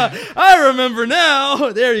 Ha! I remember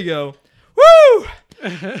now. There you go. Woo!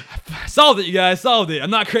 Solved it, you guys. Solved it. I'm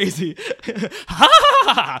not crazy.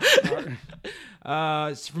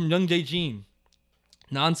 It's from Young J. Jean.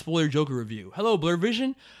 Non-spoiler Joker review. Hello, Blur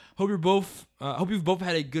Vision. Hope you've both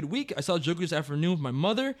had a good week. I saw Joker this afternoon with my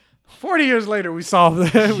mother. 40 years later, we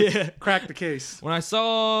solved it. Yeah. Cracked the case. When I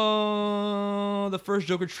saw the first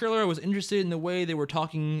Joker trailer, I was interested in the way they were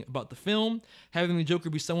talking about the film. Having the Joker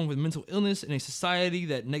be someone with mental illness in a society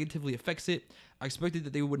that negatively affects it, I expected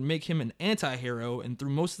that they would make him an anti-hero, and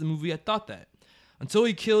through most of the movie, I thought that. Until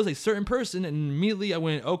he kills a certain person, and immediately I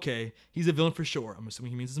went, okay, he's a villain for sure. I'm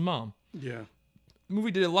assuming he means his mom. Yeah. The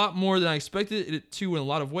movie did a lot more than I expected it to in a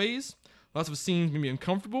lot of ways. Lots of scenes made me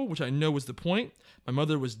uncomfortable, which I know was the point. My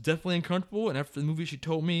mother was definitely uncomfortable, and after the movie, she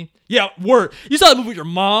told me, "Yeah, word. You saw the movie with your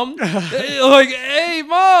mom? Like, hey,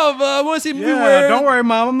 mom, I want to see a movie where..." Don't worry,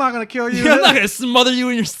 mom. I'm not going to kill you. I'm not going to smother you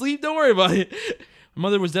in your sleep. Don't worry about it. My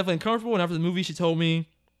mother was definitely uncomfortable, and after the movie, she told me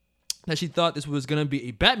that she thought this was going to be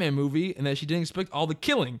a Batman movie, and that she didn't expect all the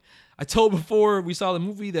killing. I told before we saw the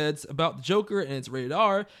movie that it's about the Joker, and it's rated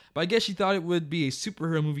R, but I guess she thought it would be a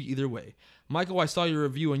superhero movie either way. Michael, I saw your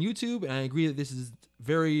review on YouTube, and I agree that this is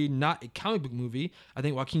very not a comic book movie. I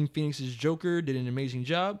think Joaquin Phoenix's Joker did an amazing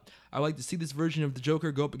job. I like to see this version of the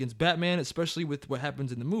Joker go up against Batman, especially with what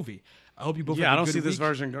happens in the movie. I hope you both. Yeah, have I a don't good see this week.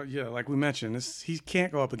 version go. Yeah, like we mentioned, he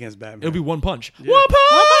can't go up against Batman. It'll be one punch. Yeah. One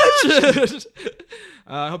punch!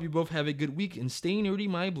 I hope you both have a good week and stay nerdy,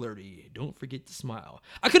 my blurdy. Don't forget to smile.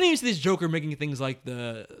 I couldn't even see this Joker making things like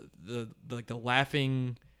the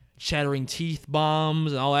laughing, chattering teeth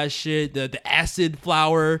bombs and all that shit. The acid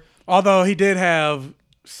flower. Although he did have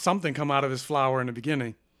something come out of his flower in the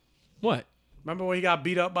beginning. What? Remember when he got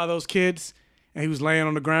beat up by those kids and he was laying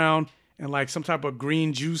on the ground and like some type of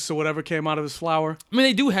green juice or whatever came out of his flower? I mean,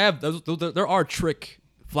 they do have those. There are trick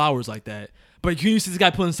flowers like that. But can you see this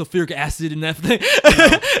guy putting sulfuric acid in that thing?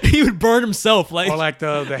 He would burn himself. Or like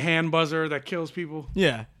the hand buzzer that kills people.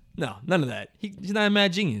 Yeah. No, none of that. He's not a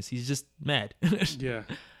mad genius. He's just mad. Yeah.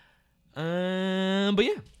 But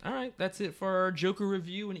yeah. All right. That's it for our Joker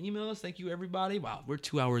review and emails. Thank you, everybody. Wow, we're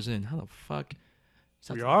 2 hours in. How the fuck?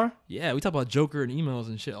 We are? Yeah, we talk about Joker and emails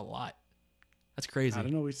and shit a lot. That's crazy. I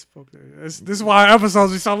didn't know we spoke that. This is why our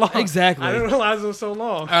episodes be so long. Exactly. I didn't realize it was so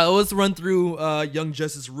long. All right, let's run through Young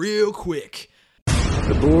Justice real quick.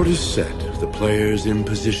 The board is set, the players in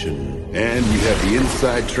position, and we have the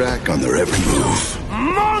inside track on their every move.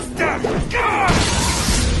 Monster!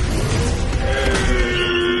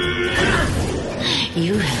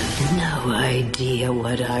 You have no idea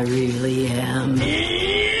what I really am.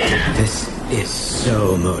 This is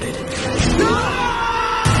so molded.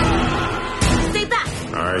 Stay back!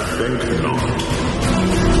 I think not.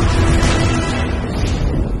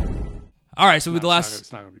 All right, so with the last...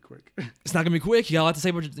 It's not going to be quick. It's not going to be quick? You got a lot to say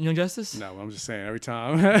about Young Justice? No, I'm just saying every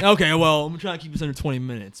time. Okay, well, I'm trying to keep this under 20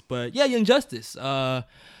 minutes. But yeah, Young Justice. Where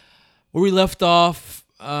we left off,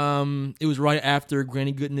 it was right after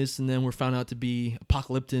Granny Goodness, and then we're found out to be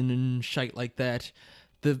Apocalypton and shite like that.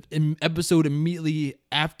 The episode immediately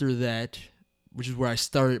after that, which is where I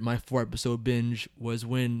started my 4-episode binge, was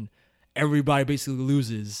when everybody basically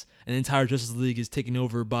loses, and the entire Justice League is taken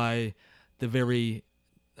over by the very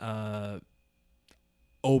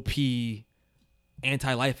OP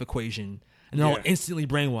anti-life equation, and they're all instantly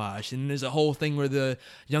brainwashed. And there's a whole thing where the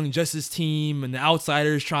Young Justice team and the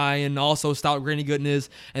Outsiders try and also stop Granny Goodness,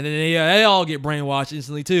 and then they all get brainwashed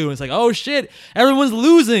instantly too. And it's like, oh shit, everyone's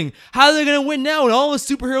losing. How are they gonna win now? And all the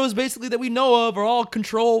superheroes basically that we know of are all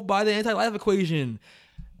controlled by the anti-life equation.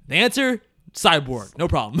 The answer: Cyborg, no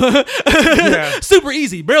problem. Super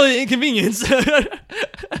easy, barely an inconvenience.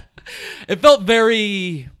 It felt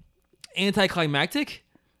very anticlimactic.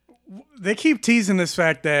 They keep teasing this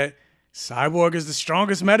fact that Cyborg is the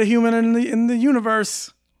strongest metahuman in the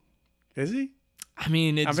universe. Is he? I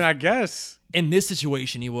mean, I guess in this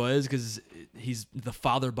situation he was, because he's the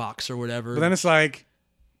father box or whatever. But then it's like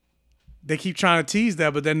they keep trying to tease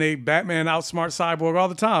that, but then Batman outsmarts Cyborg all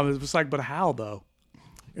the time. It's just like, but how though?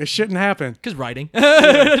 It shouldn't happen. Because writing.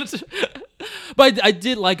 But I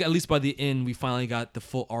did like, at least by the end, we finally got the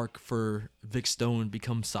full arc for Vic Stone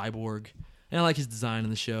become Cyborg. And I like his design in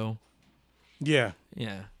the show. Yeah.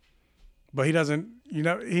 Yeah. But he doesn't,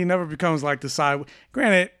 he never becomes like the Cyborg.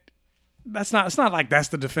 Granted, it's not like that's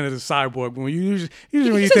the definitive Cyborg. When you usually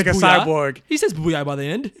when you think of Cyborg, he says booyah by the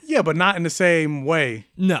end. Yeah, but not in the same way.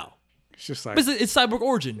 No. It's just like, but it's Cyborg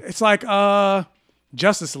origin. It's like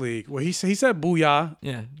Justice League, where he said booyah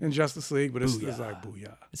in Justice League, but it's like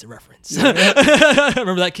booyah. It's a reference.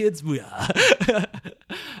 Remember that, kids? Booyah.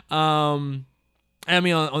 I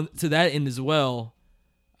mean, on to that end as well,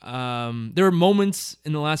 there were moments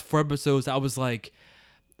in the last 4 episodes I was like,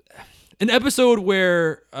 an episode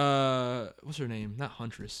where, what's her name? Not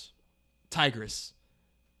Huntress. Tigress.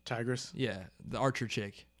 Yeah, the Archer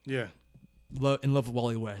chick. Yeah. In love with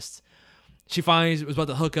Wally West. She finally was about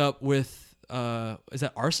to hook up with, is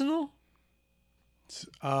that Arsenal?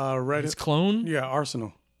 His clone? Yeah,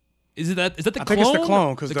 Arsenal. Is that the clone? I think it's the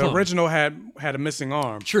clone, because the original had a missing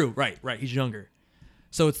arm. True, right. He's younger.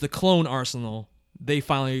 So it's the clone Arsenal. They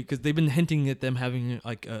finally, because they've been hinting at them having,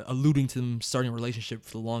 alluding to them starting a relationship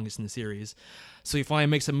for the longest in the series. So he finally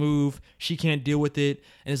makes a move. She can't deal with it.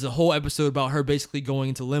 And there's a whole episode about her basically going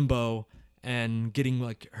into limbo and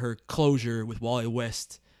getting, her closure with Wally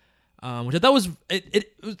West. Which I thought was,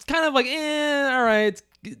 it was kind of like, all right, it's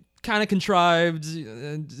kind of contrived.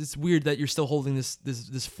 It's weird that you're still holding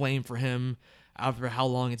this flame for him after how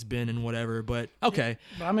long it's been and whatever, but okay.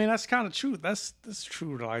 But I mean, that's kind of true. That's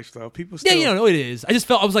true to life, though. People still... Yeah, it is. I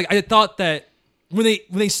thought that when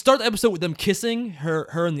they start the episode with them kissing,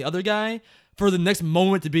 her and the other guy, for the next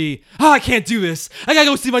moment to be, I can't do this. I gotta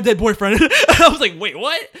go see my dead boyfriend. I was like, wait,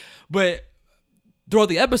 what? But throughout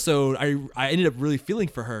the episode, I ended up really feeling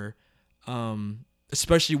for her.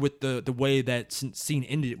 especially with the way that scene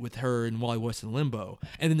ended with her and Wally West in limbo,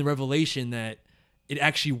 and then the revelation that it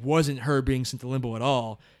actually wasn't her being sent to limbo at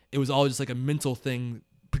all. It was all just like a mental thing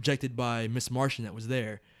projected by Miss Martian that was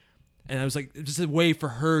there. And I was like, it was just a way for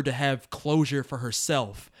her to have closure for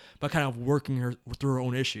herself by kind of working her through her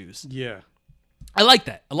own issues. Yeah. I like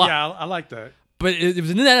that a lot. Yeah, I like that. But it was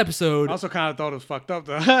in that episode. I also kind of thought it was fucked up,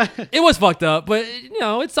 though. It was fucked up, but,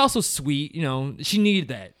 it's also sweet. She needed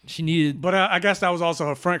that. But I guess that was also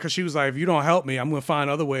her friend, because she was like, if you don't help me, I'm going to find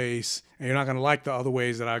other ways, and you're not going to like the other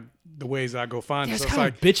ways that I go find. Yeah, so it's it's kind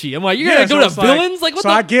like of bitchy. I'm like, you're going to go to villains? Like, what so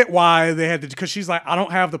I get why they had to, because she's like, I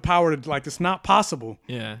don't have the power to, like, it's not possible.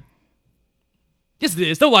 Yeah. Yes, it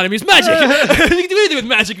is. Don't lie to me. It's magic. You can do anything with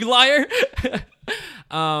magic, you liar. But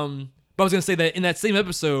I was going to say that in that same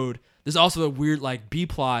episode, there's also a weird like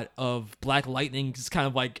B-plot of Black Lightning just kind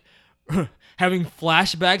of like having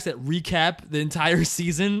flashbacks that recap the entire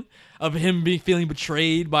season of him feeling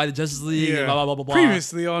betrayed by the Justice League and blah, blah, blah, blah, blah.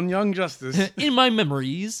 Previously on Young Justice. In my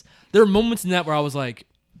memories, there are moments in that where I was like,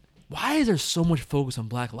 why is there so much focus on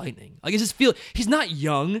Black Lightning? Like, it just feels he's not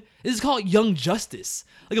young. This is called Young Justice.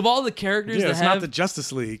 Like, of all the characters that it's not the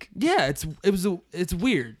Justice League. Yeah, it's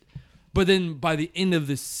weird. But then by the end of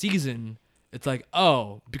this season, it's like,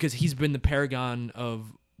 oh, because he's been the paragon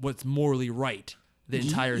of what's morally right the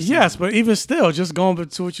entire season. Yes, but even still, just going back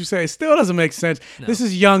to what you say, it still doesn't make sense. No. This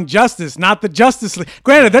is Young Justice, not the Justice League.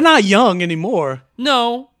 Granted, they're not young anymore.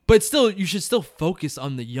 No, but still, you should still focus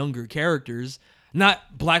on the younger characters.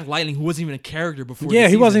 Not Black Lightning, who wasn't even a character before. Yeah,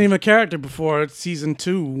 he wasn't even a character before season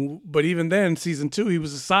 2. But even then, season 2, he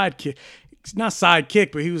was a sidekick. Not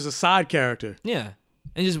sidekick, but he was a side character. Yeah,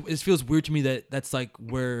 and it feels weird to me that that's like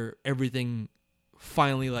where everything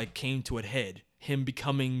finally like came to a head. Him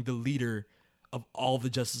becoming the leader of all the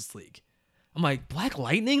Justice League. I'm like, Black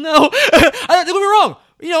Lightning though? Don't get me wrong.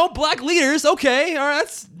 Black leaders, okay, all right,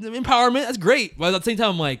 that's empowerment, that's great. But at the same time,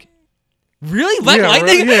 I'm like, really? Black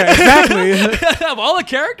Lightning? Right. Yeah, exactly. Of all the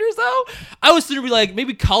characters, though? I was sort of like,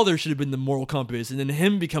 maybe Calder should have been the moral compass, and then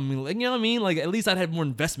him becoming, like, you know what I mean? Like, at least I'd have more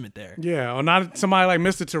investment there. Yeah, or not somebody like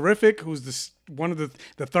Mr. Terrific, who's one of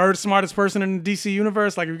the third smartest person in the DC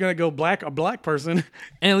universe. Like, if you're going to go a black person.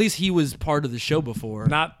 And at least he was part of the show before.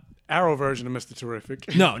 Not Arrow version of Mr.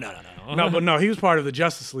 Terrific. No. No, he was part of the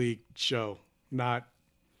Justice League show.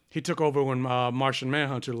 He took over when Martian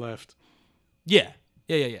Manhunter left. Yeah.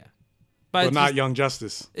 But not Young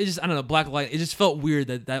Justice. It just, I don't know, Black Light. It just felt weird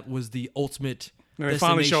that was the ultimate. They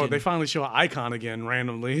finally show an icon again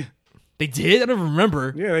randomly. They did? I don't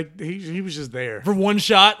remember. Yeah, he was just there for one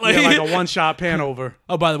shot. Like a one shot pan over.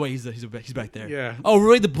 Oh, by the way, he's back there. Yeah. Oh,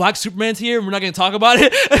 really? The Black Superman's here, and we're not going to talk about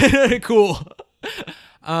it. Cool.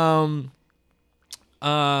 And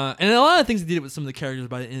a lot of things they did with some of the characters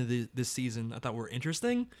by the end of this season I thought were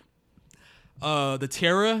interesting. The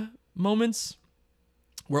Terra moments,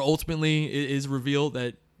 where ultimately it is revealed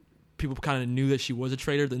that people kind of knew that she was a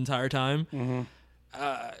traitor the entire time. Mm-hmm.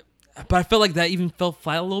 But I felt like that even fell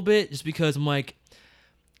flat a little bit, just because I'm like,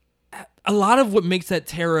 a lot of what makes that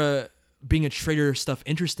Terra being a traitor stuff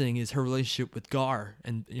interesting is her relationship with Gar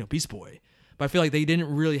and Beast Boy. But I feel like they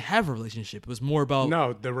didn't really have a relationship. It was more about...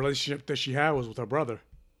 No, the relationship that she had was with her brother.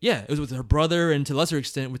 Yeah, it was with her brother and to a lesser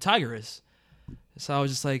extent with Tigress. So I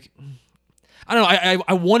was just like... I don't know,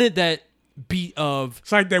 I wanted that beat of...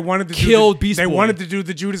 It's like they wanted to kill Beast Boy. They wanted to do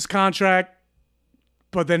the Judas contract,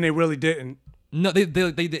 but then they really didn't. No,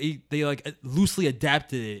 they like loosely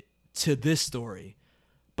adapted it to this story.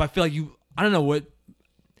 But I feel like I don't know,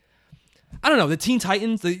 the Teen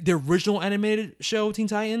Titans, the original animated show, Teen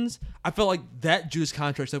Titans, I felt like that Judas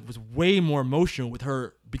contract stuff was way more emotional with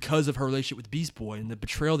her because of her relationship with Beast Boy and the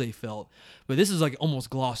betrayal they felt. But this is like almost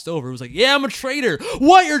glossed over. It was like, yeah, I'm a traitor.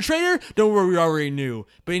 What, you're a traitor? Don't worry, we already knew.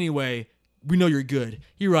 But anyway, we know you're good.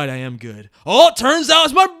 You're right, I am good. Oh, it turns out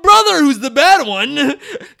it's my brother who's the bad one.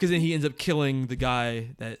 Because then he ends up killing the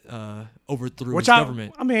guy that overthrew his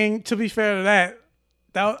government. I mean, to be fair to that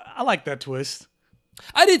I like that twist.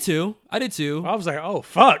 I did too. I was like, oh,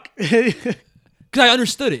 fuck. Because I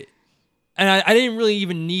understood it. And I didn't really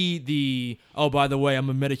even need the, oh, by the way, I'm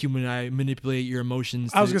a metahuman, I manipulate your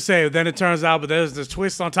emotions. I was going to say, then it turns out, but there's this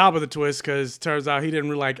twist on top of the twist, because it turns out he didn't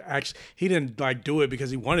really he didn't do it because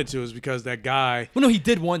he wanted to. It was because that guy. Well, no, he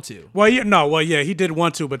did want to. He did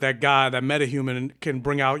want to, but that guy, that metahuman, can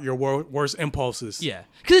bring out your worst impulses. Yeah.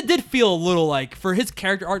 Because it did feel a little like, for his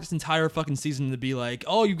character arc this entire fucking season to be like,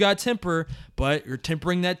 oh, you got temper, but you're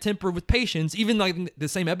tempering that temper with patience. Even like in the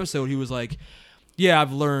same episode, he was like, yeah,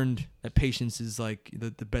 I've learned that patience is like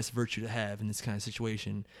the best virtue to have in this kind of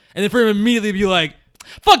situation. And then for him immediately be like,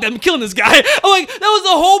 fuck that, I'm killing this guy. I'm like, that was the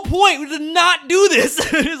whole point. We did not do this.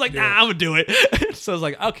 He's like, nah, I'm gonna do it. So I was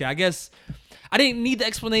like, okay, I guess I didn't need the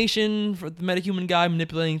explanation for the metahuman guy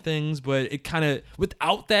manipulating things, but it kind of,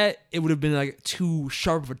 without that, it would have been like too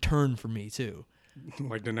sharp of a turn for me too.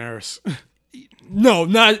 Like Daenerys. No,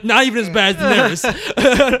 not even as bad as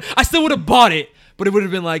Daenerys. I still would have bought it, but it would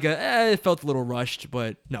have been like it felt a little rushed.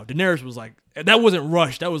 But no, Daenerys was like, that wasn't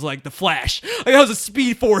rushed. That was like the Flash. Like that was a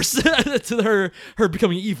speed force to her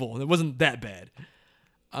becoming evil. It wasn't that bad.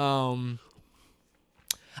 I don't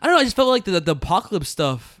know. I just felt like the apocalypse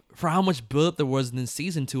stuff, for how much build-up there was in the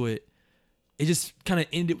season to it, it just kind of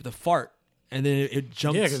ended with a fart, and then it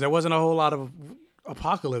jumped. Yeah, because there wasn't a whole lot of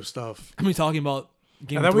apocalypse stuff. I mean, talking about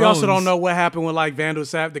Game and of then we Thrones, also don't know what happened with like Vandal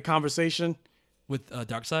Sav, the conversation with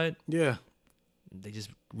Darkseid. Yeah, they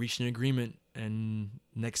just reached an agreement, and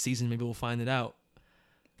next season maybe we'll find it out.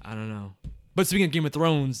 I don't know. But speaking of Game of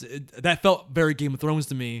Thrones, that felt very Game of Thrones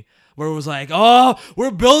to me, where it was like, oh,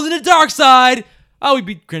 we're building a Darkseid. Oh, we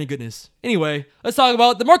beat Granny Goodness. Anyway, let's talk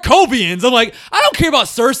about the Markovians. I'm like, I don't care about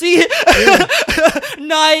Cersei.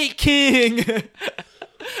 Night King. And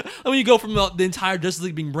when you go from the entire Justice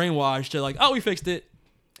League being brainwashed to like, oh, we fixed it.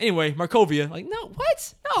 Anyway, Markovia. Like, no,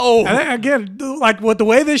 what? No. And then, again, like with the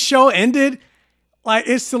way this show ended, like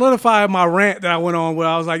it solidified my rant that I went on where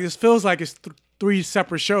I was like, this feels like it's three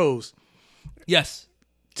separate shows. Yes.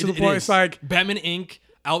 To the point, it's like Batman Inc.,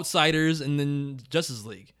 Outsiders, and then Justice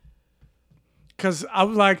League. Because I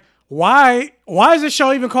was like, why is this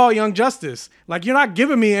show even called Young Justice? Like, you're not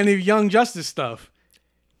giving me any Young Justice stuff.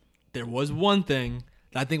 There was one thing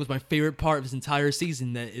that I think was my favorite part of this entire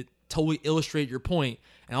season that it totally illustrated your point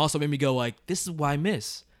and also made me go like, this is what I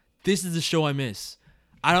miss. This is the show I miss.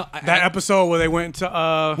 That episode where they went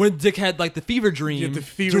to when Dick had like the fever dream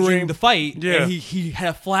during the fight. Yeah. And he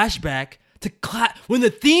had a flashback to when the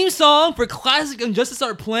theme song for Classic Injustice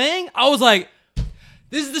started playing. I was like,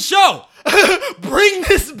 this is the show. Bring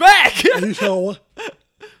this back. You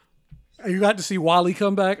got to see Wally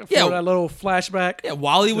come back for that little flashback. Yeah,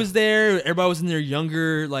 Wally was there. Everybody was in their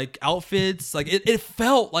younger like outfits. Like it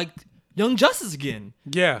felt like Young Justice again.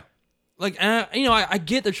 Yeah. Like, I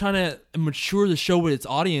get they're trying to mature the show with its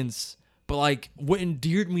audience, but like what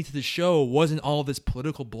endeared me to the show wasn't all this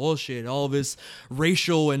political bullshit, all this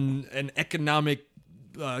racial and economic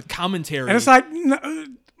commentary. And it's like,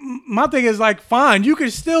 my thing is like, fine, you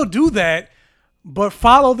can still do that, but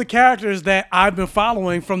follow the characters that I've been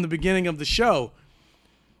following from the beginning of the show,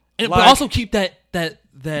 and but also keep that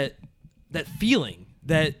feeling,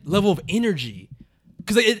 that level of energy.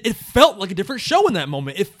 Because it felt like a different show in that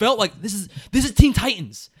moment. It felt like this is Teen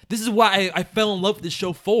Titans. This is why I fell in love with this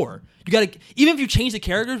show for. You gotta, even if you change the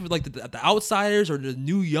characters with like the Outsiders or the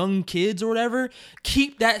new young kids or whatever,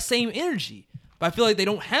 keep that same energy. But I feel like they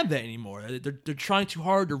don't have that anymore. They're trying too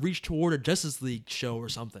hard to reach toward a Justice League show or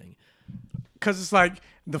something. Because it's like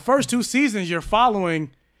the first two seasons you're following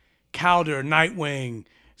Calder, Nightwing,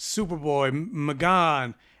 Superboy,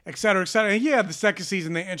 Magan, et cetera, et cetera. And yeah, the second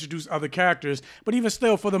season they introduced other characters, but even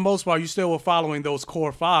still, for the most part, you still were following those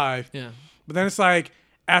core five. Yeah. But then it's like,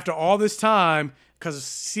 after all this time, because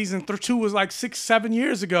season 2 was like 6-7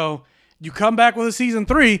 years ago, you come back with a season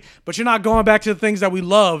 3, but you're not going back to the things that we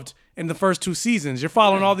loved in the first 2 seasons. You're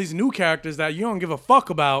following all these new characters that you don't give a fuck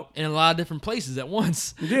about. In a lot of different places at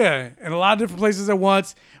once. Yeah, in a lot of different places at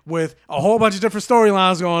once with a whole bunch of different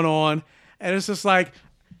storylines going on. And it's just like,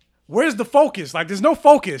 where's the focus? Like, there's no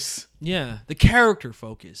focus. Yeah, the character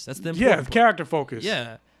focus. That's the important part. Character focus.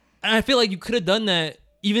 Yeah. And I feel like you could have done that,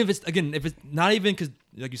 even if it's not even because,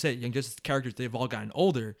 like you said, Young Justice characters, they've all gotten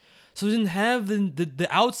older. So they didn't have the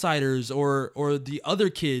Outsiders or the other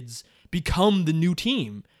kids become the new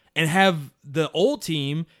team and have the old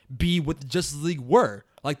team be what the Justice League were.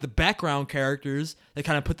 Like the background characters, they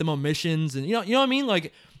kind of put them on missions and you know what I mean?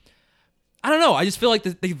 Like, I don't know. I just feel like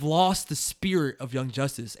they've lost the spirit of Young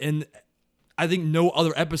Justice. And I think no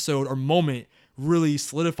other episode or moment really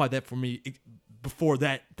solidified that for me before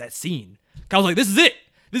that scene. I was like, this is it.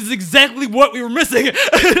 This is exactly what we were missing.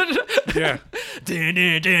 Yeah. I'm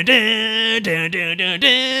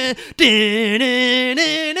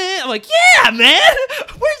like, yeah, man.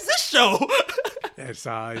 Where's this show? It's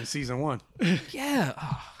in season 1. Yeah.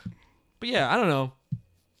 But yeah, I don't know.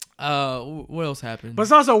 What else happened? But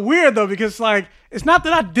it's also weird though, because like, it's not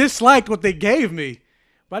that I disliked what they gave me,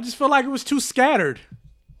 but I just feel like it was too scattered.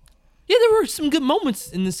 Yeah, there were some good moments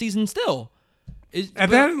in the season still.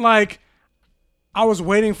 Then like, I was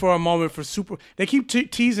waiting for a moment for They keep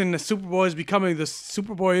teasing the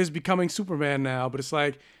Superboy is becoming Superman now, but it's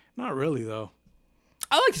like, not really though.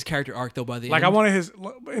 I like his character arc though. By the end, I wanted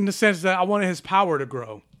in the sense that I wanted his power to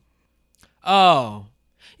grow. Oh.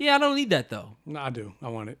 Yeah, I don't need that, though. No, I do. I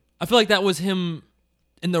want it. I feel like that was him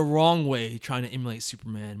in the wrong way trying to emulate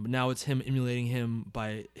Superman, but now it's him emulating him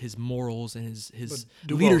by his morals and his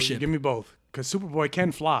Do leadership. Both. Give me both. Because Superboy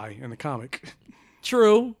can fly in the comic.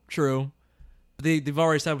 True. But they've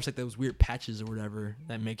already established like those weird patches or whatever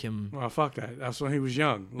that make him... Well, fuck that. That's when he was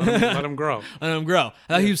young. Let him grow. Let him grow.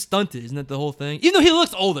 I thought he was stunted. Isn't that the whole thing? Even though he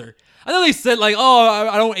looks older. I know they said like, oh,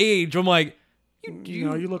 I don't age. I'm like... You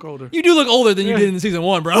look older. You do look older than you did in season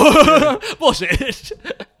 1, bro. Bullshit.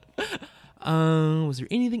 Was there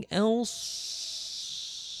anything else?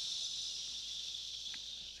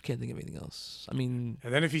 Can't think of anything else. I mean,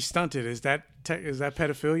 and then if he's stunted, is that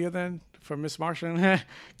pedophilia then for Miss Martian?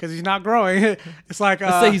 Because he's not growing. It's like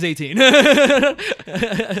let's say he's 18.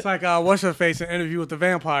 It's like what's her face in Interview with the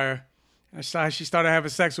Vampire. And she started having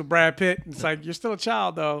sex with Brad Pitt. It's like, you're still a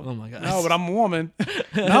child, though. Oh, my God. No, but I'm a woman.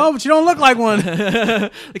 No, but you don't look like one.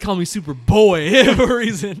 They call me Superboy for a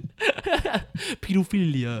reason.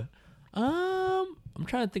 Pedophilia. I'm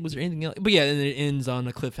trying to think, was there anything else? But yeah, and it ends on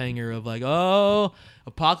a cliffhanger of like, oh,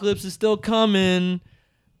 Apocalypse is still coming.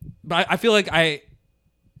 But I feel like I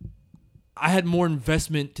had more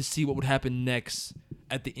investment to see what would happen next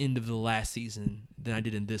at the end of the last season than I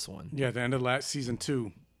did in this one. Yeah, the end of last season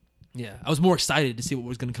 2. Yeah, I was more excited to see what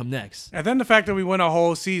was going to come next. And then the fact that we went a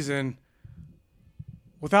whole season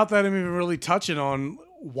without that even really touching on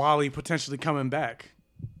Wally potentially coming back.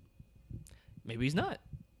 Maybe he's not.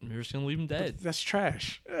 Maybe we're just going to leave him dead. But that's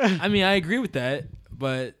trash. I mean, I agree with that,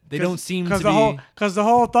 but they don't seem to be... Because the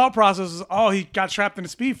whole thought process is, oh, he got trapped in the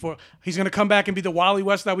Speed Force. He's going to come back and be the Wally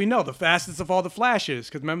West that we know, the fastest of all the Flashes.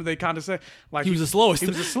 Because remember, they kind of said... like he was the slowest. He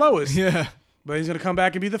was the slowest. Yeah. But he's going to come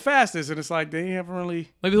back and be the fastest. And it's like, they haven't really...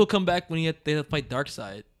 Maybe he'll come back when they have to fight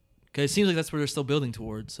Darkseid. Because it seems like that's where they're still building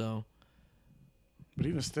towards, so... But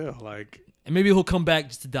even still, like... And maybe he'll come back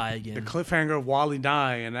just to die again. The cliffhanger of Wally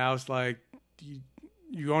dying, and now it's like...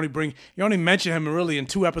 You only mention him really in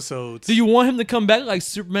 2 episodes. Do you want him to come back like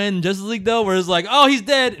Superman in Justice League though, where it's like, oh, he's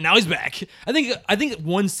dead, and now he's back? I think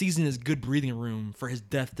one season is good breathing room for his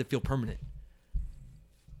death to feel permanent.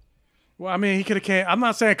 Well, I mean, he could have came. I'm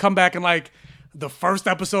not saying come back in like the first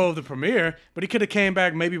episode of the premiere, but he could have came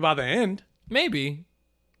back maybe by the end. Maybe,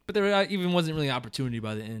 but there even wasn't really an opportunity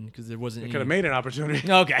by the end because there wasn't. They could have made an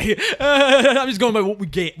opportunity. Okay, I'm just going by what we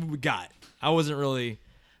got. I wasn't really.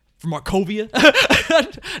 For Markovia?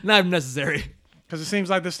 Not necessary. Because it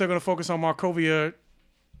seems like they're still going to focus on Markovia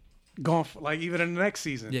going like even in the next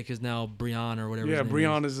season. Yeah, because now Brian or whatever. Yeah,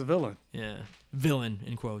 Brian is a villain. Yeah, villain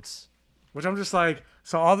in quotes. Which I'm just like,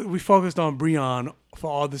 so we focused on Brian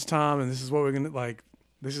for all this time, and this is what we're going to like.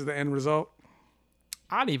 This is the end result.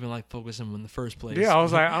 I didn't even like focus him in the first place. Yeah, I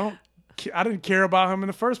was like, I didn't care about him in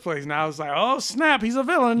the first place. Now I was like, oh snap, he's a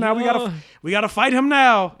villain. Now we gotta fight him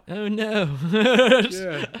now. Oh no.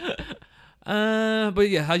 Yeah. But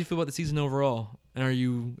yeah, how do you feel about the season overall? And are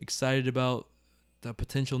you excited about the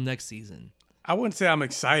potential next season? I wouldn't say I'm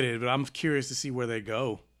excited, but I'm curious to see where they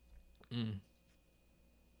go.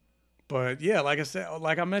 But yeah, like I said,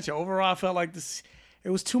 like I mentioned, overall I felt like it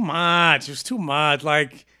was too much. It was too much.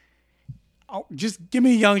 Like, just give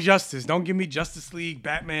me Young Justice. Don't give me Justice League,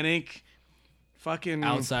 Batman Inc. Fucking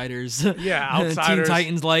Outsiders. Yeah, Outsiders. Teen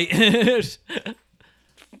Titans Light.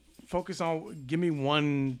 Focus on, give me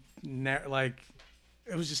one, like,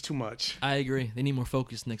 it was just too much. I agree. They need more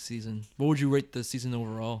focus next season. What would you rate the season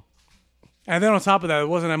overall? And then on top of that, it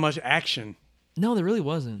wasn't that much action. No, there really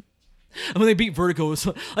wasn't. And when they beat Vertigo, it was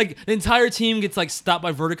like the entire team gets like stopped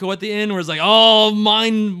by Vertigo at the end, where it's like, oh,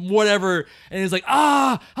 mine, whatever, and it's like,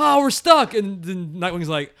 we're stuck, and then Nightwing's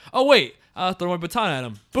like, oh wait, I'll throw my baton at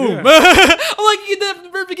him. Boom. Yeah. I'm like, you did that from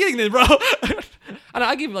the very beginning, then, bro.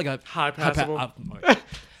 I give it like a high passable.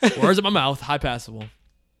 Words in my mouth, high passable.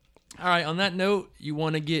 All right, on that note, you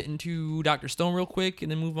want to get into Dr. Stone real quick and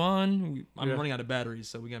then move on? I'm running out of batteries,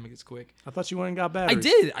 so we got to make this quick. I thought you went and got batteries. I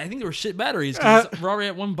did. I think they were shit batteries because we're already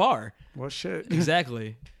at 1 bar. Well, shit.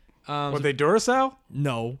 Exactly. Were they Duracell?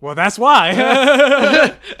 No. Well, that's why.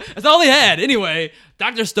 That's all they had. Anyway,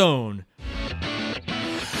 Dr. Stone.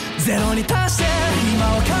 ゼロに達して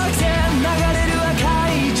今をかけて流れる赤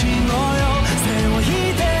い血のよ線を引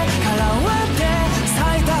いてから終わって咲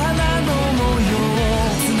いた花の模様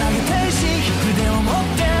をつなげてし筆を持っ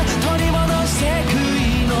て取り戻してく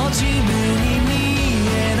命目に見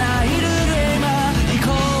えないルールへ今イ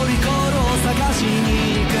コールイコールを探し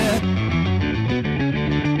に行く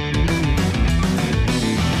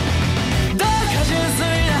どうか純粋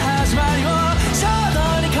な始まりを衝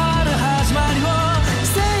動に変わる始まりを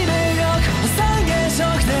生命力を三原色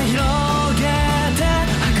で広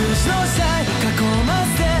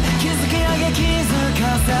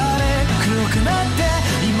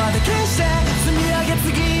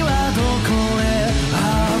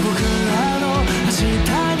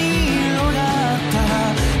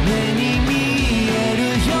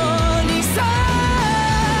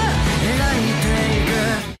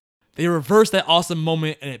They reversed that awesome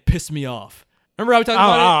moment, and it pissed me off. Remember how we talked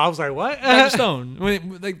about it? I was like, what? Dr. Stone.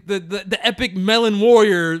 Like the epic Melon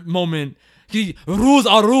Warrior moment. Rules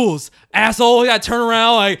are rules, asshole. You gotta turn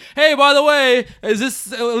around like, hey, by the way, is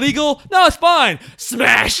this illegal? No, it's fine.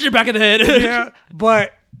 Smash your back of the head. Yeah,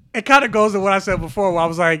 but it kind of goes to what I said before, where I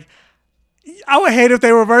was like, I would hate if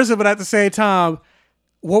they reverse it, but at the same time,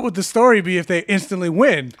 what would the story be if they instantly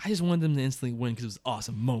win? I just wanted them to instantly win because it was an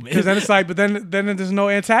awesome moment. Because then it's like, but then there's no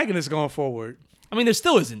antagonist going forward. I mean, there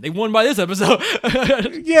still isn't. They won by this episode.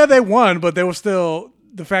 Yeah, they won, but they were still,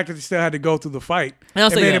 the fact that they still had to go through the fight,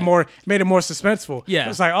 it made it more suspenseful. Yeah,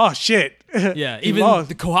 it's like, oh shit. Yeah, even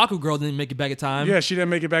the Kohaku girl didn't make it back in time. Yeah, she didn't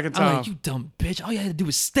make it back in time. I'm like, you dumb bitch! All you had to do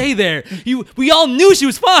was stay there. We all knew she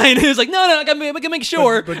was fine. It was like, no, I gotta make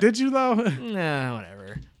sure. But did you though? Nah,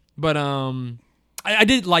 whatever. But I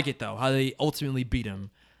did like it though, how they ultimately beat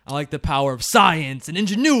him. I like the power of science and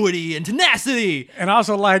ingenuity and tenacity. And I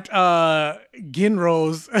also liked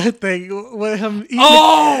Genro's thing with him eating.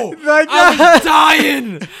 Oh! I was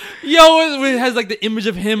dying! Yo, it has like the image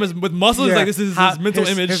of him as with muscles. Yeah, like this is his mental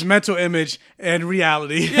image. His mental image and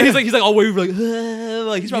reality. Yeah, he's like all wavy,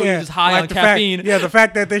 like he's probably just high on caffeine. The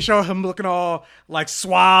fact that they show him looking all like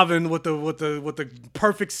suave and with the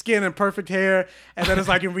perfect skin and perfect hair, and then it's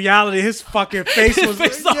like in reality his fucking face was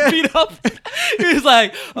all beat up. He was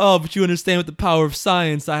like, oh, but you understand with the power of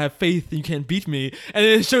science, I have faith and you can't beat me. And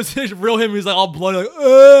then it shows real him, he's like all bloody,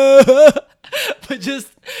 like, but just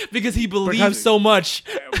because he believes so much.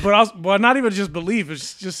 But not even just believe,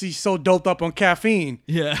 it's just he's so doped up on caffeine.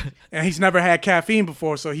 Yeah. And he's never had caffeine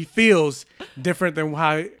before, so he feels different than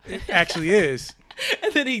how it actually is.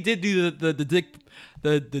 And then he did do the dick.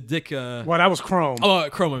 The dick. Well, that was Chrome. Oh,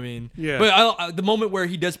 Chrome, I mean. Yeah. But the moment where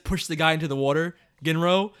he does push the guy into the water,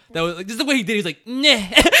 Genro, that was like, this is the way he did. He's like, nah.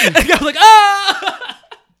 And the guy was like, ah.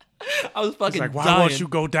 I was fucking like, why dying. won't you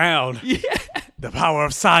go down? Yeah. The power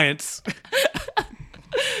of science.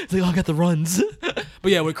 It's like, oh, I got the runs.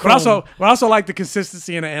 But yeah, with Chrome. But I also like the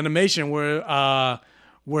consistency in the animation where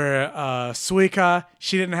Suika,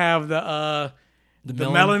 she didn't have the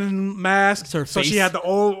melon mask, so face. She had the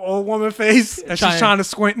old woman face, and she's trying to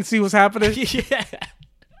squint and see what's happening. Yeah.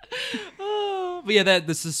 But yeah,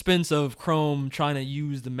 the suspense of Chrome trying to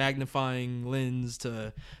use the magnifying lens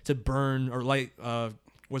to burn or light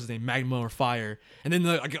what's his name, magma or fire, and then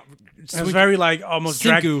it's very like almost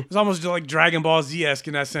it's almost like Dragon Ball Z-esque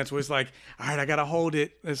in that sense, where it's like, all right, I gotta hold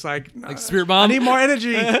it. It's like Spirit Bomb. I need more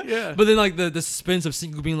energy. Yeah. But then like the suspense of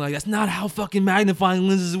Senku being like, that's not how fucking magnifying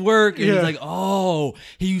lenses work. And he's like, oh,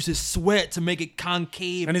 he uses sweat to make it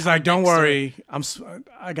concave. And he's like, don't worry,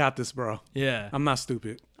 I got this, bro. Yeah, I'm not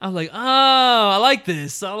stupid. I was like, oh, I like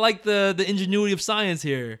this. I like the ingenuity of science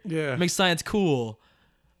here. Yeah, it makes science cool.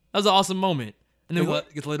 That was an awesome moment. And then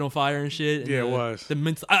it gets lit on fire and shit. And yeah, it was.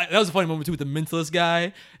 That was a funny moment too with the mentalist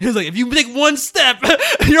guy. He was like, if you take one step,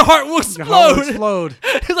 your heart will explode. Your heart will explode.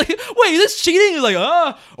 He's like, wait, is this cheating? He's like,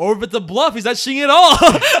 or if it's a bluff, he's not cheating at all.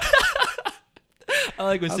 I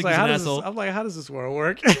like when Senku's an asshole. I'm like, how does this world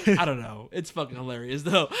work? I don't know. It's fucking hilarious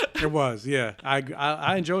though. It was, yeah.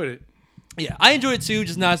 I enjoyed it. Yeah, I enjoyed it too,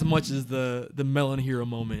 just not as much as the Melon Hero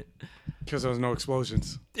moment. Because there was no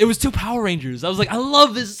explosions. It was 2 Power Rangers. I was like, I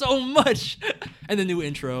love this so much. And the new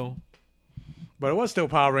intro. But it was still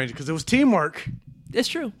Power Rangers because it was teamwork. It's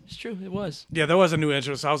true. It's true. It was. Yeah, there was a new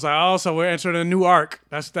intro. So I was like, oh, so we're entering a new arc.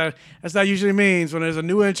 That's that usually means when there's a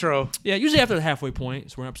new intro. Yeah, usually after the halfway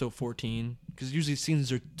point. So we're on episode 14. Because usually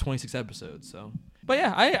seasons are 26 episodes. So, but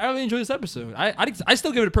yeah, I really enjoyed this episode. I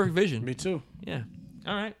still give it a perfect vision. Me too. Yeah.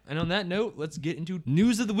 All right, and on that note, let's get into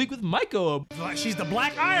news of the week with Maiko. She's the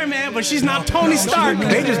Black Iron Man, but she's not Tony Stark.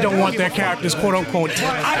 They just don't want their characters, quote unquote.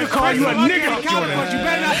 I could call you a nigga, but you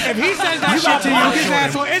better not. If he says that shit to you, his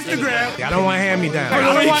ass on Instagram. I don't want hand me down. I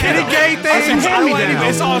don't want any gay things.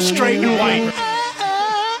 It's all straight and white.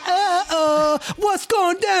 What's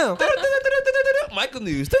going down? Michael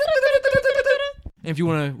news. And if you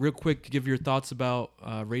want to real quick give your thoughts about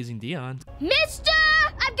raising Dion. Mister,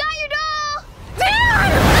 I've got your doll.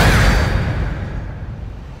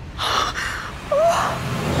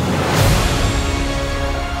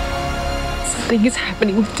 Something is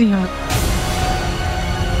happening with Dion.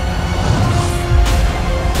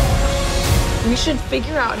 We should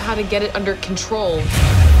figure out how to get it under control.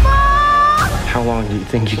 How long do you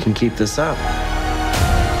think you can keep this up?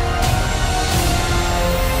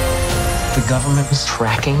 The government was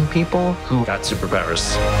tracking people who got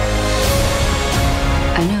superpowers.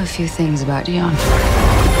 I know a few things about Dion.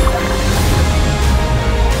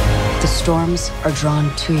 The storms are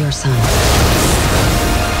drawn to your son.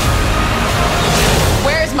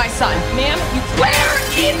 Where is my son? Ma'am, where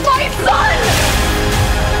is my son?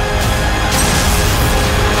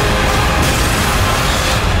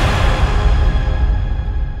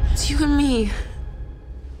 You and me.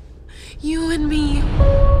 You and me.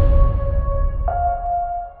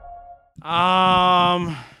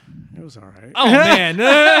 It was all right. Oh man.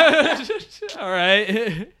 All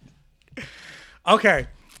right. Okay.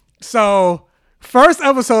 So, first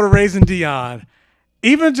episode of Raising Dion,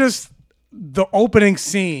 even just the opening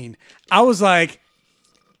scene, I was like,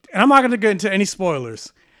 and I'm not going to get into any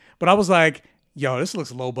spoilers, but I was like, yo, this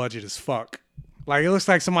looks low budget as fuck. Like, it looks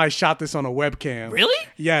like somebody shot this on a webcam. Really?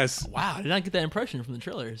 Yes. Wow, I did not get that impression from the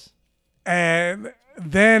trailers. And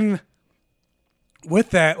then with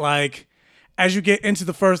that, like, as you get into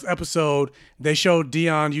the first episode, they showed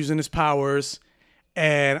Dion using his powers,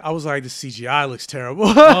 and I was like, the CGI looks terrible.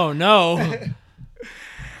 Oh, no.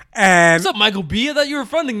 And what's up, Michael B? I thought you were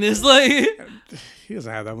funding this. Like, he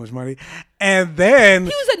doesn't have that much money. And then he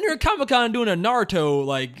was at New York Comic Con doing a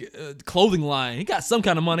Naruto clothing line. He got some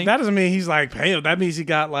kind of money. That doesn't mean he's like paying. That means he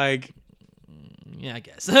got like. Yeah, I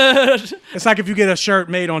guess. It's like if you get a shirt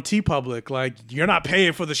made on TeePublic, like you're not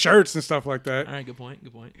paying for the shirts and stuff like that. All right, good point.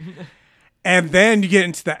 Good point. And then you get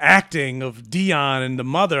into the acting of Dion and the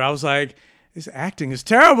mother. I was like, this acting is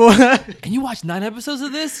terrible. And you watched 9 episodes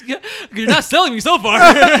of this? You're not selling me so far.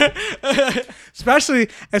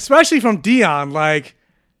 especially from Dion, like.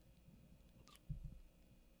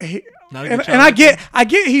 And I get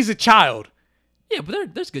he's a child. Yeah,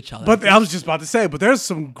 but there's good child actors. But I was just about to say, but there's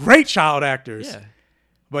some great child actors. Yeah.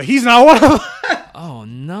 But he's not one of them. Oh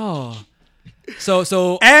no.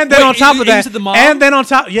 So and then on top of that, the mom? and then on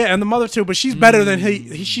top, yeah, and the mother too. But she's better than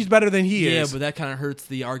she's better than he is. Yeah, but that kind of hurts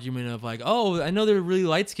the argument of like, oh, I know they're really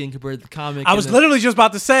light skinned compared to the comic. I was literally just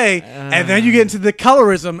about to say, and then you get into the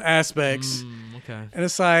colorism aspects. Okay. And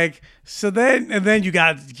it's like, then you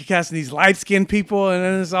casting these light skinned people, and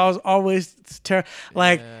then it's always terrible.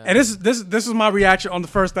 Like, and this is my reaction on the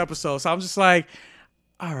first episode. So I'm just like,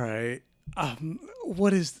 all right.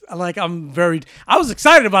 What is like? I was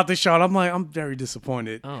excited about this show, and I'm like, I'm very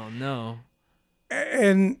disappointed. Oh no!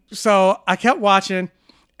 And so I kept watching,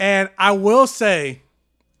 and I will say,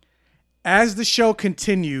 as the show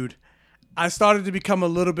continued, I started to become a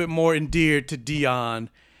little bit more endeared to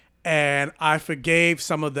Dion, and I forgave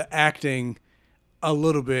some of the acting a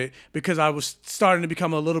little bit because I was starting to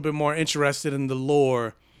become a little bit more interested in the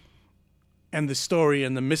lore and the story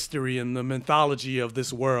and the mystery and the mythology of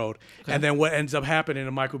this world. Okay. And then what ends up happening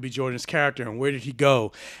to Michael B. Jordan's character and where did he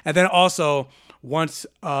go? And then also, once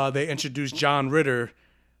they introduced John Ritter,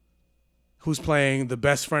 who's playing the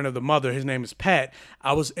best friend of the mother, his name is Pat,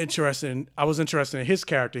 I was interested in his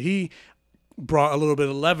character. He brought a little bit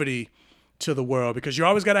of levity to the world because you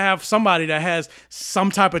always got to have somebody that has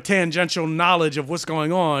some type of tangential knowledge of what's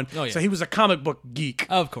going on. Oh, yeah. So he was a comic book geek.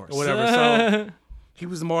 Of course. Or whatever. So he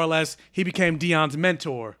was more or less, he became Dion's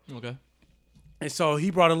mentor. Okay. And so he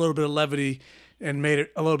brought a little bit of levity and made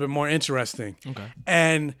it a little bit more interesting. Okay.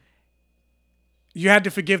 And you had to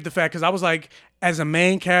forgive the fact, because I was like, as a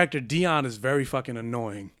main character, Dion is very fucking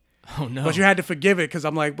annoying. Oh, no. But you had to forgive it because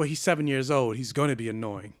I'm like, well, he's 7 years old. He's going to be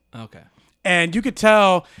annoying. Okay. And you could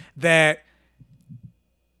tell that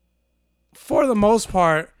for the most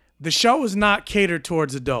part, the show is not catered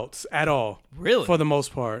towards adults at all. Really? For the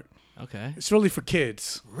most part. Okay. It's really for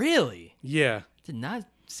kids. Really? Yeah. Did not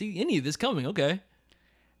see any of this coming. Okay.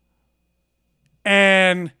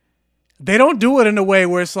 And they don't do it in a way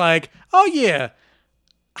where it's like, oh yeah,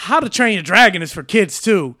 How to Train Your Dragon is for kids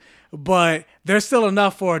too, but there's still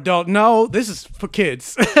enough for adult. No, this is for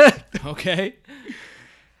kids. Okay.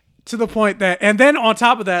 To the point that, and then on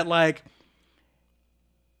top of that, like,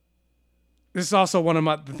 this is also one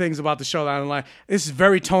of the things about the show that I don't like. It's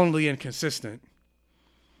very tonally inconsistent.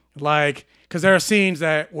 Like, because there are scenes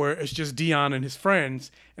where it's just Dion and his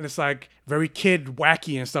friends, and it's like very kid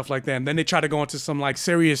wacky and stuff like that. And then they try to go into some like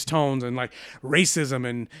serious tones and like racism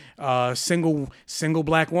and single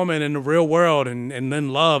black woman in the real world, and then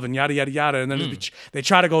love and yada yada yada. And then they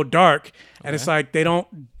try to go dark, and it's like they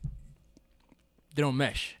don't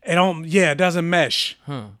mesh. It doesn't mesh.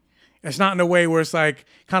 Huh. It's not in a way where it's like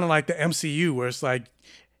kind of like the MCU, where it's like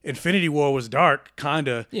Infinity War was dark, kind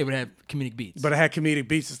of. Yeah, but it had comedic beats. But it had comedic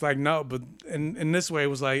beats. It's like, no, but in this way, it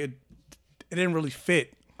was like, it didn't really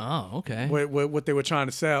fit. Oh, okay. What they were trying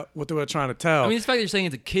to sell, what they were trying to tell. I mean, the fact that you're saying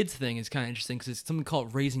it's a kids thing is kind of interesting because it's something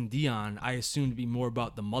called Raising Dion. I assume to be more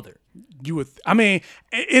about the mother. I mean,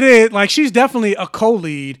 it is like she's definitely a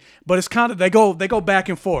co-lead, but it's kind of they go back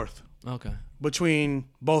and forth. Okay. Between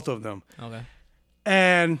both of them. Okay.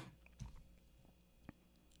 And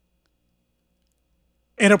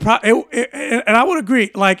I would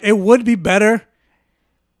agree, like, it would be better,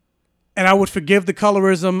 and I would forgive the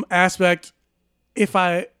colorism aspect if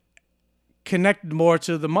I connected more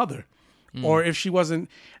to the mother or if she wasn't.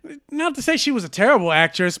 Not to say she was a terrible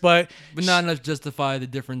actress, but not enough to justify the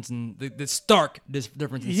difference in the stark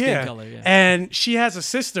difference in skin color. Yeah, and she has a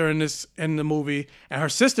sister in the movie, and her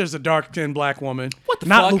sister's a dark-skinned black woman. What the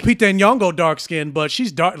Not fuck? Lupita Nyong'o dark-skinned, but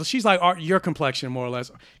she's dark. She's like your complexion more or less,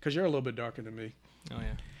 because you're a little bit darker than me. Oh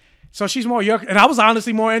yeah. So she's more your, and I was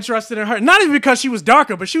honestly more interested in her. Not even because she was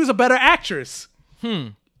darker, but she was a better actress.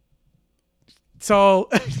 So.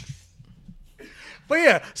 But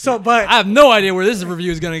yeah, but I have no idea where this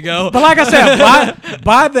review is gonna go. But like I said,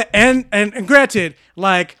 by the end, and granted,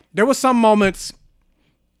 like there was some moments,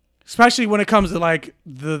 especially when it comes to like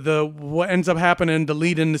the what ends up happening, the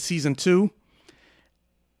lead into season 2,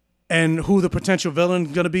 and who the potential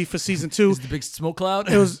villain gonna be for season 2. Is the big smoke cloud?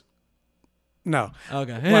 It was no.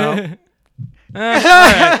 Okay. Well,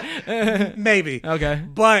 maybe. Okay.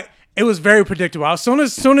 But it was very predictable. As soon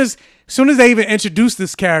as they even introduced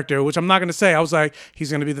this character, which I'm not going to say, I was like,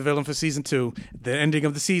 he's going to be the villain for season 2. The ending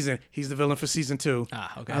of the season, he's the villain for season 2.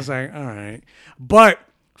 Okay. I was like, all right. But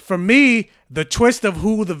for me, the twist of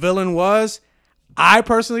who the villain was, I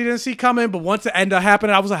personally didn't see coming. But once it ended up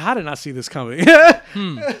happening, I was like, how did I see this coming?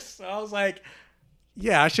 So I was like,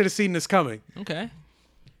 yeah, I should have seen this coming. Okay.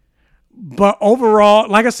 But overall,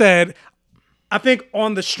 like I said, I think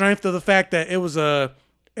on the strength of the fact that it's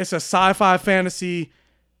a sci-fi fantasy,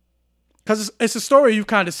 because it's a story you've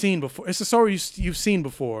kind of seen before. It's a story you've seen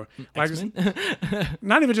before. Like,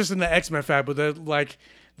 not even just in the X-Men fact, but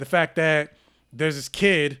the fact that there's this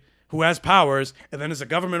kid who has powers, and then there's a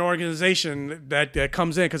government organization that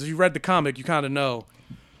comes in. Because if you read the comic, you kind of know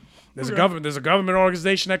there's a government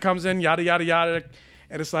organization that comes in, yada yada yada,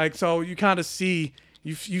 and it's like, so you kind of see.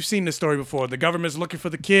 You've seen this story before. The government's looking for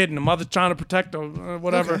the kid, and the mother's trying to protect them,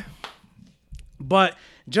 whatever. Okay. But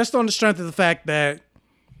just on the strength of the fact that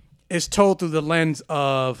it's told through the lens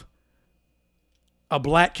of a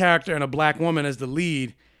black character and a black woman as the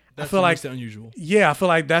lead, I feel like unusual. Yeah, I feel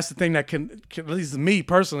like that's the thing that can at least me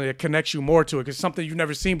personally, it connects you more to it because it's something you've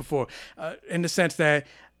never seen before. In the sense that.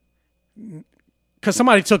 Because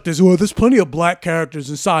somebody took this, well, there's plenty of black characters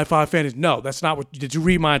in sci-fi fantasy. No, that's not what. Did you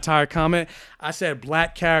read my entire comment? I said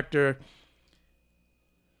black character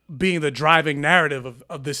being the driving narrative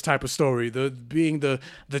of this type of story, being the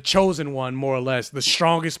chosen one, more or less, the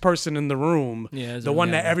strongest person in the room, the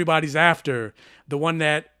one that everybody's after, the one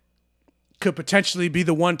that could potentially be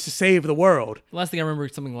the one to save the world. The last thing I remember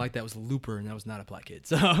something like that was Looper, and that was not a black kid.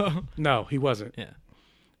 So no, he wasn't. Yeah.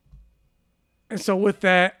 And so with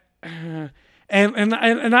that. And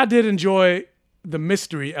I did enjoy the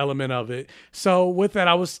mystery element of it. So with that,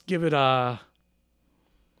 I was give it a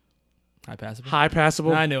high passable. High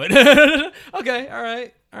passable. I knew it. Okay, all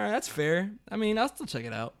right, that's fair. I mean, I'll still check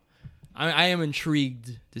it out. I am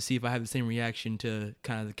intrigued to see if I have the same reaction to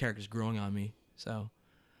kind of the characters growing on me. So,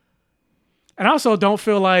 and I also don't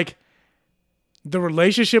feel like the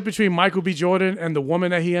relationship between Michael B. Jordan and the woman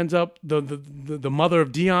that he ends up, the mother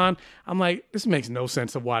of Dion, I'm like, this makes no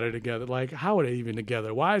sense of why they're together. Like, how are they even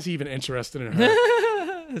together? Why is he even interested in her?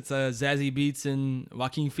 It's a Zazie Beetz and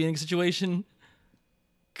Joaquin Phoenix situation.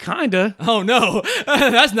 Kinda. Oh no,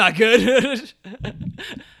 that's not good.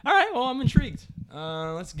 All right, well, I'm intrigued.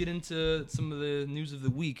 Let's get into some of the news of the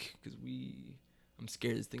week because I'm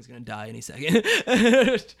scared this thing's gonna die any second.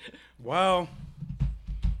 Well.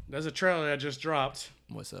 There's a trailer that just dropped.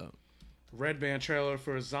 What's up? Red Band trailer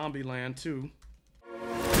for Zombieland 2.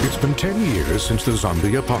 It's been 10 years since the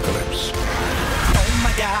zombie apocalypse. Oh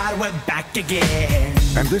my God, we're back again.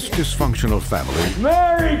 And this dysfunctional family...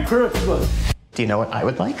 Merry Christmas! Do you know what I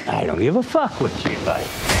would like? I don't give a fuck what you like.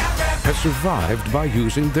 ...has survived by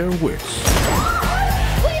using their wits.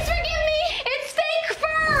 Please forgive me! It's fake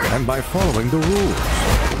fur! And by following the rules.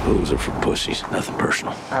 Rules are for pussies, nothing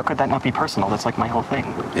personal. How could that not be personal? That's like my whole thing.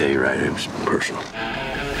 Yeah, you're right, it was personal.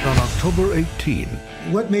 On October 18.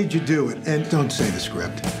 What made you do it? And don't say the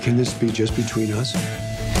script. Can this be just between us?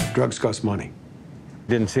 Drugs cost money.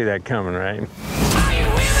 Didn't see that coming, right?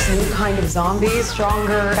 New kind of zombies,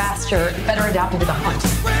 stronger, faster, better adapted to the hunt.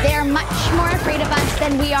 They're much more afraid of us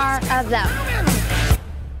than we are of them.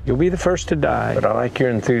 You'll be the first to die, but I like your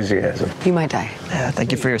enthusiasm. You might die. Yeah,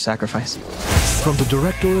 thank you for your sacrifice. From the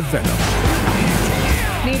director of Venom.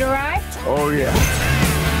 Need a ride? Oh, yeah.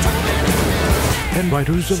 And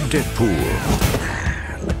writers of Deadpool.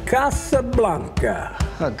 Casablanca.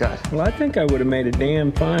 Oh, God. Well, I think I would have made a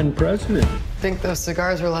damn fine president. I think those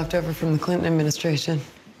cigars were left over from the Clinton administration.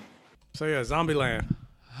 So, yeah, Zombieland.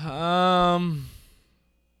 I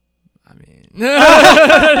mean...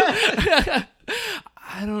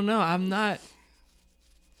 I don't know. I'm not...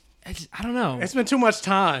 I don't know. It's been too much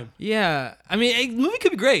time. Yeah. I mean, the movie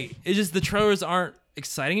could be great. It's just the trailers aren't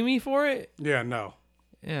exciting me for it. Yeah, no.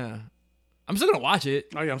 Yeah. I'm still gonna watch it.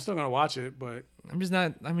 Oh yeah, I'm still gonna watch it, but I'm just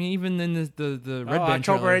not. I mean, even in the Red Band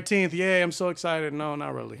October trailer. 18th. Yeah, I'm so excited. No,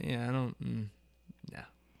 not really. Yeah, I don't.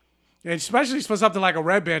 And especially for something like a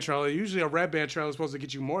Red Band trailer. Usually, a Red Band trailer is supposed to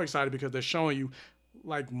get you more excited because they're showing you,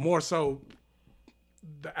 like, more so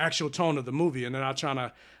the actual tone of the movie, and they're not trying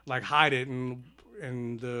to like hide it in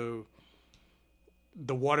the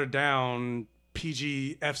watered down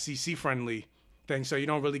PG FCC friendly thing. So you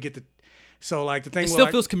don't really get the. So like the thing. It with, still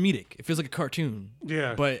like, feels comedic. It feels like a cartoon.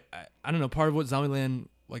 Yeah. But I don't know. Part of what Zombieland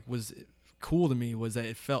like was cool to me was that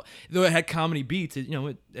it felt, though it had comedy beats, it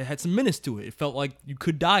had some menace to it. It felt like you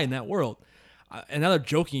could die in that world. And now they're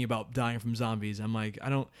joking about dying from zombies. I'm like, I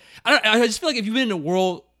just feel like if you've been in a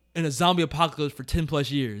world in a zombie apocalypse for 10 plus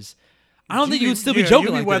years, I don't think you would still be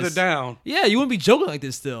joking like this. Weathered down. Yeah, you wouldn't be joking like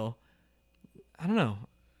this still. I don't know.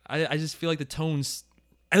 I just feel like the tones,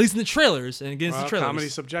 at least in the trailers, and again, it's the trailers.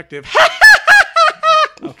 Comedy's subjective.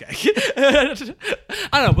 Okay. I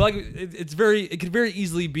don't know, but like it could very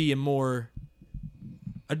easily be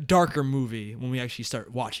a darker movie when we actually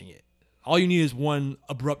start watching it. All you need is one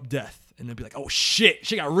abrupt death, and they'll be like, "Oh shit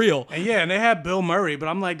got real." And yeah, and they had Bill Murray, but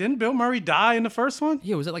I'm like, didn't Bill Murray die in the first one?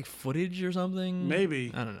 Yeah, was that like footage or something?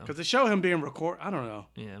 Maybe. I don't know. Because they show him being recorded. I don't know.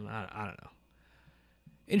 Yeah, I don't know.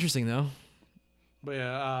 Interesting though. But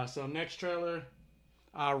yeah, so next trailer,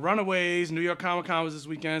 Runaways. New York Comic Con was this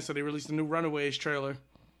weekend, so they released a new Runaways trailer.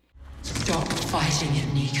 Stop fighting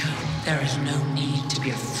it, Nico. There is no need to be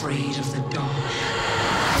afraid of the dark.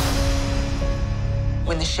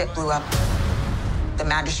 When the ship blew up, the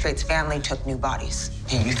magistrate's family took new bodies.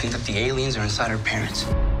 Hey, you think that the aliens are inside our parents?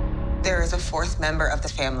 There is a fourth member of the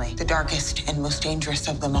family, the darkest and most dangerous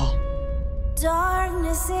of them all.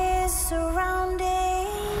 Darkness is surrounding.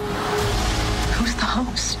 Who's the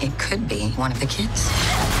host? It could be one of the kids.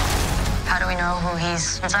 How do we know who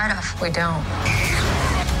he's inside of? We don't.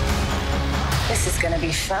 This is gonna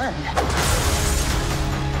be fun.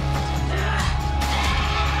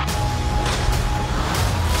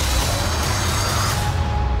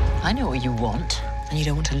 I know what you want, and you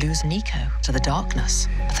don't want to lose Nico to the darkness.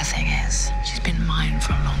 But the thing is, she's been mine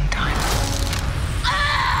for a long time.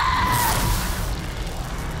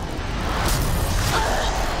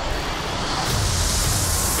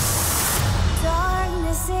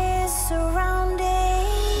 Darkness is surrounding.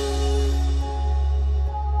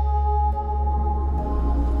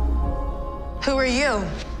 Who are you?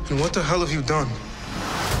 And what the hell have you done?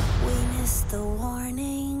 We missed the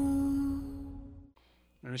warning.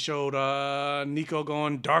 And it showed Nico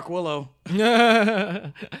going Dark Willow.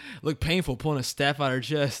 Looked painful pulling a staff out her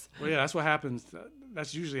chest. Well, yeah, that's what happens.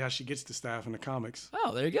 That's usually how she gets the staff in the comics.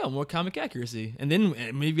 Oh, there you go. More comic accuracy. And then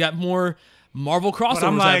maybe got more Marvel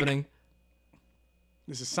crossovers happening.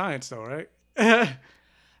 This is science, though, right?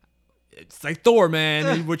 It's like Thor,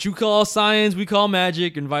 man. What you call science, we call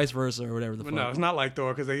magic, and vice versa, or whatever the fuck. No, it's not like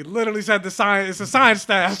Thor, because they literally said the science. It's a science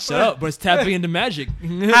staff. Shut up, but it's tapping into magic.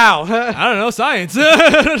 How? I don't know. Science.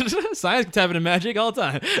 Science can tap into magic all the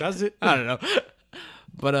time. Does it? I don't know.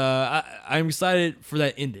 But I'm excited for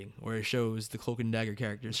that ending where it shows the Cloak and Dagger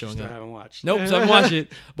characters showing up. I haven't watched. Nope, so I haven't watched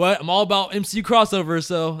it. But I'm all about MCU crossovers,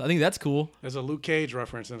 so I think that's cool. There's a Luke Cage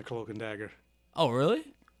reference in the Cloak and Dagger. Oh, really?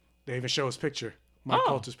 They even show his picture. Mike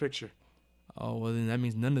Coulter's picture. Oh, well, then that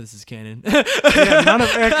means none of this is canon. Yeah, none of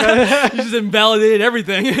it. You just invalidated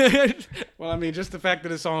everything. Well, I mean, just the fact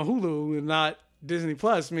that it's on Hulu and not Disney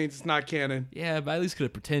Plus means it's not canon. Yeah, but at least could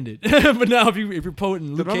have pretended. But now if you're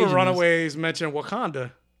potent Luke Cage. Remember Runaways mentioned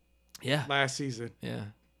Wakanda. Yeah. Last season. Yeah.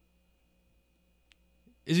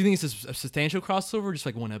 Is you think it's a substantial crossover or just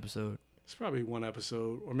like one episode? It's probably one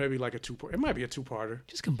episode or maybe like a two-part. It might be a two-parter.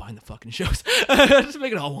 Just combine the fucking shows. Just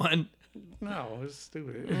make it all one. No, it's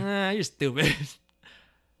stupid. You're stupid.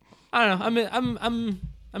 I don't know.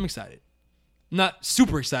 I'm excited. Not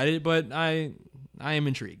super excited, but I am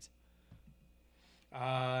intrigued.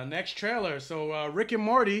 Next trailer. So Rick and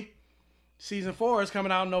Morty season 4 is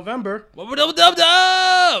coming out in November.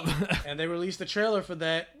 And they released a trailer for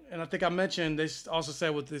that. And I think I mentioned they also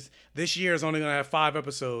said with this year is only gonna have 5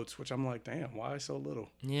 episodes, which I'm like, damn, why so little?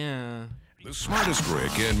 Yeah. The smartest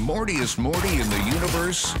Rick and Mortiest Morty in the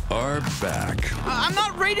universe are back. I'm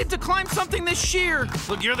not rated to climb something this sheer.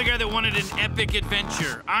 Look, you're the guy that wanted an epic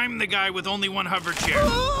adventure. I'm the guy with only one hover chair.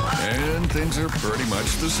 And things are pretty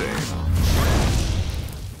much the same.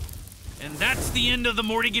 And that's the end of the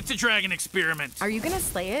Morty Gets a Dragon experiment. Are you gonna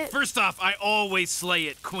slay it? First off, I always slay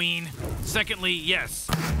it, Queen. Secondly, yes.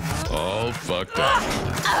 All fucked up.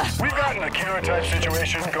 We've got an Akira-type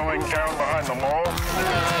situation going down behind the mall.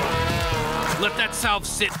 Let that salve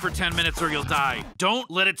sit for 10 minutes or you'll die.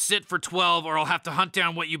 Don't let it sit for 12 or I'll have to hunt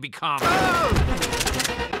down what you become.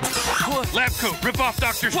 Lab coat, rip off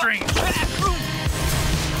Dr. Strange.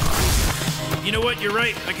 You know what? You're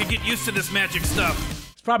right. I could get used to this magic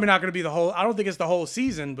stuff. It's probably not going to be the whole. I don't think it's the whole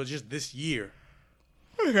season, but just this year.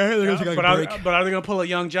 Okay, but are they going to pull a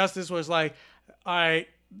Young Justice where it's like, all right,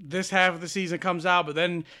 this half of the season comes out, but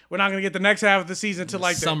then we're not going to get the next half of the season until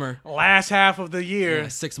like summer, the last half of the year. Yeah,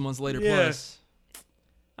 6 months later plus.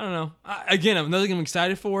 I don't know. Again, another thing I'm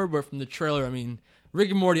excited for, but from the trailer, I mean,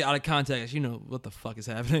 Rick and Morty out of context, you know what the fuck is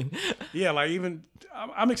happening. Yeah, like even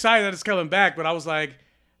I'm excited that it's coming back, but I was like,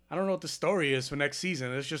 I don't know what the story is for next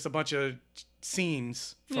season. It's just a bunch of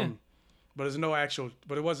scenes from, but there's no actual.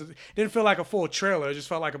 But it didn't feel like a full trailer. It just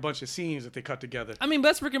felt like a bunch of scenes that they cut together. I mean,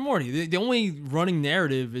 that's Rick and Morty. The only running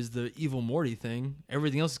narrative is the evil Morty thing.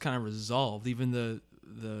 Everything else is kind of resolved. Even the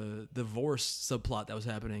divorce subplot that was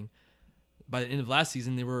happening. By the end of last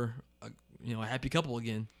season, they were a happy couple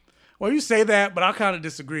again. Well, you say that, but I kind of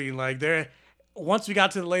disagree. Like once we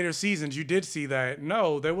got to the later seasons, you did see that.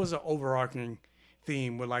 No, there was an overarching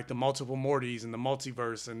theme with like the multiple Mortys and the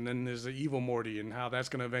multiverse, and then there's the evil Morty and how that's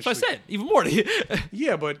gonna eventually. So I said evil Morty.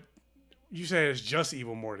 Yeah, but you said it's just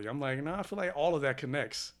evil Morty. I'm like, no, I feel like all of that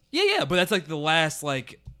connects. Yeah, but that's like the last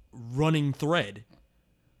like running thread.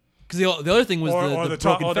 Because the other thing was the broken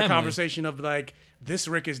family. The conversation of like this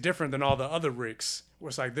Rick is different than all the other Ricks. Where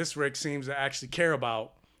it's like this Rick seems to actually care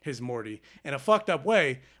about his Morty in a fucked up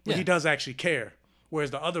way, but he does actually care. Whereas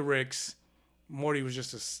the other Ricks, Morty was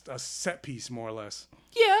just a set piece, more or less.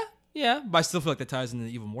 Yeah, but I still feel like that ties into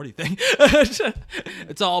the evil Morty thing.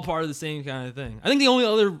 It's all part of the same kind of thing. I think the only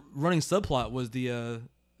other running subplot was the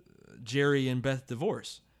Jerry and Beth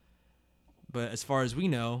divorce. But as far as we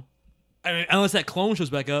know, I mean, unless that clone shows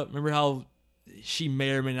back up, remember how she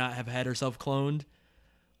may or may not have had herself cloned?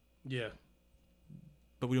 Yeah.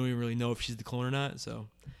 But we don't even really know if she's the clone or not, so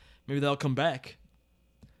maybe that'll come back.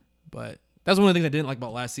 But that's one of the things I didn't like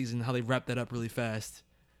about last season, how they wrapped that up really fast.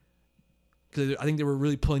 Because I think they were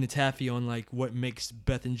really pulling the taffy on like what makes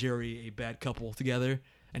Beth and Jerry a bad couple together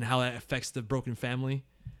and how that affects the broken family.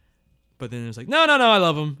 But then it was like, no, I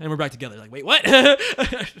love them, and we're back together. Like, wait, what?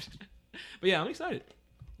 But yeah, I'm excited.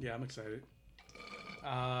 Yeah, I'm excited.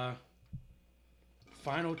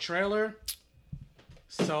 Final trailer.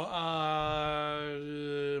 So,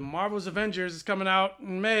 Marvel's Avengers is coming out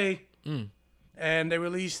in May. And they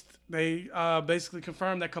basically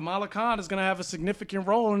confirmed that Kamala Khan is going to have a significant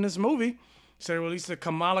role in this movie. So they released a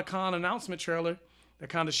Kamala Khan announcement trailer that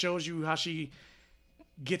kind of shows you how she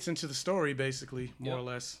gets into the story, basically, more or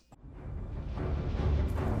less.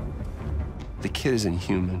 The kid isn't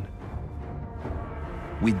human.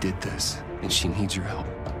 We did this, and she needs your help.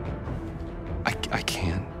 I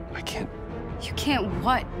can't. You can't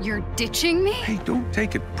what? You're ditching me? Hey, don't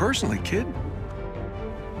take it personally, kid.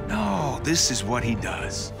 No, this is what he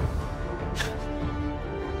does.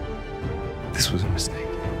 This was a mistake.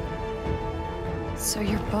 So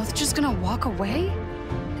you're both just gonna walk away?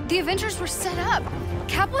 The Avengers were set up.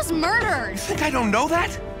 Cap was murdered. You think I don't know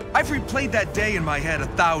that? I've replayed that day in my head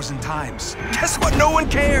 1,000 times. Guess what? No one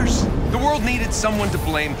cares. The world needed someone to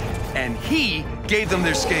blame, and he gave them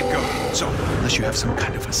their scapegoat. So, unless you have some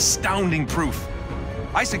kind of astounding proof,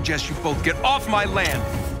 I suggest you both get off my land.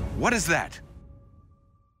 What is that?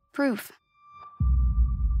 Proof.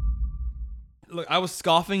 Look, I was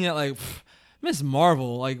scoffing at like Miss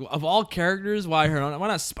Marvel. Like, of all characters, why her? Why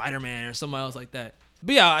not Spider-Man or somebody else like that?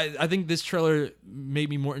 But yeah, I think this trailer made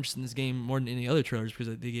me more interested in this game more than any other trailers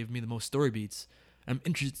because they gave me the most story beats. I'm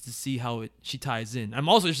interested to see how she ties in. I'm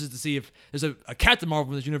also interested to see if there's a Captain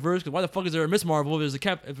Marvel in this universe. Because why the fuck is there a Miss Marvel if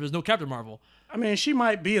there's no Captain Marvel? I mean, she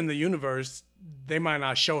might be in the universe. They might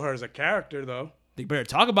not show her as a character though. They better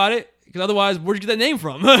talk about it because otherwise, where'd you get that name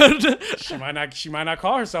from? She might not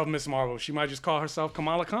call herself Miss Marvel. She might just call herself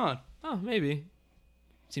Kamala Khan. Oh, maybe.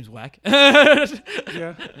 Seems whack.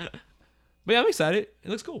 Yeah. But yeah, I'm excited. It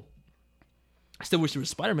looks cool. I still wish there was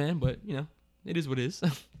Spider-Man, but you know, it is what it is.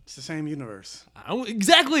 It's the same universe.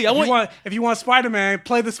 Exactly. If you want Spider-Man,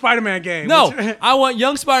 play the Spider-Man game. No, I want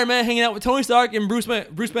young Spider-Man hanging out with Tony Stark and Bruce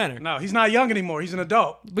Banner. No, he's not young anymore. He's an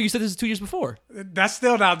adult. But you said this is 2 years before. That's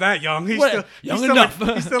still not that young. He's young enough.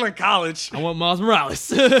 He's still in college. I want Miles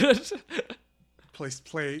Morales.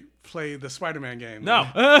 Play the Spider-Man game. No,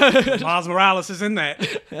 Miles Morales is in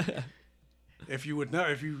that. If you would know,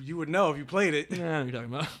 if you would know if you played it. Yeah, I know what you're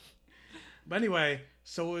talking about. But anyway,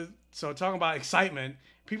 so talking about excitement,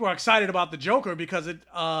 people are excited about the Joker because it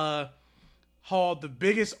hauled the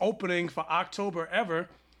biggest opening for October ever,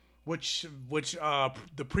 which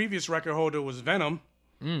the previous record holder was Venom.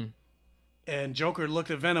 And And Joker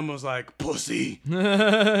looked at Venom and was like, pussy.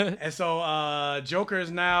 And so Joker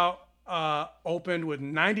is now opened with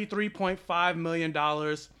 $93.5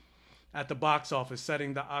 million at the box office,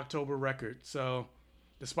 setting the October record. So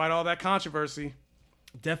despite all that controversy,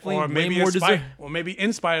 definitely or way maybe more maybe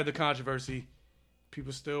in spite of the controversy,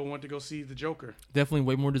 people still want to go see the Joker. Definitely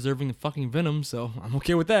way more deserving than fucking Venom, so I'm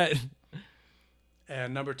okay with that.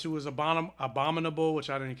 And number 2 is Abominable, which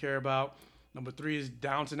I didn't care about. Number 3 is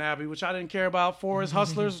Downton Abbey, which I didn't care about. 4 is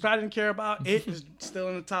Hustlers, which I didn't care about. It is still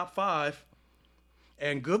in the top 5.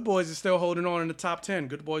 And Good Boys is still holding on in the top 10.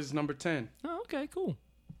 Good Boys is number 10. Oh, okay, cool.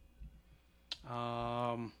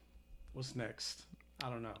 What's next? I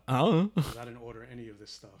don't know. Oh. I didn't order any of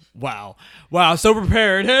this stuff. Wow, so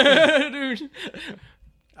prepared. Dude.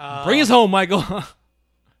 Bring us home, Michael.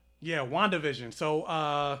 Yeah, WandaVision. So,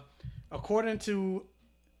 according to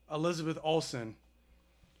Elizabeth Olsen,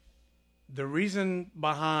 the reason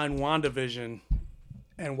behind WandaVision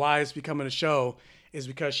and why it's becoming a show is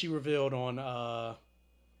because she revealed on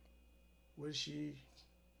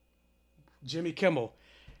Jimmy Kimmel,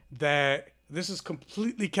 that this is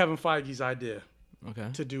completely Kevin Feige's idea. Okay.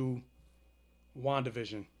 To do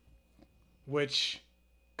WandaVision, which,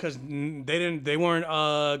 because they weren't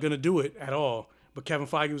gonna do it at all, but Kevin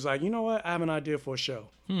Feige was like, you know what, I have an idea for a show.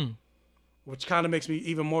 Which kind of makes me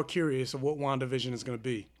even more curious of what WandaVision is gonna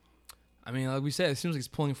be. I mean, like we said, it seems like it's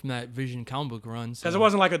pulling from that Vision comic book run. Because it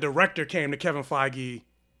wasn't like a director came to Kevin Feige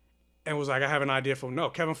and was like, I have an idea for him. No,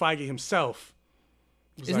 Kevin Feige himself.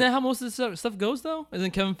 Isn't that how most of the stuff goes, though?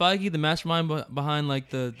 Isn't Kevin Feige the mastermind behind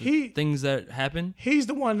like the things that happen? He's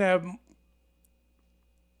the one that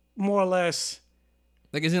more or less,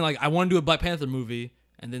 like, isn't it like, I want to do a Black Panther movie,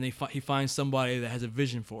 and then he finds somebody that has a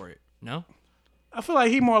vision for it? No, I feel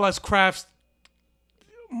like he more or less crafts,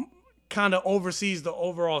 kind of oversees the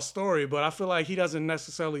overall story, but I feel like he doesn't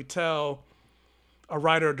necessarily tell a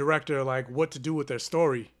writer or director like what to do with their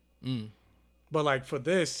story. But like for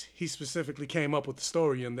this, he specifically came up with the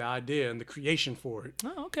story and the idea and the creation for it.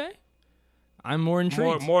 Oh, okay. I'm more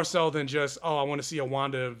intrigued. More so than just, I want to see a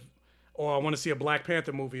Wanda, or I want to see a Black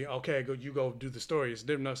Panther movie. Okay, you go do the story. It's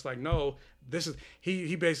different. It's like, no, this is,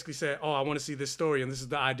 he basically said, I want to see this story, and this is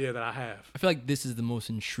the idea that I have. I feel like this is the most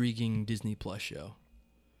intriguing Disney Plus show.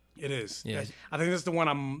 It is. Yeah. I think this is the one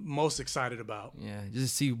I'm most excited about. Yeah, just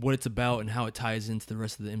to see what it's about and how it ties into the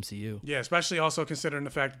rest of the MCU. Yeah, especially also considering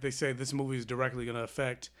the fact that they say this movie is directly going to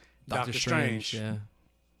affect Doctor Strange. Yeah.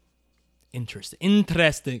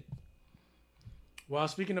 Interesting. Well,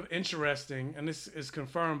 speaking of interesting, and this is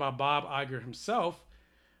confirmed by Bob Iger himself,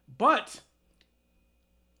 but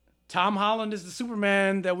Tom Holland is the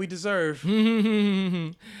Superman that we deserve.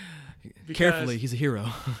 Carefully, he's a hero.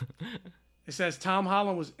 It says Tom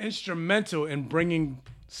Holland was instrumental in bringing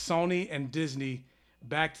Sony and Disney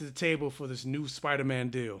back to the table for this new Spider-Man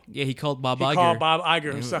deal. Yeah, he called Bob Iger. He called Bob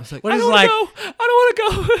Iger himself. Like, I don't want to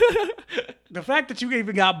go. The fact that you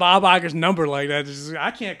even got Bob Iger's number like that,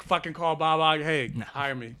 I can't fucking call Bob Iger, hey,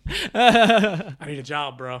 hire me. I need a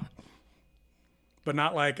job, bro. But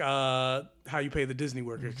not like how you pay the Disney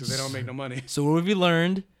workers, because they don't make no money. So what have you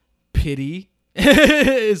learned? Pity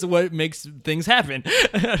is what makes things happen.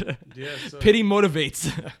 Yes, pity motivates.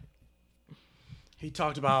 He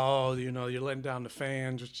talked about, you're letting down the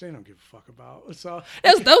fans, which they don't give a fuck about. So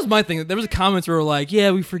that was my thing. There was comments where like,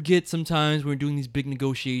 yeah, we forget sometimes when we're doing these big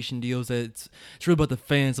negotiation deals that it's really about the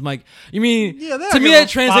fans. I'm like, you mean, to me that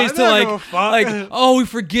translates to like, we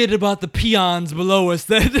forget about the peons below us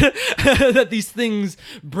that that these things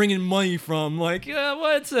bring in money from. Like, yeah,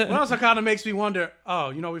 what? Well, also kind of makes me wonder,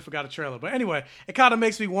 we forgot a trailer. But anyway, it kind of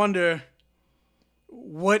makes me wonder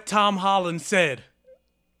what Tom Holland said.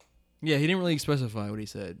 Yeah, he didn't really specify what he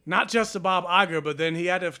said. Not just to Bob Iger, but then he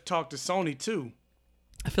had to talk to Sony too.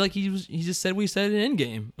 I feel like he just said what he said in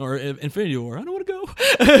Endgame or Infinity War. I don't want to go.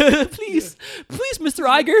 Please, Mr.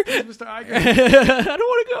 Iger. Please, Mr. Iger. I don't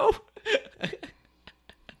want to go.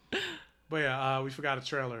 But yeah, we forgot a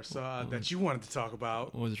trailer that you wanted to talk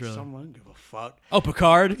about. What was the trailer? Someone give a fuck. Oh,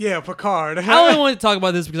 Picard? Yeah, Picard. I only wanted to talk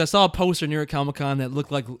about this because I saw a poster near Comic-Con that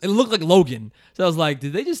looked like Logan. So I was like,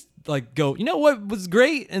 did they just like go, you know what was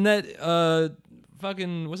great? And that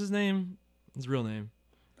fucking, what's his name? His real name.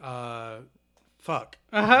 Fuck.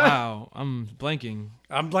 Wow, I'm blanking.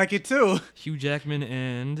 I'm blanking too. Hugh Jackman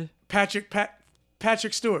and Patrick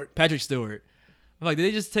Stewart. Patrick Stewart. I'm like, did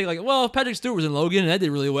they just take Patrick Stewart was in Logan and that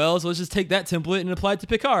did really well, so let's just take that template and apply it to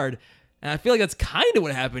Picard. And I feel like that's kind of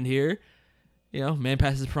what happened here. Man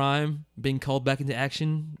past his prime, being called back into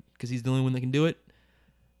action because he's the only one that can do it.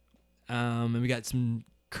 And we got some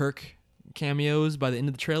Kirk cameos by the end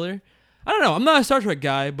of the trailer. I don't know. I'm not a Star Trek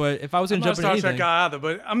guy, but if I was going to jump into anything... I'm not a Star Trek guy either,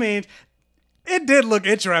 but I mean, It did look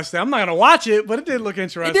interesting. I'm not gonna watch it, but it did look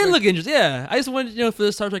interesting. It did look interesting. Yeah, I just wanted to know for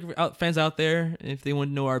the Star Trek fans out there, if they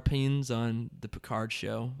want to know our opinions on the Picard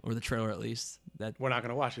show or the trailer at least. That we're not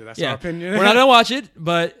gonna watch it. That's our opinion. We're not gonna watch it,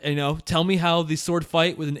 but tell me how the sword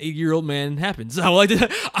fight with an 80-year-old man happens. I would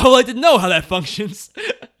like to know how that functions.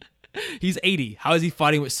 He's 80. How is he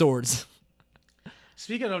fighting with swords?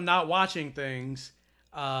 Speaking of not watching things,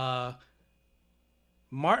 Martin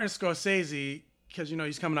Scorsese, because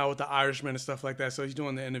he's coming out with The Irishman and stuff like that, so he's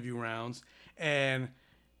doing the interview rounds. And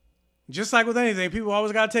just like with anything, people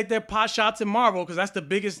always got to take their pot shots in Marvel because that's the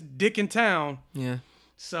biggest dick in town. Yeah.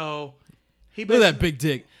 So look at that big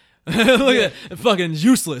dick. Look at that. Fucking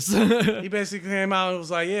useless. He basically came out and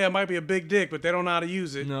was like, yeah, it might be a big dick, but they don't know how to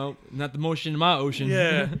use it. No, not the motion in my ocean.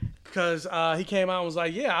 Yeah, because he came out and was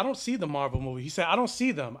like, yeah, I don't see the Marvel movie. He said, I don't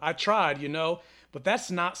see them. I tried, but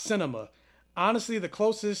that's not cinema. Honestly, the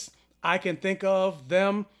closest I can think of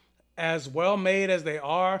them, as well made as they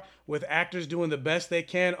are, with actors doing the best they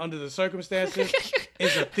can under the circumstances,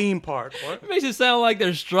 is a theme park. What? It makes it sound like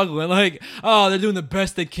they're struggling. Like, they're doing the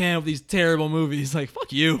best they can with these terrible movies. Like,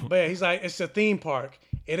 fuck you. But yeah, he's like, it's a theme park.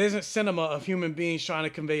 It isn't cinema of human beings trying to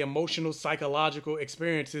convey emotional, psychological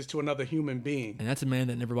experiences to another human being. And that's a man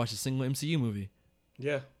that never watched a single MCU movie.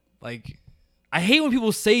 Yeah. Like, I hate when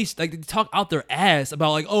people say, like, they talk out their ass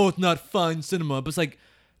about, like, oh, it's not fun cinema. But it's like,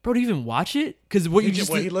 bro, do you even watch it? Because what you just...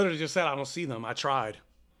 Well, he literally just said, I don't see them. I tried.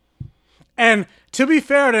 And to be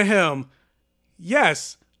fair to him,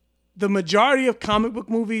 yes, the majority of comic book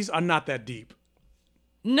movies are not that deep.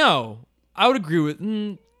 No, I would agree with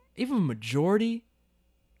even a majority.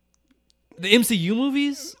 The MCU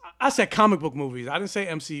movies? I said comic book movies. I didn't say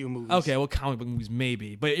MCU movies. Okay, well, comic book movies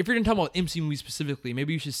maybe. But if you're going to talk about MCU movies specifically,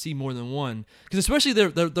 maybe you should see more than one. Because especially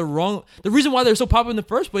they're wrong. The reason why they're so popular in the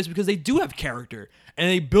first place is because they do have character. And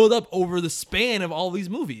they build up over the span of all these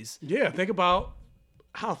movies. Yeah, think about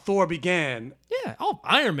how Thor began. Yeah,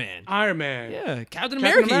 Iron Man. Yeah, Captain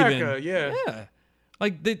America even. Yeah.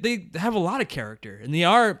 Like, they have a lot of character. And they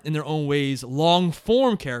are, in their own ways,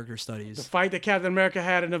 long-form character studies. The fight that Captain America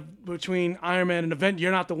had between Iron Man and Avengers,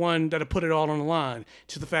 you're not the one that put it all on the line.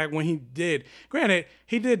 To the fact when he did. Granted,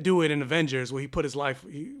 he did do it in Avengers where he put his life,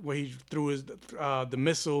 where he threw the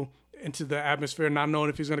missile into the atmosphere, not knowing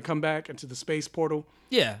if he's going to come back into the space portal.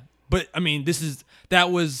 Yeah. But, I mean, that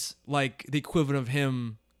was, like, the equivalent of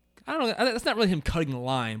him... I don't know. That's not really him cutting the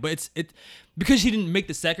line. But because he didn't make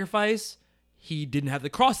the sacrifice... He didn't have to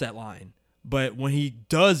cross that line. But when he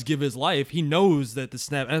does give his life, he knows that the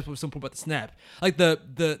snap, and that's what's so important about the snap. Like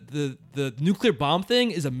the nuclear bomb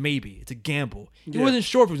thing is a maybe. It's a gamble. He wasn't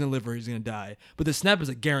sure if he was going to live or he was going to die. But the snap is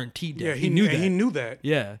a guaranteed death. Yeah, he knew that. He knew that.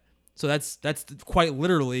 Yeah. So that's quite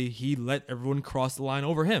literally, he let everyone cross the line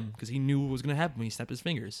over him because he knew what was going to happen when he snapped his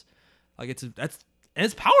fingers. Like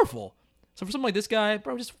it's powerful. So for something like this guy,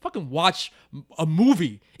 bro, just fucking watch a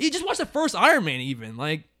movie. You just watch the first Iron Man even.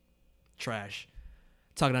 Like, trash.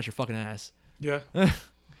 Talking out your fucking ass. Yeah.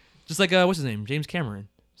 Just like, what's his name? James Cameron.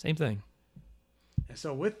 Same thing. And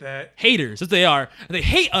so with that... Haters. That's what they are. They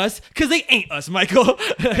hate us because they ain't us, Michael.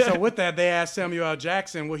 And so with that, they asked Samuel L.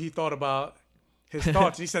 Jackson what he thought about his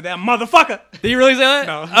thoughts. He said, that motherfucker. Did he really say that?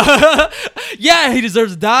 No. Yeah, he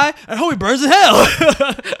deserves to die. I hope he burns in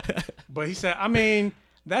hell. But he said, I mean,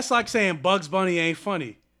 that's like saying Bugs Bunny ain't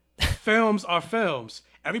funny. Films are films.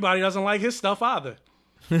 Everybody doesn't like his stuff either.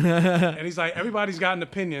 And he's like, everybody's got an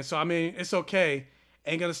opinion, so I mean, it's okay.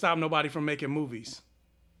 Ain't gonna stop nobody from making movies.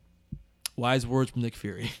 Wise words from Nick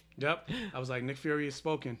Fury. Yep. I was like, Nick Fury has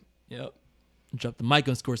spoken. Yep. Drop the mic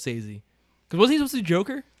on Scorsese. Because wasn't he supposed to do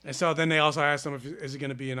Joker? And so then they also asked him, is he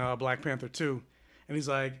gonna be in Black Panther 2? And he's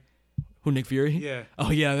like, who, Nick Fury? Yeah.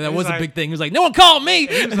 Oh yeah, that was a big thing. He was like, no one called me.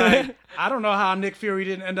 He was like, I don't know how Nick Fury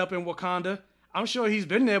didn't end up in Wakanda. I'm sure he's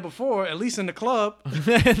been there before, at least in the club.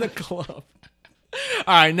 In the club.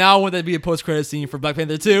 All right, now I want that to be a post-credit scene for Black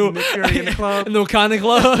Panther 2. Nick Fury in the club. In the Wakanda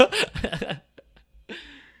club.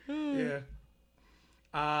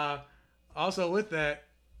 Yeah. Also with that,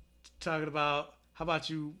 talking about how about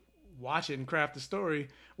you watch it and craft the story.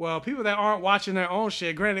 Well, people that aren't watching their own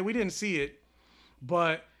shit, granted, we didn't see it,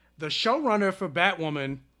 but the showrunner for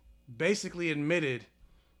Batwoman basically admitted,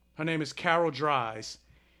 her name is Carol Dries,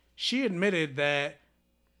 she admitted that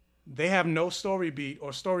they have no story beat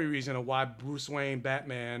or story reason of why Bruce Wayne,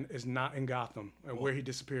 Batman, is not in Gotham and where he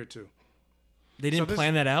disappeared to. They didn't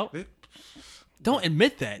plan that out? Don't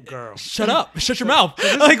admit that. Girl. Shut up. Shut your mouth.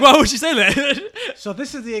 Like, why would she say that? So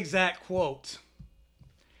this is the exact quote.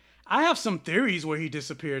 I have some theories where he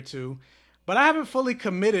disappeared to, but I haven't fully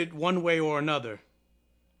committed one way or another.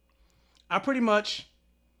 I pretty much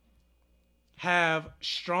have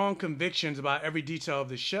strong convictions about every detail of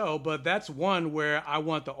the show, but that's one where I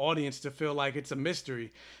want the audience to feel like it's a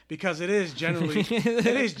mystery, because it is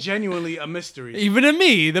genuinely a mystery. Even to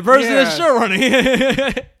me, the person that's show running.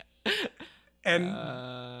 And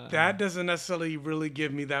that doesn't necessarily really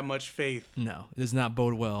give me that much faith. No, it does not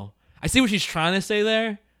bode well. I see what she's trying to say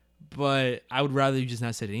there, but I would rather you just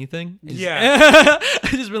not said anything. I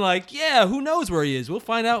just been like, yeah, who knows where he is? We'll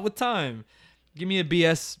find out with time. Give me a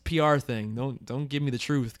BS PR thing. Don't give me the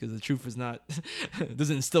truth, because the truth is not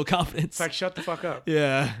doesn't instill confidence. It's like, shut the fuck up.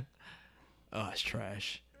 Yeah. Oh, it's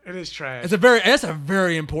trash. It is trash. That's a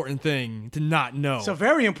very important thing to not know. It's a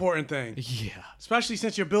very important thing. Yeah. Especially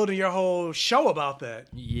since you're building your whole show about that.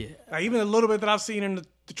 Yeah. Like, even a little bit that I've seen in the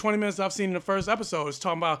 20 minutes I've seen in the first episode is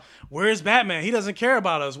talking about, where's Batman? He doesn't care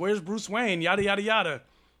about us. Where's Bruce Wayne? Yada, yada, yada.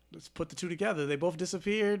 Let's put the two together. They both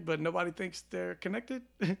disappeared, but nobody thinks they're connected.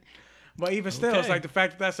 But even still, it's like the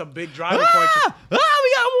fact that that's a big driving point. We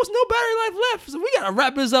got almost no battery life left, so we gotta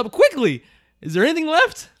wrap this up quickly. Is there anything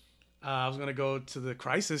left? I was gonna go to the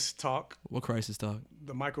crisis talk. What crisis talk?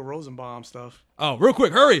 The Michael Rosenbaum stuff. Oh, real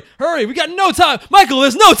quick, hurry! We got no time, Michael.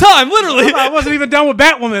 There's no time, literally. I wasn't even done with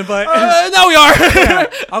Batwoman, but now we are. Yeah.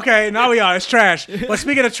 Okay, now we are. It's trash. But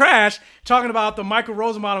speaking of trash, talking about the Michael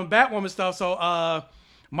Rosenbaum and Batwoman stuff. So,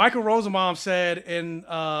 Michael Rosenbaum said in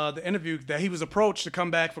the interview that he was approached to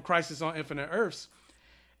come back for Crisis on Infinite Earths.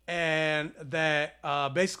 And that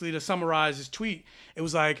basically, to summarize his tweet, it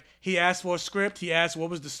was like he asked for a script. He asked what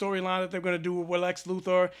was the storyline that they're going to do with Lex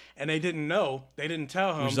Luthor, and they didn't know. They didn't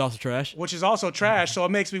tell him. Which is also trash. So it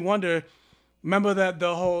makes me wonder. Remember that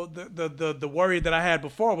the whole the worry that I had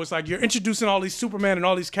before was like, you're introducing all these Superman and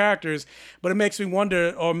all these characters, but it makes me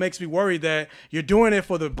wonder, or makes me worry that you're doing it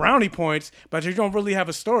for the brownie points, but you don't really have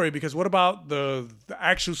a story. Because what about the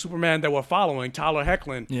actual Superman that we're following, Tyler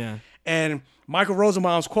Hoechlin? Yeah. And Michael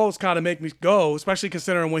Rosenbaum's quotes kind of make me go, especially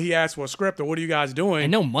considering when he asked for a script or what are you guys doing?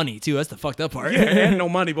 And no money, too. That's the fucked up part. Yeah, and no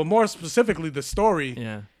money, but more specifically the story.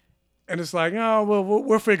 Yeah. And it's like, oh, well,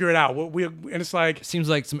 we'll figure it out. And it's like... Seems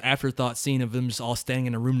like some afterthought scene of them just all standing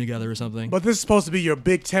in a room together or something. But this is supposed to be your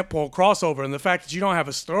big tentpole crossover, and the fact that you don't have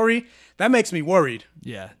a story, that makes me worried.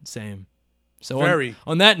 Yeah, same. So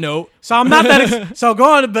on that note, so I'm not that so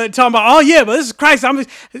going, but talking about, oh yeah, but this is Crisis.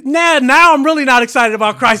 Now I'm really not excited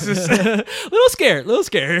about Crisis. little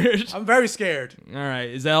scared. I'm very scared. All right,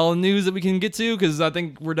 is that all the news that we can get to? Because I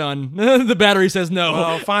think we're done. The battery says no.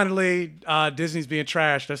 Well, finally, Disney's being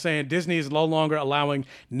trashed. They're saying Disney is no longer allowing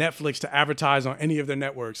Netflix to advertise on any of their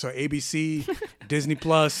networks. So ABC, Disney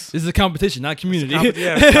Plus. This is a competition, not community.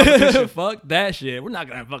 Competition. Fuck that shit. We're not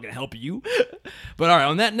gonna fucking help you. But all right,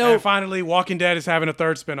 on that note, and finally, Walking Dead is having a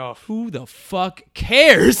third spinoff. Who the fuck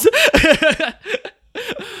cares?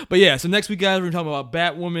 But yeah, so next week, guys, we're talking about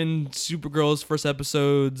Batwoman, Supergirl's first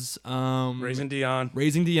episodes, Raising Dion.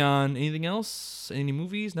 Anything else? Any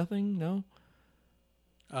movies? Nothing? No.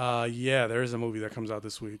 Yeah, there is a movie that comes out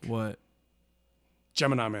this week. What?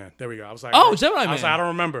 Gemini Man. There we go. I was like, Gemini Man. I was like, I don't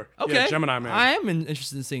remember. Okay, yeah, Gemini Man. I am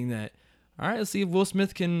interested in seeing that. All right, let's see if Will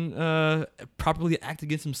Smith can properly act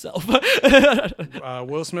against himself.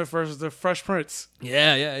 Will Smith versus the Fresh Prince.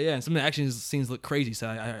 Yeah. Some of the action scenes look crazy, so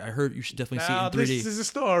I heard you should definitely see it in 3D. This is a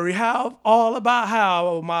story all about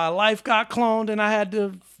how my life got cloned and I had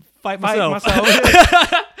to fight myself.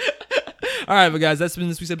 All right, but guys, that's been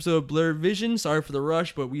this week's episode of Blurred Vision. Sorry for the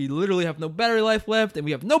rush, but we literally have no battery life left, and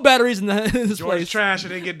we have no batteries in this place. Trash. I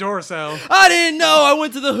didn't get Duracell. I didn't know. I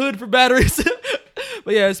went to the hood for batteries.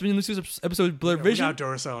 But yeah, it's been this week's episode of Blurred Vision. We got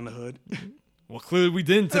Duracell in the hood. Well, clearly we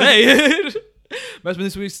didn't today. That's been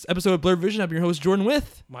this week's episode of Blurred Vision. I'm your host, Jordan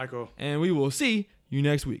with Michael. And we will see you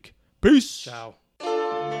next week. Peace. Ciao.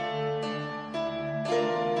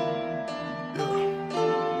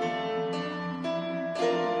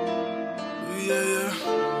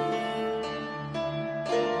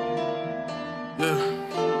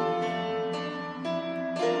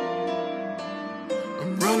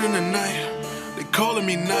 I'm running the night, they calling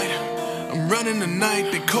me Knight. I'm running the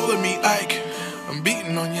night, they calling me Ike. I'm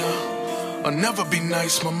beating on y'all, I'll never be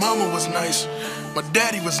nice. My mama was nice, my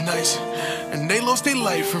daddy was nice, and they lost their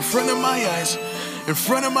life in front of my eyes. In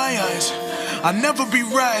front of my eyes, I never be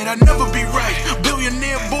right, I never be right.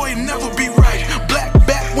 Billionaire boy, never be right. Black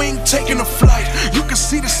bat wing taking a flight. You can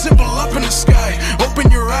see the symbol up in the sky.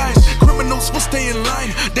 Open your eyes, criminals will stay in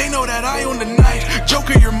line. They know that I own the night.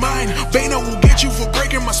 Joker, you're mine. Bano will get you for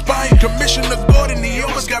breaking my spine. Commissioner Gordon, he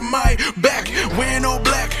always got my back. Wearing all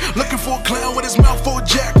black, looking for a clown with his mouth full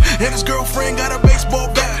jacked. And his girlfriend got a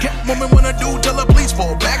baseball bat. Catwoman when I do, tell her please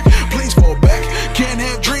fall back. Please fall back. Can't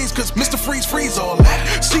have dreams cause Mr. Freeze freeze all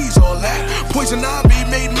that. Sees all that. Poison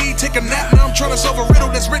Ivy made me take a nap. Now I'm I'm trying to solve a riddle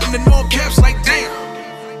that's written in all caps like damn.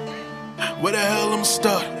 Where the hell I'ma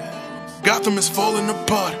start? Gotham is falling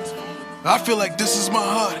apart. I feel like this is my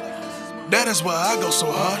heart. That is why I go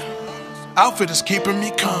so hard. Alfred is keeping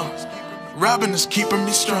me calm. Robin is keeping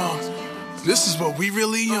me strong. This is what we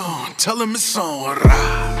really on. Tell him it's on.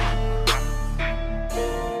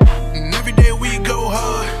 And every day we go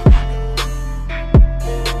hard.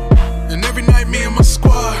 And every night me and my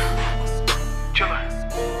squad.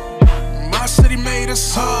 My city made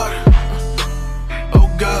us hard. Oh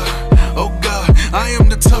God, oh God, I am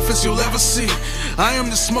the toughest you'll ever see. I am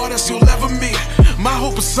the smartest you'll ever meet. My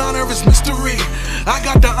whole persona is mystery. I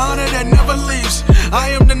got the honor that never leaves.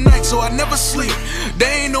 I am the night, so I never sleep.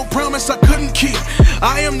 There ain't no promise I couldn't keep.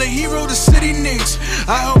 I am the hero the city needs.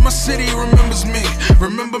 I hope my city remembers me.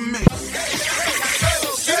 Remember me.